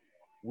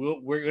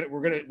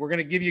we're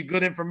gonna give you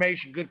good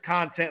information, good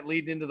content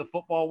leading into the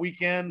football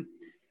weekend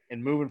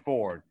and moving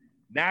forward.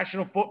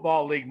 National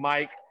Football League,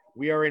 Mike.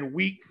 We are in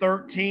week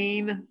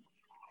 13.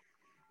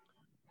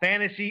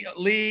 Fantasy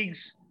leagues.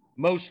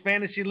 Most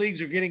fantasy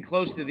leagues are getting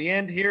close to the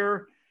end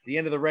here, the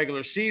end of the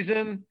regular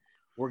season.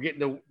 We're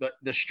getting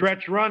the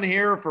stretch run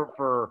here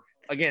for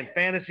again,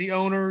 fantasy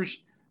owners,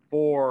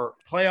 for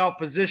playoff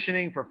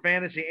positioning, for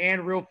fantasy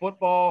and real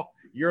football.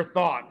 Your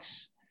thoughts?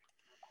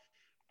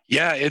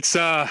 Yeah, it's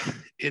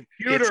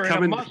Pewter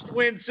coming. In a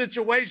must-win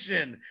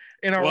situation,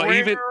 in a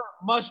rare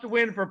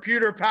must-win for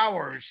Pewter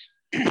Powers.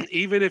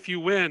 Even if you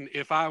win,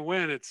 if I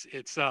win, it's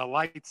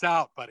lights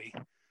out, buddy.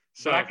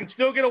 So but I can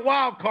still get a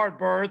wild card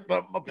berth.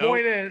 But my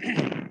point is,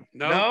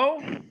 no,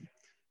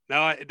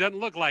 it doesn't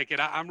look like it.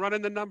 I'm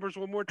running the numbers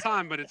one more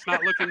time, but it's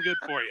not looking good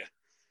for you.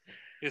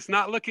 It's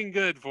not looking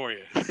good for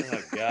you.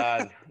 Oh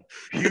God,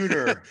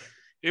 Pewter.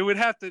 It would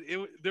have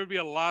to. There'd be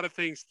a lot of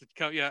things to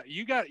come. Yeah,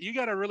 you got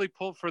to really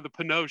pull for the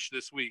Pinoche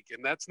this week,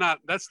 and that's not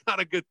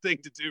a good thing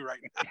to do right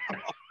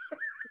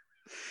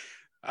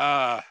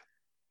now.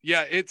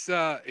 Yeah,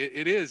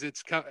 it is.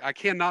 I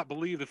cannot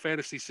believe the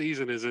fantasy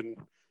season is in.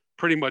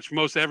 Pretty much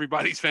most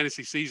everybody's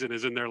fantasy season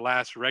is in their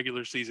last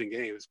regular season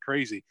game. It's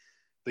crazy.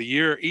 The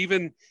year,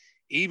 even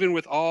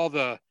with all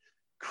the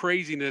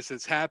craziness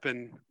that's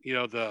happened,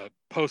 the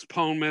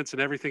postponements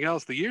and everything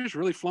else, the year's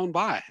really flown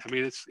by. I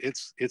mean,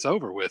 it's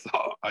over with.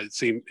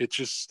 It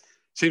just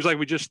seems like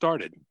we just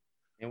started.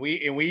 And we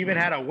even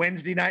had a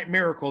Wednesday night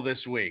miracle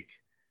this week.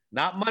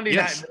 Not Monday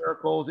night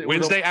miracles. It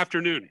Wednesday was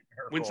afternoon.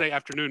 Wednesday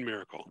afternoon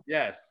miracle.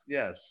 Yes.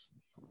 Yeah.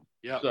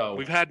 So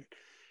we've had.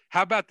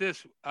 How about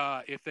this?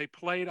 If they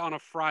played on a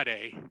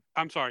Friday,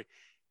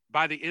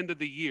 by the end of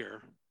the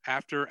year,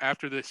 after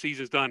the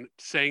season's done,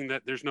 saying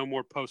that there's no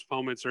more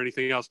postponements or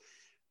anything else,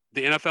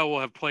 the NFL will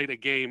have played a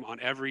game on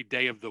every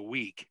day of the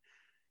week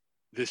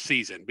this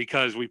season,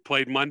 because we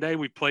played Monday,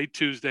 we played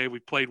Tuesday, we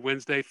played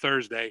Wednesday,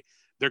 Thursday.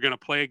 They're going to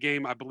play a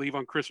game, I believe,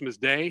 on Christmas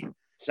Day.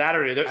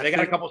 Saturday. They got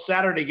a couple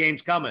Saturday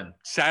games coming.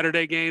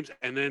 Saturday games,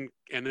 and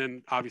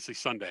then obviously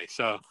Sunday.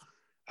 So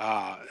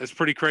it's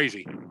pretty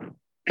crazy.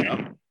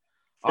 Yep.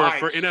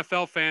 For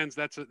NFL fans,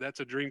 that's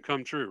a dream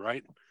come true,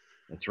 right?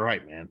 That's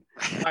right, man.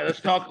 All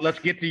right, let's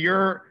get to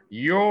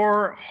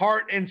your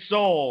heart and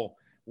soul.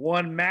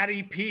 One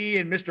Matty P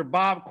and Mr.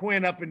 Bob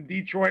Quinn up in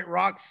Detroit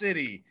Rock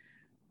City.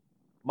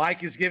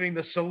 Mike is giving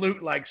the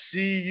salute like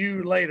 "see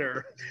you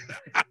later."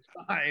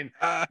 Fine.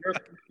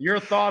 Your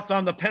thoughts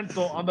on the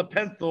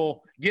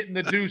pencil getting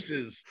the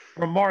deuces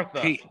from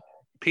Martha.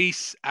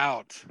 Peace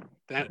out.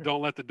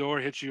 Don't let the door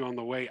hit you on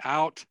the way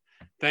out.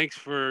 Thanks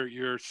for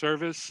your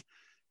service.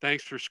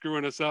 Thanks for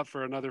screwing us up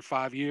for another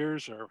 5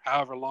 years or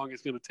however long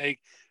it's going to take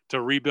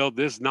to rebuild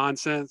this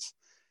nonsense.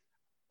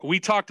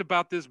 We talked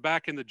about this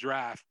back in the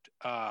draft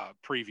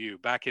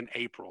preview back in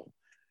April.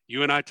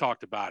 You and I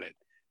talked about it.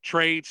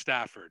 Trade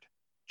Stafford.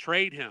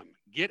 Trade him.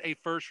 Get a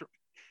first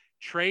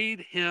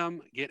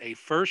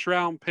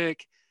round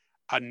pick,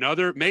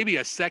 maybe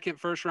a second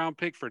first round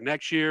pick for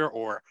next year,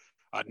 or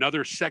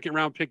another second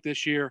round pick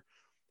this year.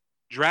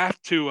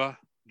 Draft Tua,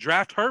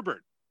 draft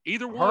Herbert.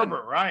 Either one.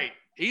 Herbert, right.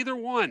 Either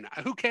one.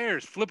 Who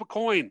cares? Flip a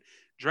coin.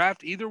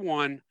 Draft either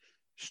one.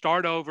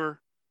 Start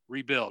over.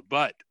 Rebuild.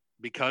 But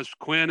because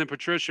Quinn and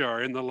Patricia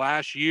are in the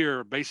last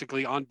year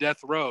basically on death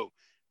row,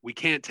 we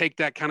can't take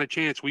that kind of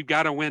chance. We've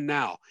got to win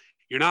now.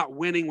 You're not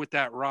winning with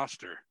that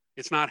roster.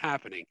 It's not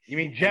happening. You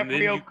mean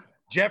Jeffrey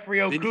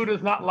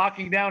Okuda's not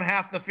locking down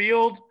half the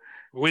field?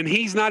 When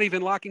he's not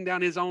even locking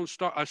down his own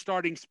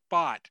starting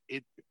spot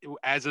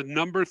as a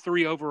number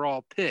 3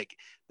 overall pick,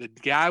 the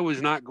guy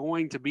was not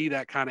going to be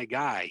that kind of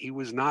guy. He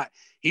was not.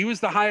 He was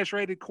the highest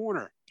rated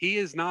corner. He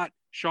is not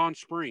Sean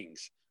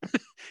Springs.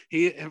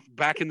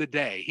 Back in the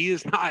day. He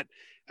is not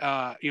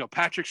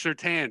Patrick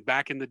Surtain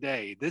back in the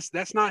day.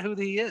 That's not who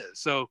he is.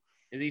 So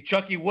is he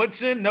Chucky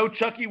Woodson? No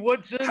Chucky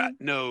Woodson?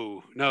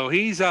 No.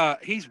 He's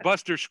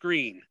Buster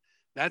Screen.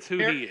 That's who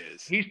he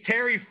is. He's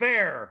Terry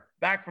Fair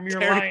back from your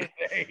Lions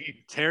days.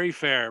 Terry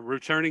Fair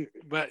returning,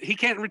 but he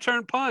can't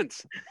return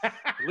punts. At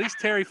least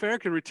Terry Fair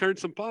can return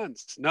some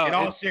punts. No. In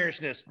all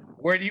seriousness,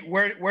 where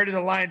do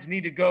the Lions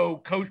need to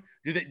go, coach?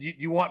 Do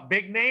you want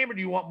big name, or do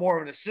you want more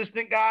of an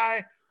assistant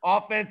guy?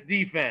 Offense,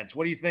 defense.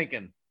 What are you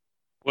thinking?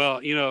 Well,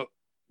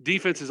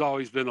 defense has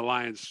always been the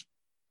Lions'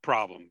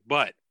 problem,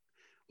 but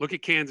look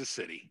at Kansas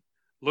City.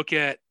 Look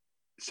at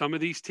some of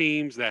these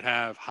teams that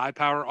have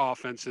high-power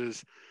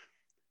offenses.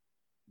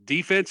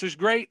 Defense is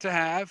great to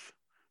have,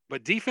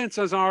 but defense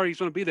is always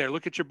going to be there.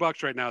 Look at your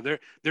Bucs right now.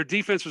 Their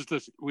defense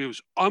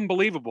was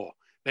unbelievable.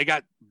 They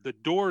got the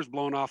doors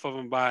blown off of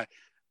them by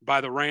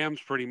the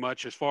Rams pretty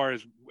much as far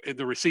as in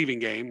the receiving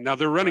game. Now,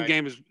 their running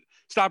game is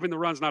stopping the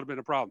run's not been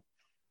a problem.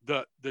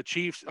 The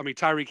Chiefs,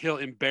 Tyreek Hill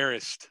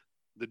embarrassed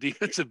the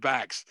defensive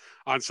backs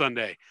on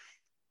Sunday.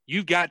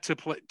 You've got to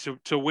play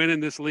to win in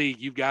this league.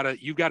 You've got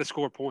to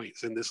score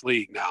points in this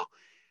league now.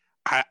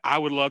 I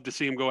would love to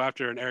see him go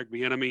after an Eric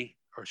Bieniemy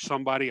or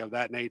somebody of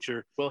that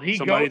nature. Will he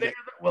go there?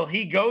 Will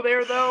he go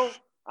there though?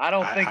 I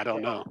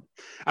don't know.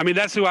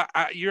 That's who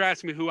you're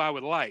asking me who I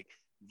would like.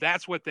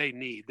 That's what they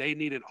need. They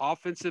need an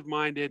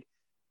offensive-minded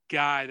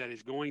guy that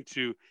is going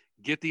to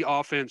get the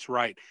offense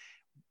right.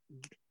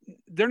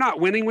 They're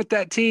not winning with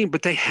that team,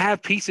 but they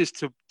have pieces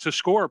to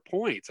score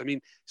points.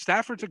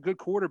 Stafford's a good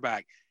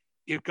quarterback.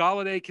 If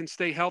Golladay can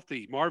stay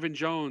healthy, Marvin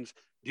Jones,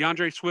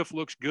 DeAndre Swift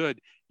looks good.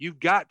 You've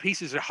got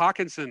pieces.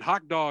 Hawkinson,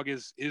 Hawk Dog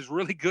is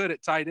really good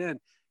at tight end.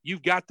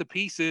 You've got the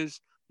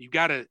pieces. You've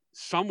got a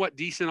somewhat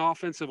decent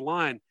offensive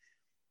line.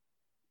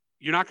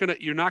 You're not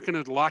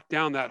gonna lock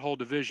down that whole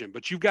division,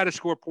 but you've got to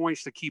score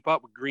points to keep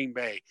up with Green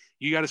Bay.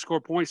 You got to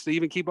score points to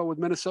even keep up with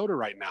Minnesota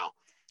right now.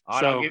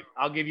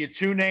 I'll give you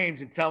 2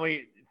 names and tell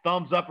me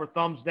thumbs up or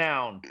thumbs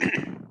down.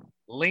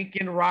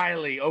 Lincoln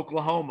Riley,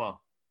 Oklahoma.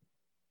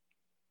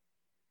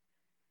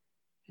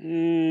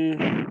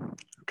 I'm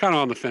kind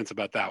of on the fence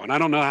about that one. I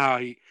don't know how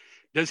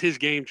his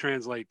game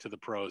translate to the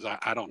pros.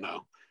 I don't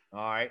know. All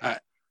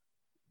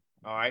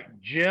right.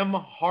 Jim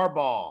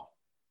Harbaugh.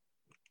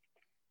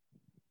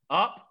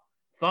 Up,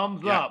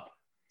 thumbs up.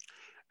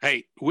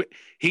 Hey,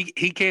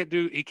 he can't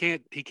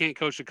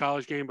coach the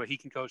college game, but he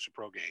can coach the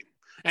pro game.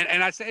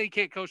 And I say he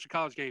can't coach the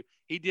college game.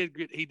 He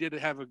did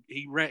have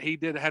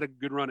a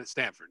good run at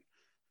Stanford,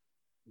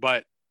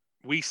 but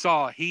we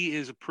saw he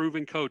is a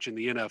proven coach in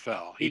the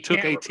NFL. He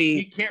took a team.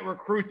 He can't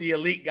recruit the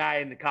elite guy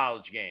in the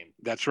college game.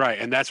 That's right,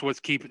 and that's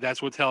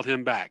what's held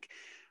him back.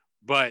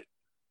 But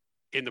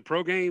in the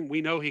pro game,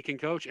 we know he can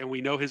coach, and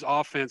we know his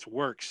offense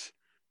works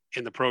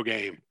in the pro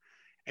game.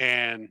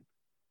 And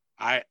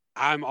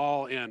I'm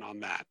all in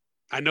on that.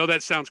 I know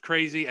that sounds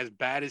crazy, as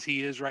bad as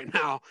he is right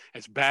now,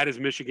 as bad as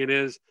Michigan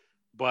is,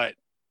 but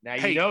now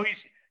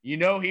you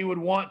know he would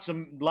want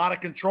a lot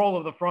of control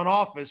of the front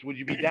office. Would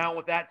you be down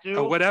with that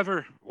too?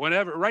 Whatever.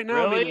 Right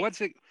now, really? I mean,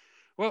 what's it?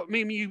 Well, I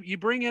mean, you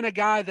bring in a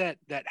guy that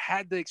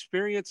had the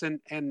experience and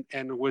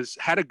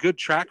had a good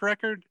track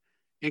record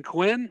in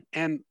Quinn,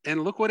 and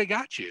look what it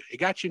got you. It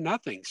got you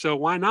nothing. So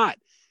why not?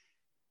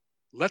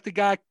 Let the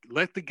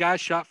guy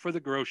shop for the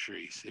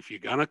groceries. If you're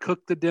gonna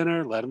cook the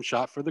dinner, let him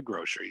shop for the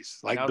groceries,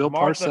 like now, Bill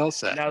Parcells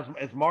said. Now,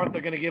 is Martha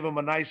going to give him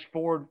a nice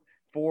Ford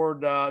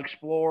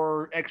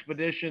Explorer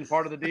Expedition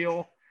part of the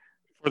deal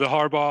for the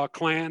Harbaugh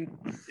clan?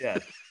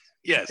 Yes.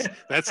 Yes,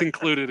 that's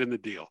included in the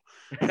deal.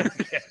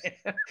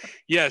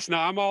 Yes, no,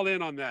 I'm all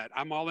in on that.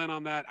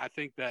 I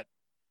think that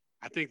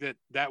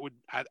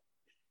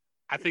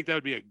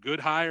would be a good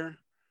hire.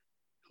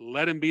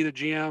 Let him be the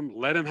GM.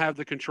 Let him have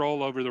the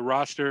control over the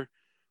roster.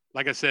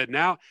 Like I said,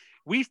 now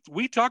we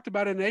talked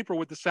about it in April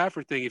with the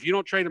Stafford thing. If you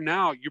don't trade him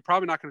now, you're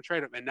probably not going to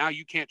trade him, and now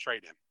you can't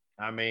trade him.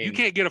 I mean, you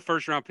can't get a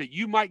first-round pick.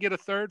 You might get a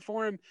third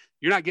for him.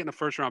 You're not getting a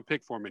first-round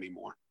pick for him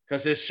anymore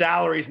because his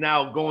salary's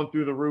now going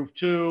through the roof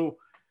too.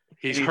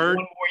 He's hurt.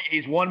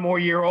 He's one more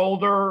year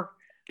older.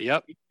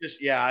 Yep.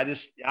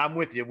 I'm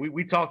with you.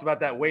 We talked about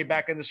that way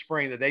back in the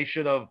spring, that they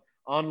should have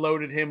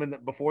unloaded him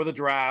before the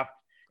draft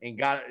and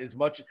got as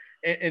much.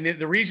 And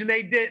the reason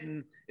they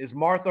didn't is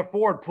Martha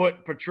Ford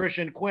put Patricia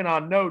and Quinn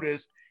on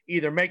notice,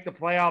 either make the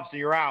playoffs or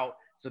you're out.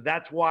 So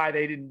that's why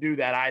they didn't do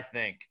that, I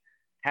think.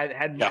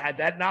 Had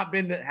that not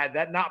been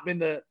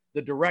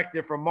the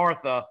directive from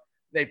Martha,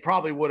 they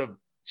probably would have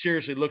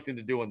seriously looked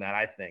into doing that,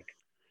 I think.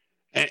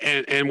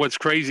 And what's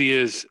crazy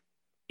is,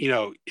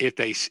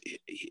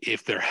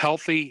 if they're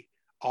healthy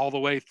all the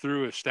way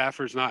through, if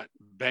Stafford's not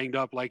banged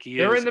up like he is,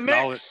 they're in the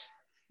mix.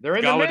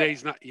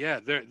 Galladay's not. Yeah,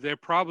 they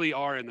probably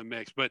are in the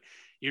mix. But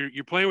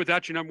you're playing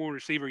without your number one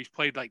receiver. He's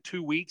played like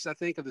 2 weeks, I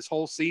think, of this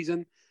whole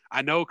season.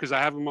 I know because I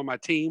have him on my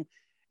team,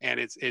 and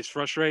it's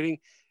frustrating.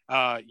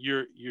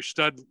 Your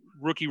stud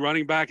rookie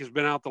running back has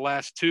been out the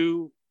last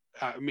two.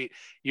 I mean,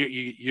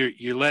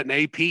 you're letting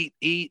AP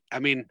eat. I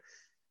mean,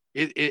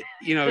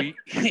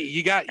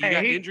 you got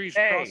injuries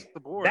across the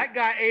board. That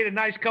guy ate a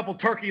nice couple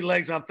turkey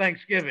legs on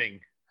Thanksgiving.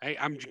 Hey,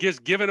 I'm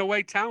just giving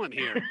away talent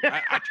here.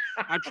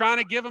 I'm trying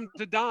to give them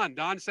to Don.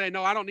 Don's saying,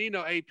 no, I don't need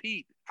no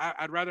AP.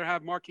 I'd rather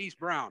have Marquise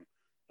Brown.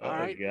 All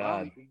right,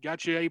 God.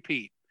 Got you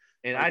AP.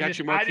 And I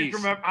just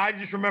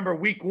remember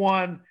week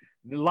one,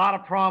 a lot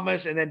of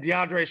promise, and then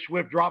DeAndre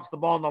Swift drops the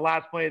ball in the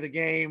last play of the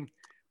game,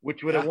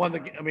 which would have won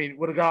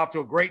would have got off to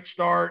a great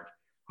start.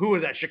 Who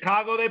was that?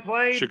 Chicago they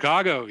played?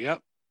 Chicago,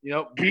 yep.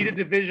 Beat a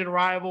division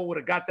rival, would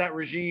have got that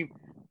regime.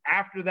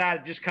 After that,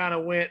 it just kind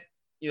of went,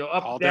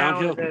 up all down,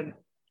 downhill. and then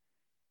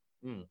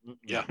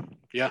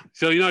Yeah.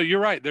 So you're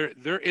right.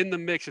 They're in the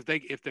mix. If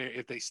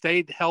they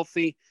stayed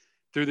healthy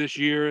through this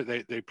year,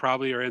 they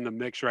probably are in the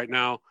mix right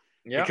now.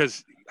 Yeah.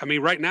 Because I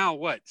mean, right now,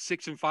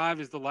 6-5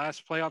 is the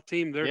last playoff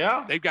team.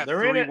 They've got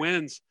 3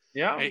 wins.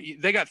 Yeah.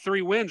 They got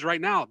 3 wins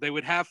right now. They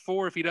would have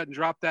 4 if he doesn't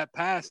drop that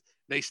pass.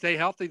 They stay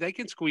healthy. They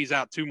can squeeze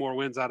out 2 more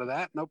wins out of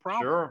that. No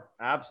problem. Sure.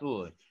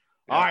 Absolutely.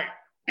 Yeah. All right.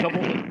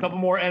 Couple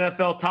more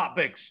NFL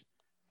topics.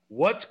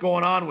 What's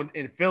going on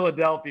in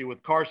Philadelphia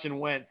with Carson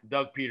Wentz,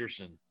 Doug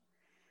Peterson?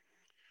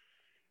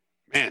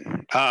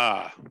 Man,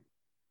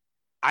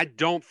 I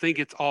don't think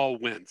it's all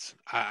Wentz.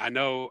 I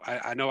know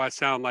I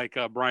sound like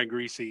Brian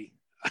Greasy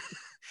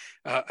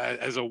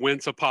as a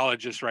Wentz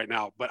apologist right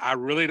now, but I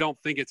really don't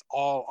think it's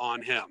all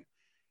on him.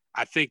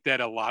 I think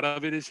that a lot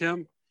of it is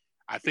him.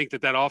 I think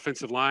that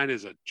offensive line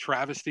is a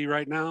travesty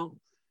right now.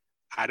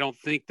 I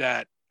think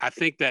that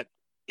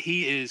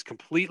he is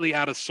completely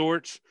out of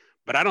sorts,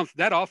 but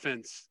that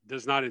offense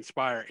does not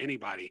inspire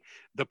anybody.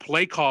 The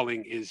play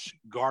calling is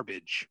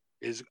garbage.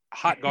 Is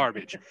hot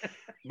garbage.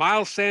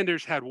 Miles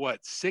Sanders had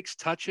 6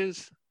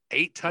 touches,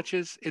 8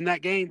 touches in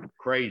that game?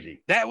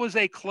 Crazy. That was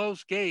a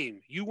close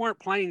game. You weren't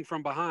playing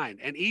from behind.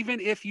 And even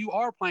if you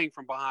are playing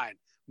from behind,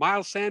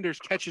 Miles Sanders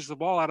catches the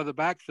ball out of the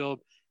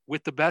backfield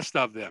with the best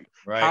of them.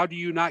 Right. How do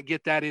you not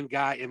get that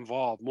guy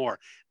involved more?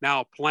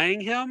 Now,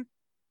 playing him,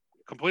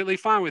 completely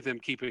fine with him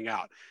keeping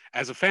out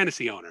as a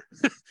fantasy owner.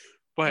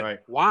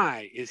 But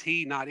why is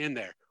he not in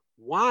there?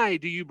 Why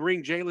do you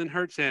bring Jalen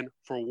Hurts in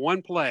for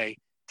one play,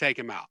 take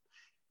him out?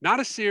 Not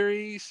a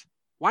series.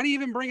 Why do you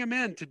even bring him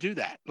in to do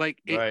that?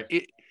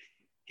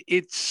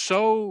 It's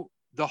so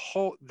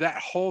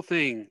that whole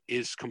thing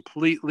is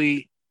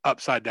completely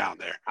upside down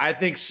there. I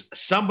think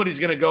somebody's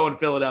going to go in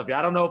Philadelphia.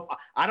 I don't know.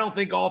 I don't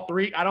think all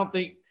 3. I don't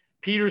think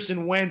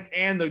Peterson, Wentz,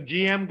 and the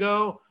GM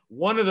go.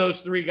 One of those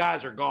 3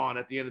 guys are gone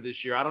at the end of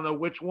this year. I don't know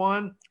which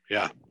one.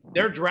 Yeah.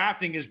 Their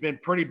drafting has been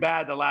pretty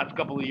bad the last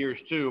couple of years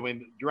too. I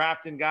mean,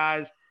 drafting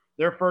guys,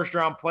 their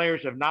first-round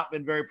players have not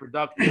been very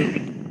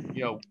productive.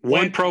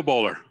 One Pro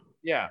Bowler.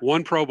 Yeah.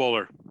 One Pro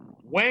Bowler.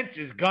 Wentz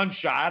is gun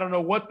shy. I don't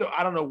know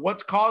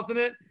what's causing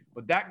it,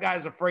 but that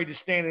guy's afraid to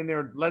stand in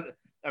there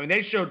and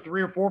they showed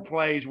 3 or 4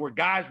 plays where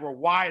guys were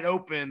wide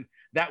open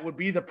that would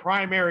be the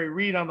primary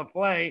read on the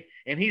play,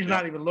 and he's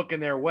not even looking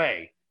their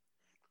way.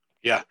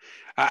 Yeah.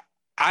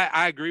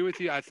 I agree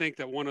with you. I think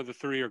that one of the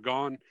 3 are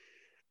gone.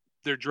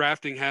 Their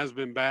drafting has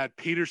been bad.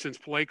 Peterson's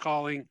play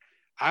calling,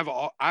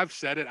 I've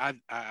said it.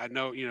 I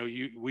know,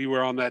 we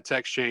were on that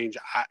text chain.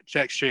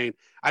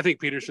 I think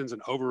Peterson's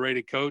an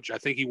overrated coach. I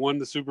think he won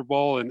the Super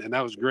Bowl and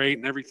that was great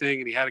and everything.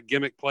 And he had a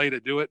gimmick play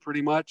to do it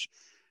pretty much.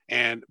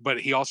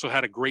 But he also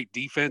had a great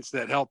defense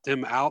that helped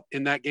him out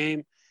in that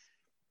game.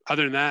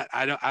 Other than that,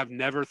 I've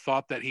never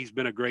thought that he's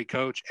been a great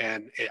coach.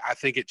 And I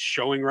think it's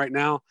showing right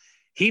now.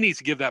 He needs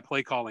to give that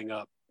play calling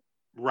up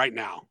right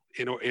now.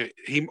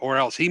 Or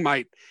else he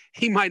might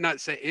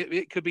not say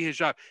it could be his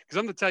job. Because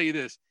I'm going to tell you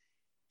this.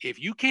 If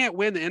you can't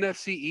win the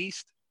NFC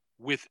East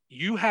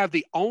you have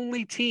the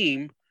only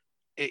team,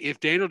 if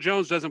Daniel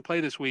Jones doesn't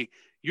play this week,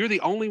 you're the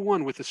only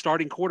one with the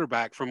starting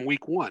quarterback from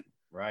week 1.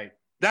 Right.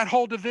 That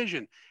whole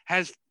division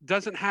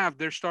doesn't have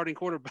their starting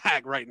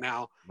quarterback right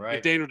now. Right.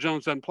 If Daniel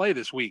Jones doesn't play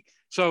this week.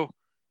 So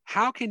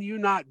how can you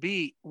not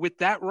be with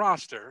that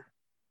roster?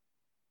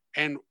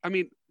 And I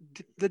mean,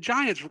 the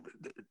Giants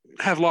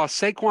have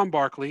lost Saquon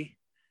Barkley.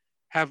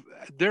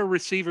 Their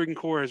receiving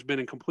core has been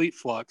in complete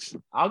flux.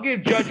 I'll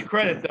give Judge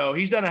credit though;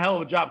 he's done a hell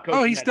of a job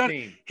coaching that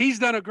team. He's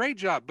done a great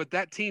job, but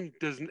that team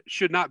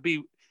should not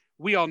be.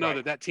 We all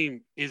know that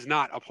team is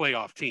not a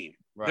playoff team.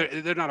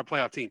 Right. They're not a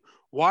playoff team.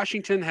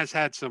 Washington has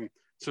had some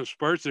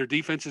spurts. Their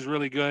defense is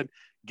really good.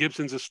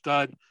 Gibson's a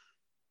stud,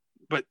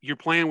 but you're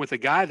playing with a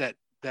guy that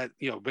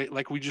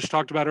like we just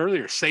talked about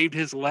earlier, saved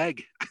his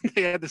leg.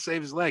 They had to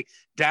save his leg.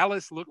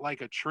 Dallas looked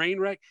like a train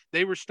wreck.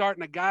 They were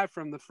starting a guy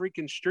from the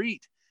freaking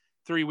street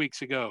 3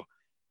 weeks ago,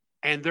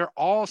 and they're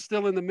all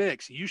still in the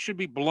mix. You should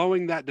be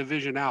blowing that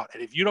division out.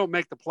 And if you don't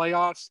make the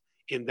playoffs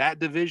in that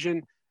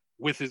division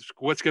with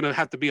what's going to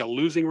have to be a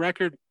losing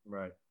record,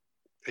 right?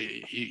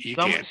 You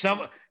can't.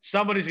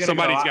 Somebody's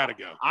got to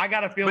go. I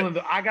got a feeling.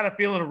 I got a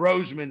feeling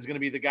Roseman's going to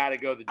be the guy to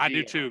go. I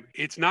do too.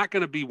 It's not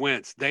going to be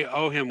Wentz. They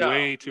owe him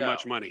way too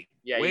much money.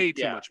 Yeah, way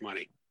too much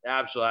money.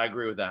 Absolutely, I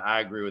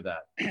agree with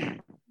that.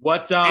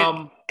 What?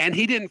 And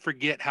he didn't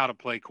forget how to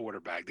play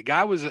quarterback. The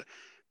guy was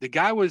the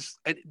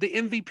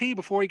MVP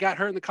before he got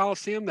hurt in the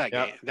Coliseum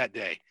that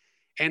day,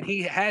 and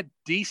he had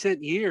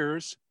decent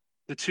years.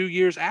 The 2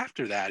 years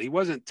after that, he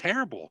wasn't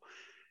terrible.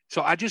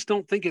 So I just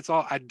don't think it's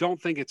all. I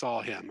don't think it's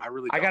all him. I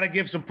really don't. I got to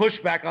give some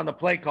pushback on the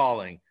play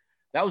calling.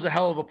 That was a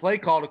hell of a play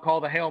call to call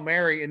the Hail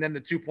Mary and then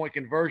the 2-point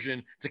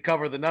conversion to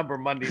cover the number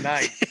Monday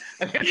night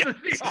against the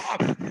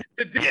Seahawks.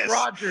 To Dick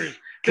Rogers.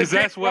 Because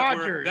that's what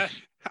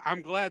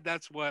I'm glad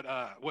that's what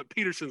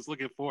Peterson's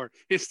looking for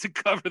is to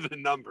cover the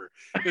number,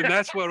 and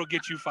that's what'll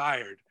get you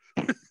fired.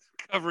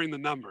 Covering the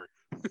number.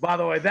 By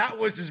the way, that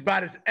was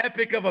about as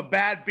epic of a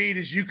bad beat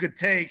as you could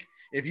take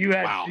if you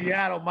had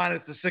Seattle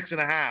minus the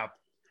 6.5.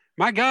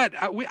 My God,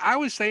 I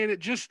was saying it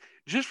just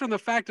from the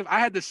fact of I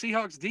had the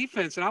Seahawks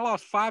defense and I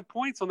lost 5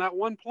 points on that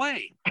one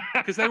play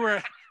because they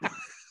were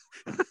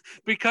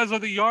because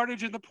of the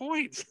yardage and the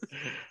points.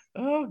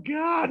 Oh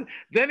God!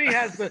 Then he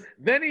has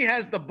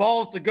the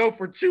balls to go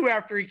for 2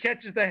 after he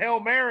catches the Hail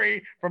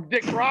Mary from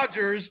Dick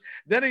Rogers.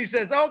 Then he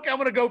says, "Okay, I'm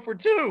going to go for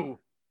 2."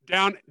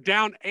 Down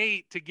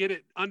 8 to get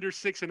it under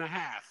 6.5.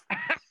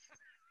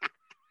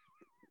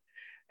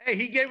 Hey,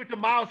 he gave it to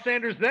Miles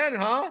Sanders then,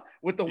 huh?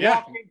 With the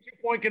walk-in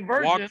 2-point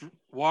conversion.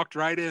 Walked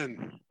right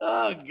in.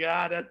 Oh,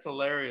 God, that's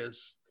hilarious.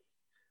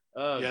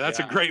 Oh, yeah, that's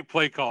a great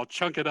play call.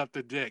 Chunk it up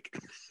to Dick.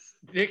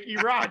 Dickie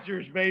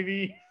Rogers,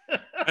 baby.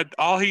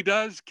 All he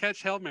does,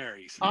 catch Hail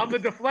Marys. On the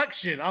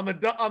deflection, on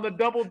the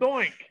double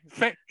doink.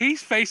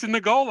 He's facing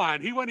the goal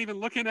line. He wasn't even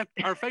looking at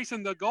or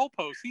facing the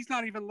goalpost. He's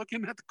not even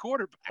looking at the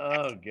quarterback.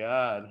 Oh,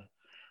 God.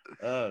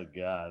 Oh,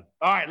 God.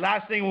 All right,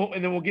 last thing,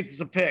 and then we'll get to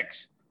some picks.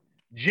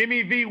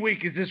 Jimmy V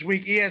week is this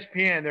week.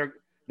 ESPN,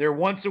 they're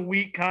once a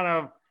week kind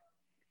of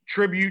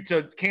tribute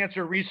to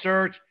cancer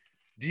research.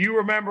 Do you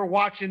remember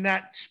watching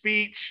that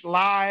speech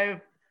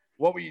live?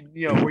 What were you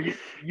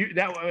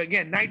that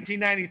again?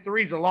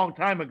 1993 is a long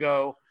time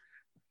ago.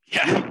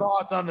 Yeah. Your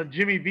thoughts on the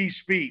Jimmy V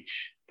speech?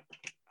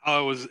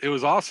 Oh, it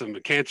was awesome.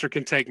 Cancer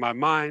can take my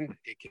mind.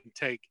 It can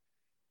take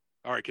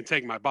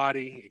my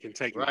body. It can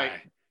take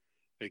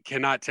it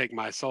cannot take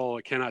my soul.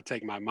 It cannot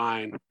take my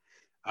mind.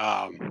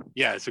 I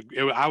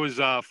was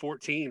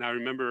 14. I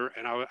remember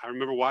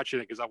watching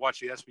it because I watch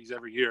the ESPYs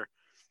every year,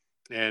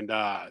 and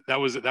that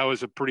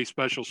was a pretty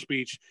special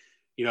speech,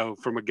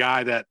 from a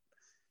guy that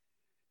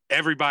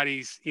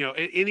everybody's,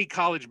 any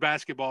college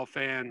basketball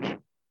fan,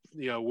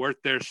 worth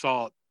their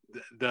salt.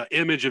 The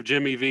image of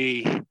Jimmy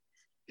V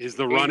is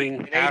the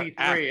running in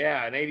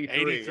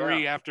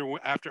 83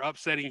 after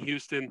upsetting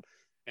Houston.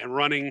 And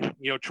running,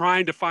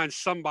 trying to find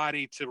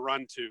somebody to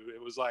run to.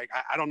 It was like,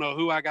 I don't know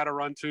who I got to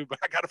run to, but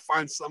I got to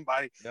find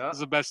somebody. Yeah. This is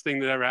the best thing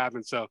that ever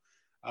happened. So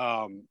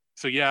that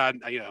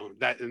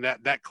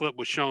clip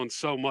was shown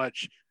so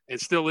much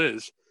and still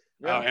is,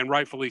 and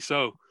rightfully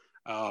so.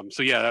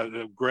 So yeah,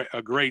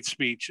 a great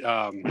speech.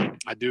 I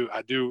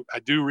do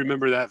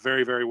remember that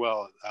very, very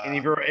well. And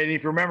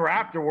if you remember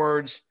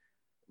afterwards,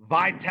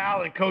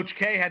 Vitale and Coach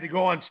K had to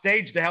go on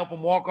stage to help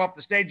him walk off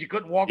the stage. He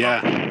couldn't walk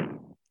off.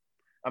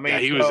 I mean,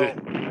 he was it.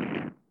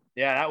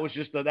 Yeah, that was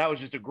just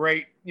a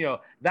great,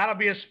 that'll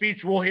be a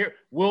speech we'll hear.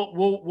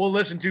 We'll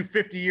listen to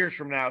 50 years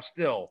from now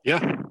still. Yeah.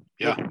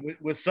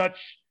 With such,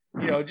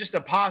 just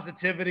a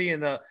positivity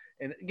and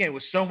again,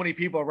 with so many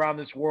people around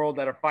this world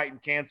that are fighting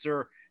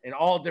cancer and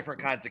all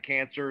different kinds of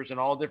cancers and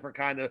all different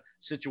kind of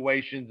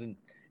situations. And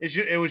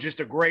it was just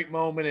a great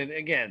moment. And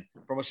again,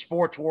 from a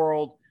sports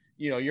world,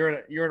 you're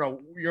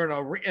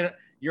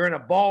in a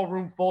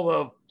ballroom full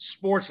of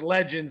sports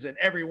legends, and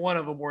every one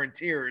of them were in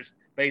tears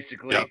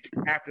basically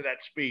after that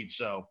speech.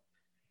 So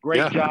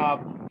great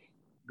job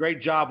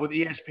with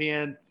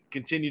ESPN.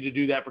 Continue to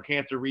do that for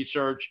cancer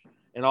research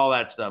and all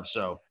that stuff.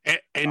 So,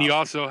 and you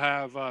also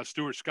have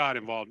Stuart Scott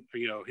involved,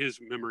 his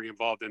memory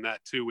involved in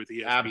that too with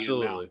ESPN.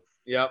 Absolutely. Now.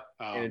 Yep.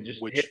 And it just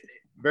hit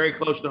very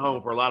close to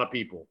home for a lot of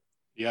people.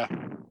 Yeah.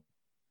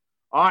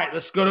 All right,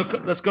 let's go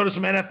to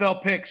some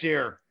NFL picks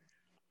here.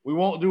 We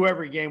won't do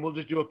every game. We'll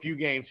just do a few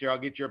games here. I'll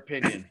get your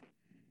opinion.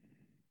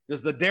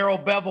 Does the Darrell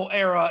Bevell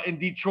era in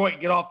Detroit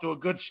get off to a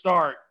good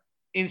start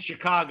in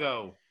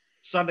Chicago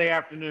Sunday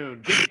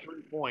afternoon? Give me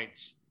 3 points.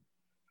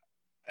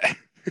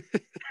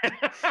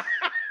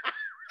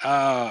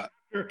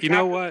 You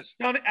know what?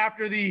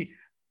 After the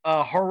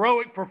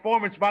heroic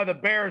performance by the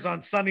Bears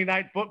on Sunday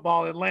Night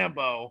Football in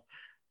Lambeau.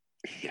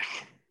 Yeah.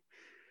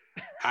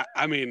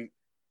 I mean,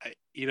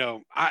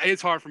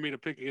 it's hard for me to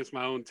pick against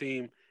my own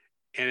team.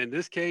 And in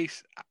this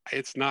case,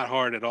 it's not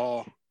hard at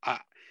all.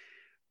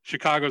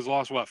 Chicago's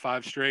lost,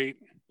 5 straight?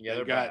 Yeah,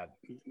 they're got bad.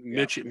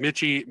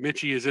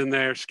 Mitchie is in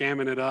there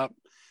scamming it up.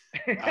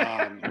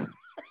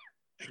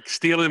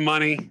 Stealing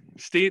money,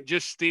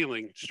 just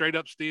stealing, straight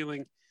up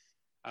stealing.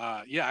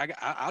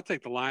 I'll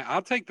take the line.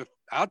 I'll take the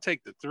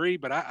 3,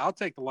 but I'll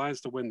take the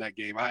Lions to win that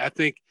game. I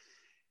think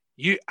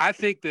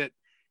that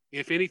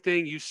if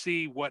anything, you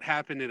see what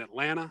happened in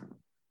Atlanta,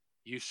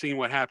 you've seen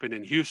what happened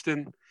in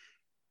Houston.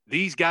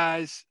 These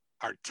guys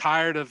are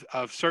tired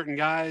of certain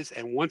guys,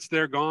 and once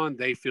they're gone,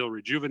 they feel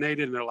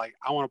rejuvenated, and they're like,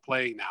 I want to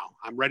play now.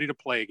 I'm ready to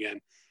play again.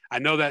 I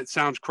know that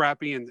sounds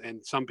crappy,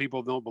 and some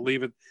people don't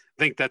believe it,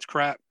 think that's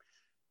crap.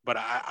 But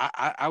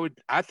I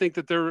think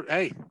that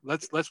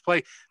let's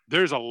play.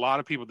 There's a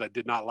lot of people that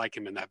did not like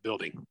him in that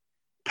building,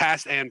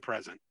 past and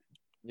present.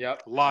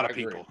 Yep. A lot of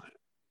people.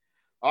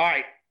 All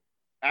right.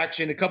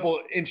 Actually, in a couple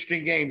of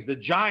interesting games, the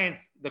Giants,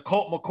 the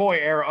Colt McCoy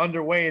era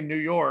underway in New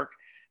York,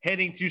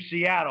 heading to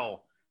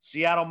Seattle.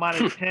 Seattle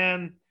minus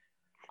 10.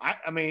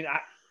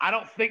 I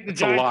don't think the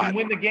Giants can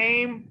win the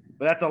game,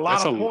 but that's a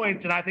lot of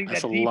points. And I think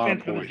that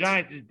defense for the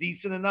Giants is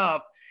decent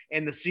enough,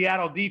 and the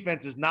Seattle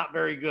defense is not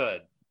very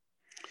good.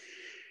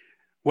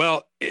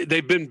 Well,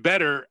 they've been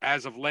better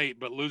as of late,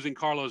 but losing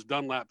Carlos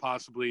Dunlap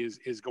possibly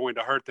is going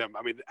to hurt them.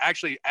 I mean,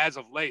 actually, as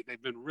of late,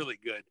 they've been really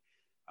good.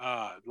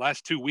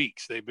 Last 2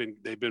 weeks, they've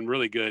been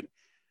really good.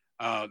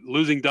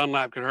 Losing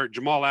Dunlap could hurt.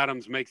 Jamal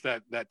Adams makes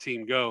that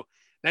team go.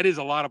 That is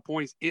a lot of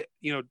points.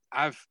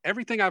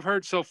 Everything I've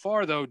heard so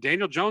far, though,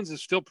 Daniel Jones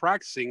is still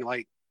practicing.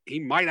 Like, he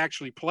might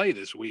actually play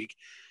this week.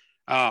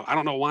 I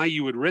don't know why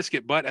you would risk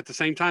it, but at the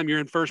same time, you're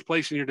in first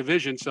place in your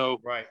division,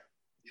 so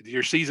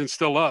your season's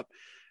still up.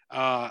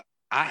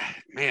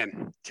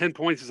 10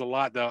 points is a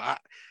lot, though. I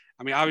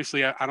mean,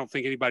 obviously, I don't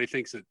think anybody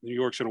thinks that New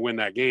York's going to win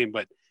that game,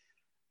 but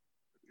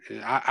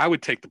I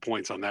would take the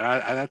points on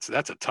that.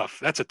 That's a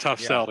tough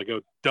sell to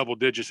go double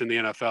digits in the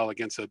NFL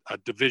against a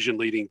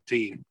division-leading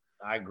team.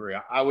 I agree.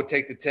 I would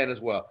take the 10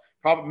 as well.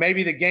 Probably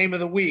maybe the game of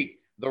the week.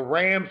 The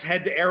Rams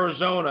head to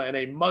Arizona in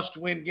a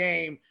must-win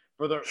game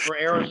for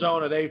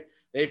Arizona.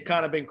 They've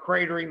kind of been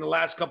cratering the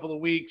last couple of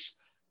weeks.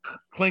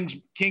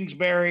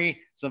 Kingsbury,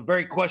 some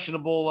very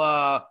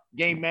questionable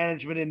game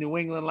management in New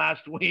England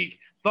last week.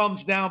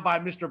 Thumbs down by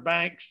Mr.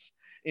 Banks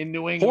in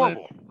New England.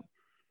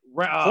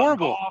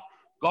 Horrible.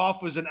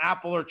 Golf was an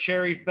apple or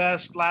cherry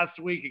fest last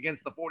week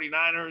against the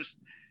 49ers.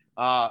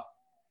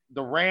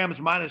 The Rams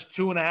minus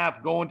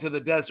 2.5 going to the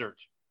desert.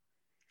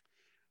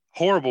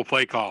 Horrible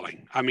play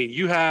calling. I mean,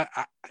 you have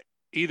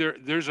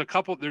there's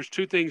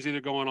 2 things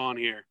either going on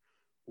here.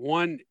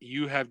 One,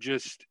 you have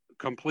just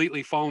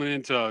completely fallen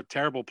into a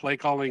terrible play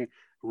calling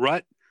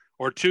rut,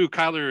 or 2,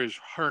 Kyler is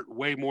hurt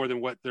way more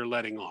than what they're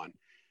letting on.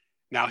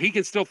 Now, he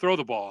can still throw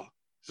the ball.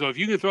 So if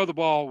you can throw the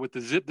ball with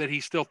the zip that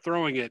he's still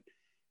throwing it,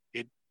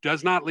 it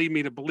does not lead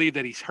me to believe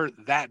that he's hurt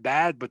that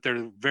bad, but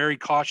they're very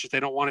cautious. They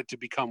don't want it to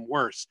become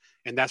worse,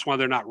 and that's why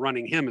they're not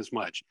running him as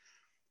much.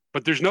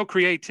 But there's no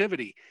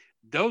creativity.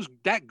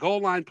 That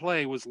goal line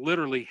play was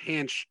literally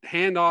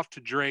hand off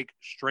to Drake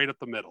straight up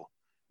the middle.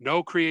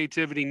 No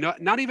creativity,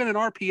 not even an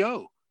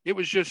RPO. It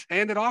was just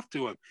handed off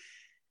to him.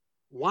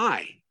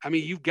 Why? I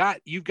mean, you've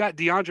got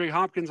DeAndre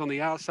Hopkins on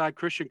the outside.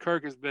 Christian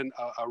Kirk has been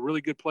a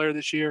really good player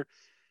this year.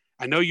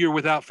 I know you're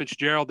without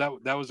Fitzgerald.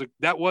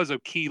 That was a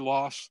key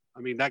loss.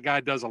 I mean, that guy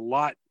does a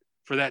lot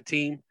for that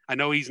team. I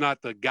know he's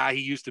not the guy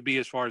he used to be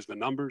as far as the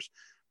numbers,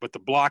 but the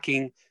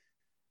blocking,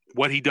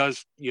 what he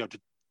does,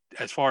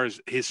 as far as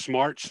his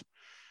smarts.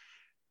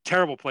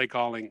 Terrible play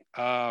calling.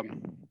 I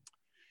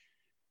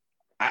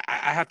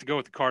have to go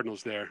with the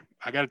Cardinals there.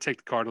 I got to take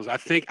the Cardinals. I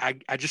think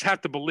I just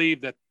have to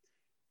believe that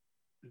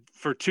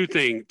for two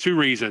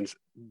reasons.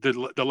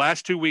 The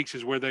last 2 weeks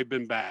is where they've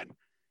been bad.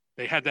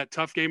 They had that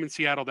tough game in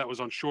Seattle that was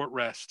on short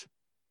rest.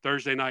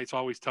 Thursday night's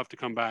always tough to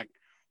come back.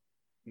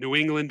 New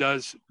England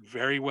does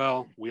very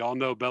well. We all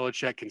know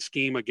Belichick can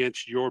scheme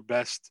against your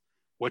best,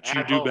 what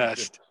you do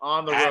best.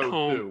 On the at road,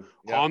 home, too.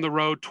 Yep. On the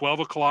road,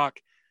 12 o'clock.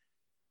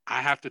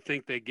 I have to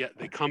think they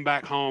come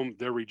back home.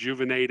 They're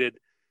rejuvenated.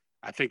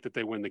 I think that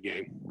they win the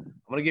game.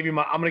 I'm gonna give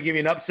you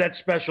an upset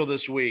special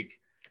this week.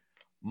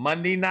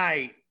 Monday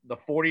night, the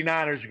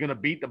 49ers are gonna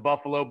beat the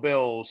Buffalo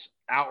Bills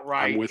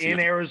outright in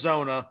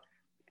Arizona.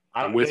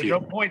 There's no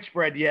point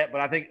spread yet, but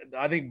I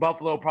think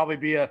Buffalo will probably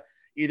be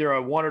either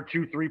a 1 or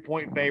 2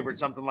 3-point favorite,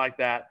 something like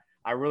that.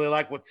 I really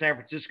like what San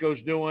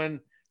Francisco's doing.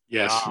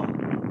 Yes,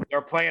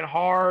 they're playing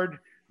hard.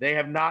 They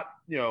have not,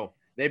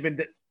 they've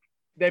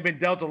been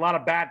dealt a lot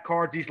of bad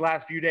cards these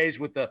last few days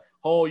with the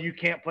whole "you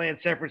can't play in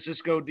San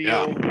Francisco"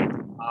 deal.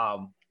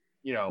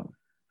 Yeah.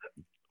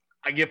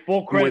 I give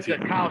full credit to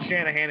Kyle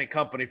Shanahan and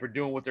company for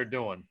doing what they're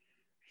doing.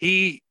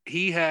 He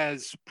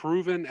has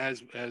proven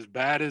as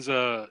bad as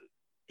a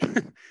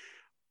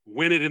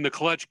win it in the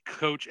clutch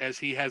coach as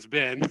he has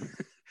been.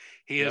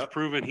 He has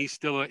proven he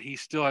still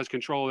has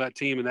control of that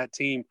team, and that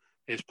team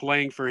is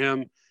playing for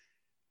him.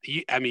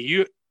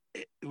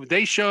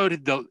 They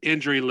showed the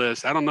injury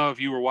list. I don't know if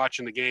you were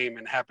watching the game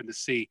and happened to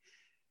see.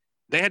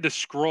 They had to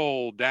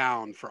scroll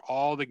down for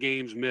all the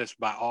games missed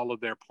by all of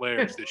their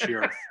players this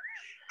year.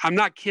 I'm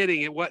not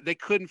kidding. They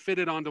couldn't fit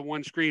it onto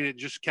one screen. It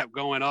just kept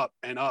going up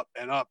and up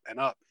and up and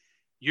up.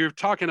 You're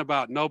talking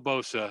about no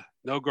Bosa,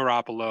 no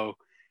Garoppolo.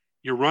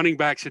 Your running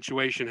back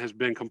situation has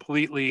been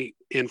completely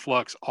in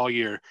flux all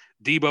year.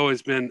 Debo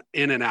has been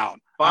in and out.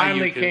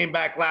 Finally came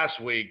back last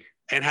week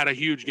and had a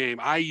huge game.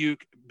 Ayuk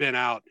been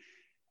out.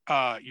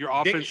 Your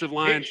offensive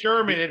line. Dick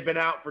Sherman had been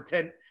out for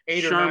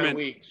 8 or 9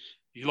 weeks.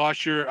 You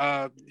lost your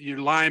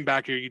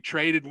linebacker. You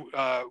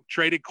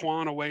traded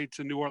Quan away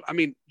to New Orleans. I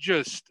mean,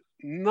 just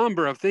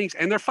number of things,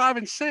 and they're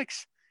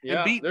 5-6.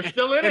 Yeah, they're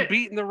still in it.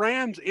 Beating the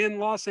Rams in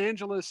Los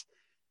Angeles.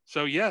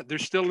 So yeah, they're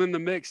still in the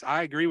mix.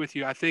 I agree with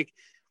you. I think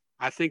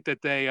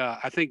that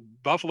I think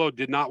Buffalo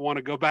did not want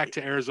to go back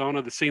to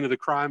Arizona, the scene of the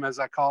crime, as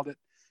I called it,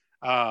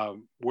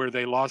 where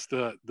they lost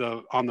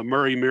on the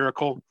Murray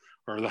Miracle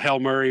or the Hail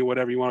Murray,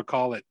 whatever you want to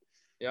call it.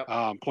 Yep.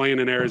 Playing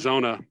in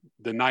Arizona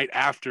the night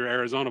after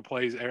Arizona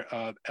plays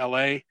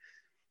L.A.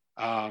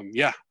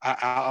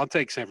 I'll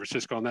take San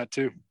Francisco on that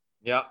too.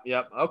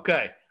 Yep.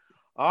 Okay.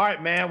 All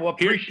right, man. Well,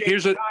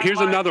 here's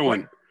another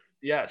one.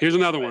 Yes. Here's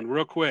another one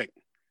real quick.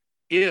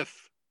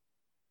 If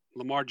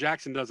Lamar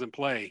Jackson doesn't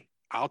play,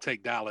 I'll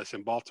take Dallas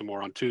and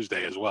Baltimore on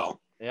Tuesday as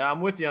well. Yeah,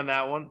 I'm with you on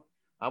that one.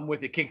 I'm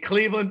with you. Can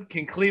Cleveland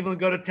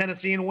go to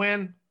Tennessee and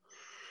win?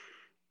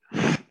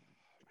 I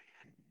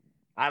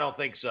don't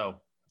think so.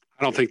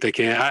 I don't think they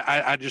can.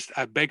 I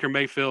Baker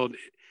Mayfield,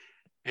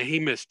 and he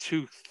missed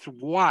 2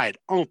 wide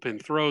open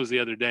throws the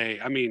other day.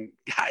 I mean,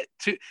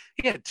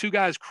 he had 2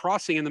 guys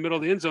crossing in the middle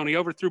of the end zone. He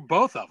overthrew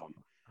both of them.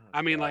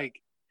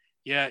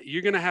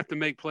 You're going to have to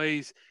make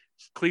plays.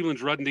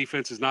 Cleveland's run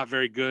defense is not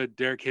very good.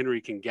 Derrick Henry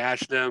can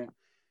gash them.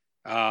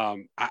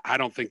 I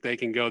don't think they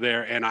can go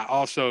there. And I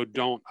also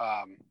do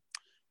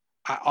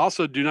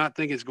not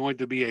think it's going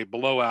to be a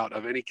blowout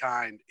of any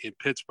kind in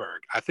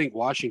Pittsburgh. I think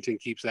Washington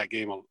keeps that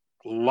game a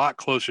lot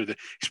closer,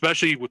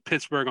 especially with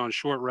Pittsburgh on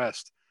short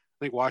rest.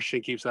 I think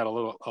Washington keeps that a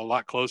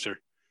lot closer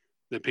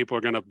than people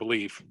are going to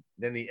believe.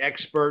 Than the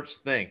experts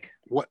think.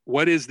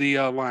 What is the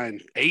line?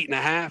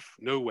 8.5?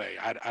 No way.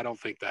 I don't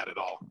think that at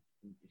all.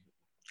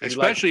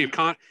 Especially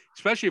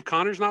if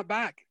Connor's not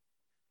back.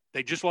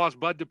 They just lost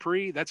Bud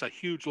Dupree. That's a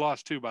huge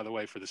loss too, by the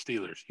way, for the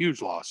Steelers.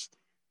 Huge loss.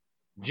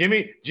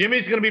 Jimmy's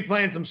going to be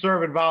playing some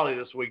serve and volley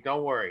this week.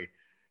 Don't worry.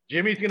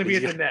 Jimmy's going to be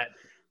at the net.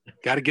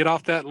 Got to get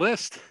off that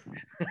list.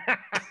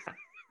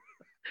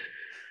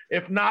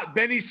 If not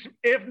Benny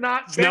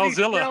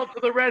Snell to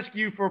the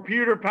rescue for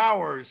Peter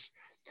Powers,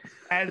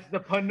 as the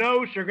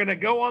Panoche are going to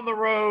go on the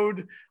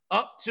road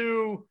up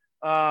to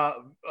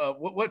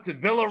what's it,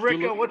 Villa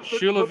Rica?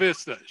 Chula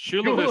Vista.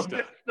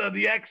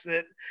 The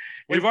exit.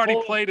 We've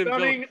already played in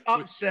stunning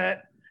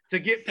upset to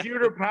get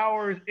Peter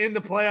Powers in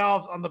the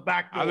playoffs on the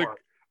back door.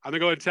 I'm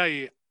going to tell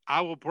you,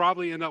 I will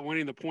probably end up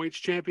winning the points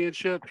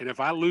championship, and if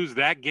I lose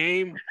that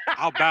game,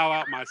 I'll bow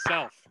out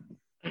myself.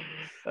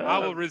 I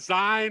will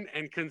resign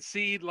and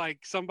concede like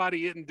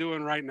somebody isn't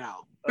doing right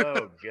now.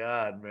 Oh,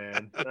 God,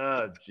 man.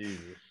 Oh,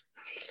 Jesus.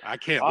 I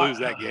can't lose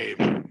that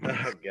game.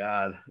 Oh,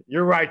 God.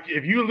 You're right.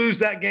 If you lose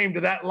that game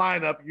to that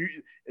lineup,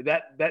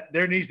 that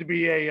there needs to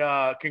be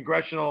a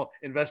congressional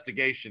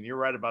investigation. You're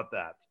right about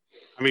that.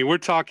 I mean, we're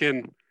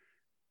talking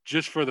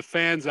just for the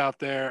fans out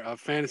there of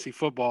fantasy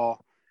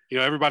football. You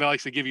know, everybody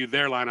likes to give you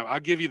their lineup. I'll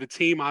give you the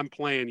team I'm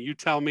playing. You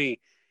tell me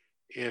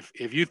if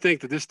you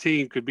think that this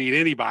team could beat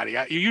anybody.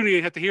 You don't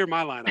even have to hear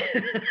my lineup.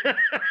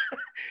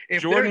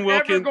 If Jordan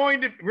there's ever Wilkins.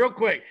 going to, real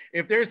quick,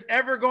 if there's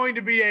ever going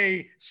to be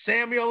a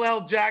Samuel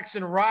L.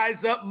 Jackson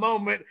rise up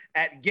moment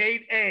at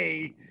Gate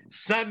A,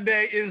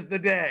 Sunday is the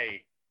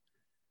day.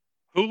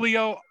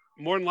 Julio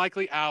more than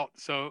likely out.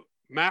 So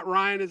Matt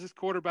Ryan is his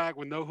quarterback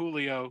with no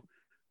Julio.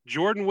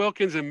 Jordan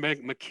Wilkins and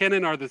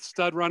McKinnon are the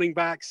stud running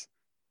backs.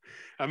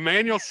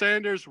 Emmanuel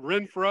Sanders,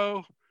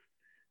 Renfro,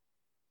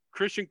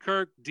 Christian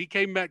Kirk,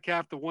 DK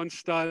Metcalf, the one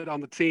stud on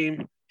the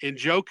team.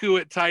 Njoku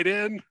at tight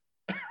end.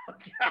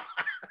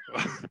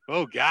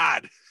 Oh,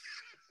 God.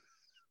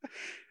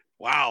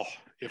 Wow.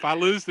 If I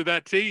lose to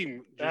that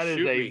team, that is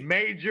shoot a me.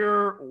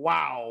 major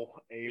wow.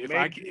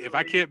 If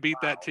I can't beat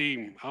that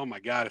team, oh, my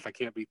God, if I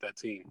can't beat that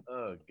team.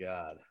 Oh,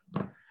 God.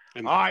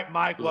 And, all right,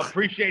 Mike. Well,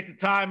 appreciate the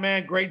time,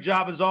 man. Great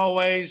job as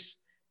always.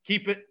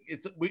 Keep it.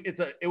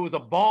 It was a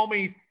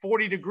balmy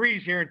 40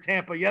 degrees here in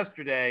Tampa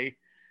yesterday.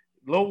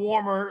 A little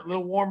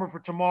warmer for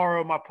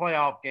tomorrow, my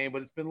playoff game,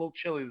 but it's been a little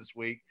chilly this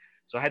week.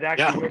 So I had to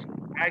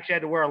actually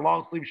had to wear a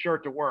long sleeve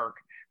shirt to work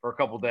for a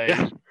couple days.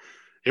 Yeah.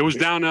 It was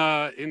down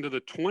into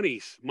the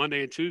 20s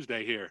Monday and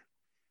Tuesday here.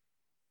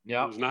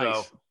 Yeah, it was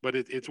nice, but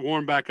it's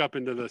warmed back up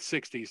into the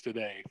 60s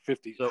today,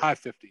 50s, high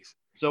 50s.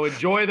 So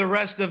enjoy the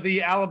rest of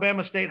the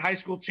Alabama State High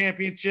School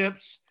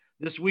Championships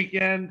this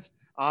weekend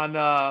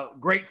on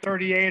Great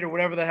 38 or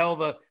whatever the hell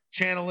the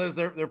channel is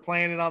they're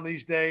playing it on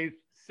these days.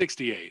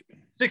 68.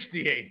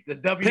 The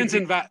W.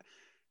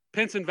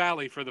 Pinson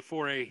Valley for the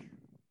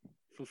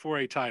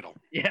 4A title.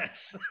 Yes,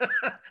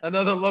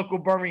 another local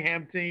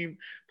Birmingham team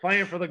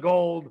playing for the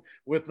gold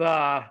with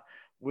the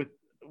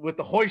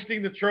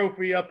hoisting the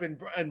trophy up in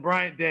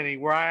Bryant-Denny,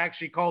 where I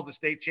actually called the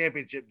state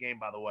championship game.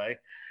 By the way,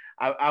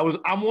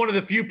 I'm one of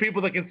the few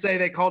people that can say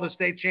they called the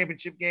state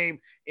championship game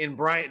in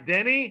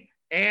Bryant-Denny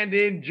and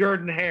in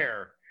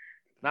Jordan-Hare.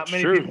 Not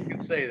many people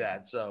can say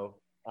that, so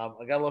I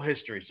got a little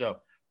history. So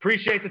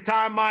appreciate the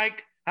time,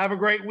 Mike. Have a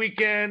great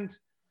weekend.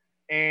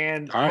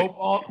 And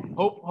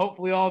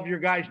hopefully all of your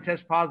guys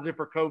test positive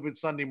for COVID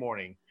Sunday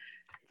morning.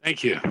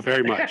 Thank you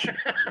very much.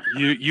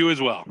 you as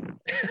well.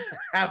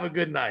 Have a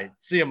good night.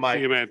 See you, Mike.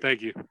 See you, man.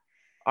 Thank you.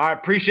 All right.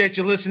 Appreciate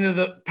you listening to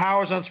the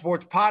Powers on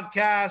Sports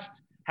podcast.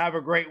 Have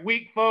a great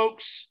week,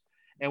 folks.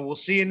 And we'll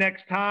see you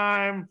next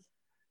time.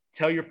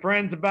 Tell your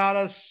friends about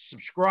us.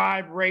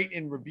 Subscribe, rate,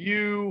 and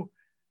review.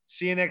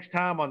 See you next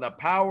time on the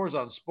Powers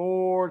on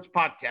Sports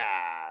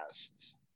podcast.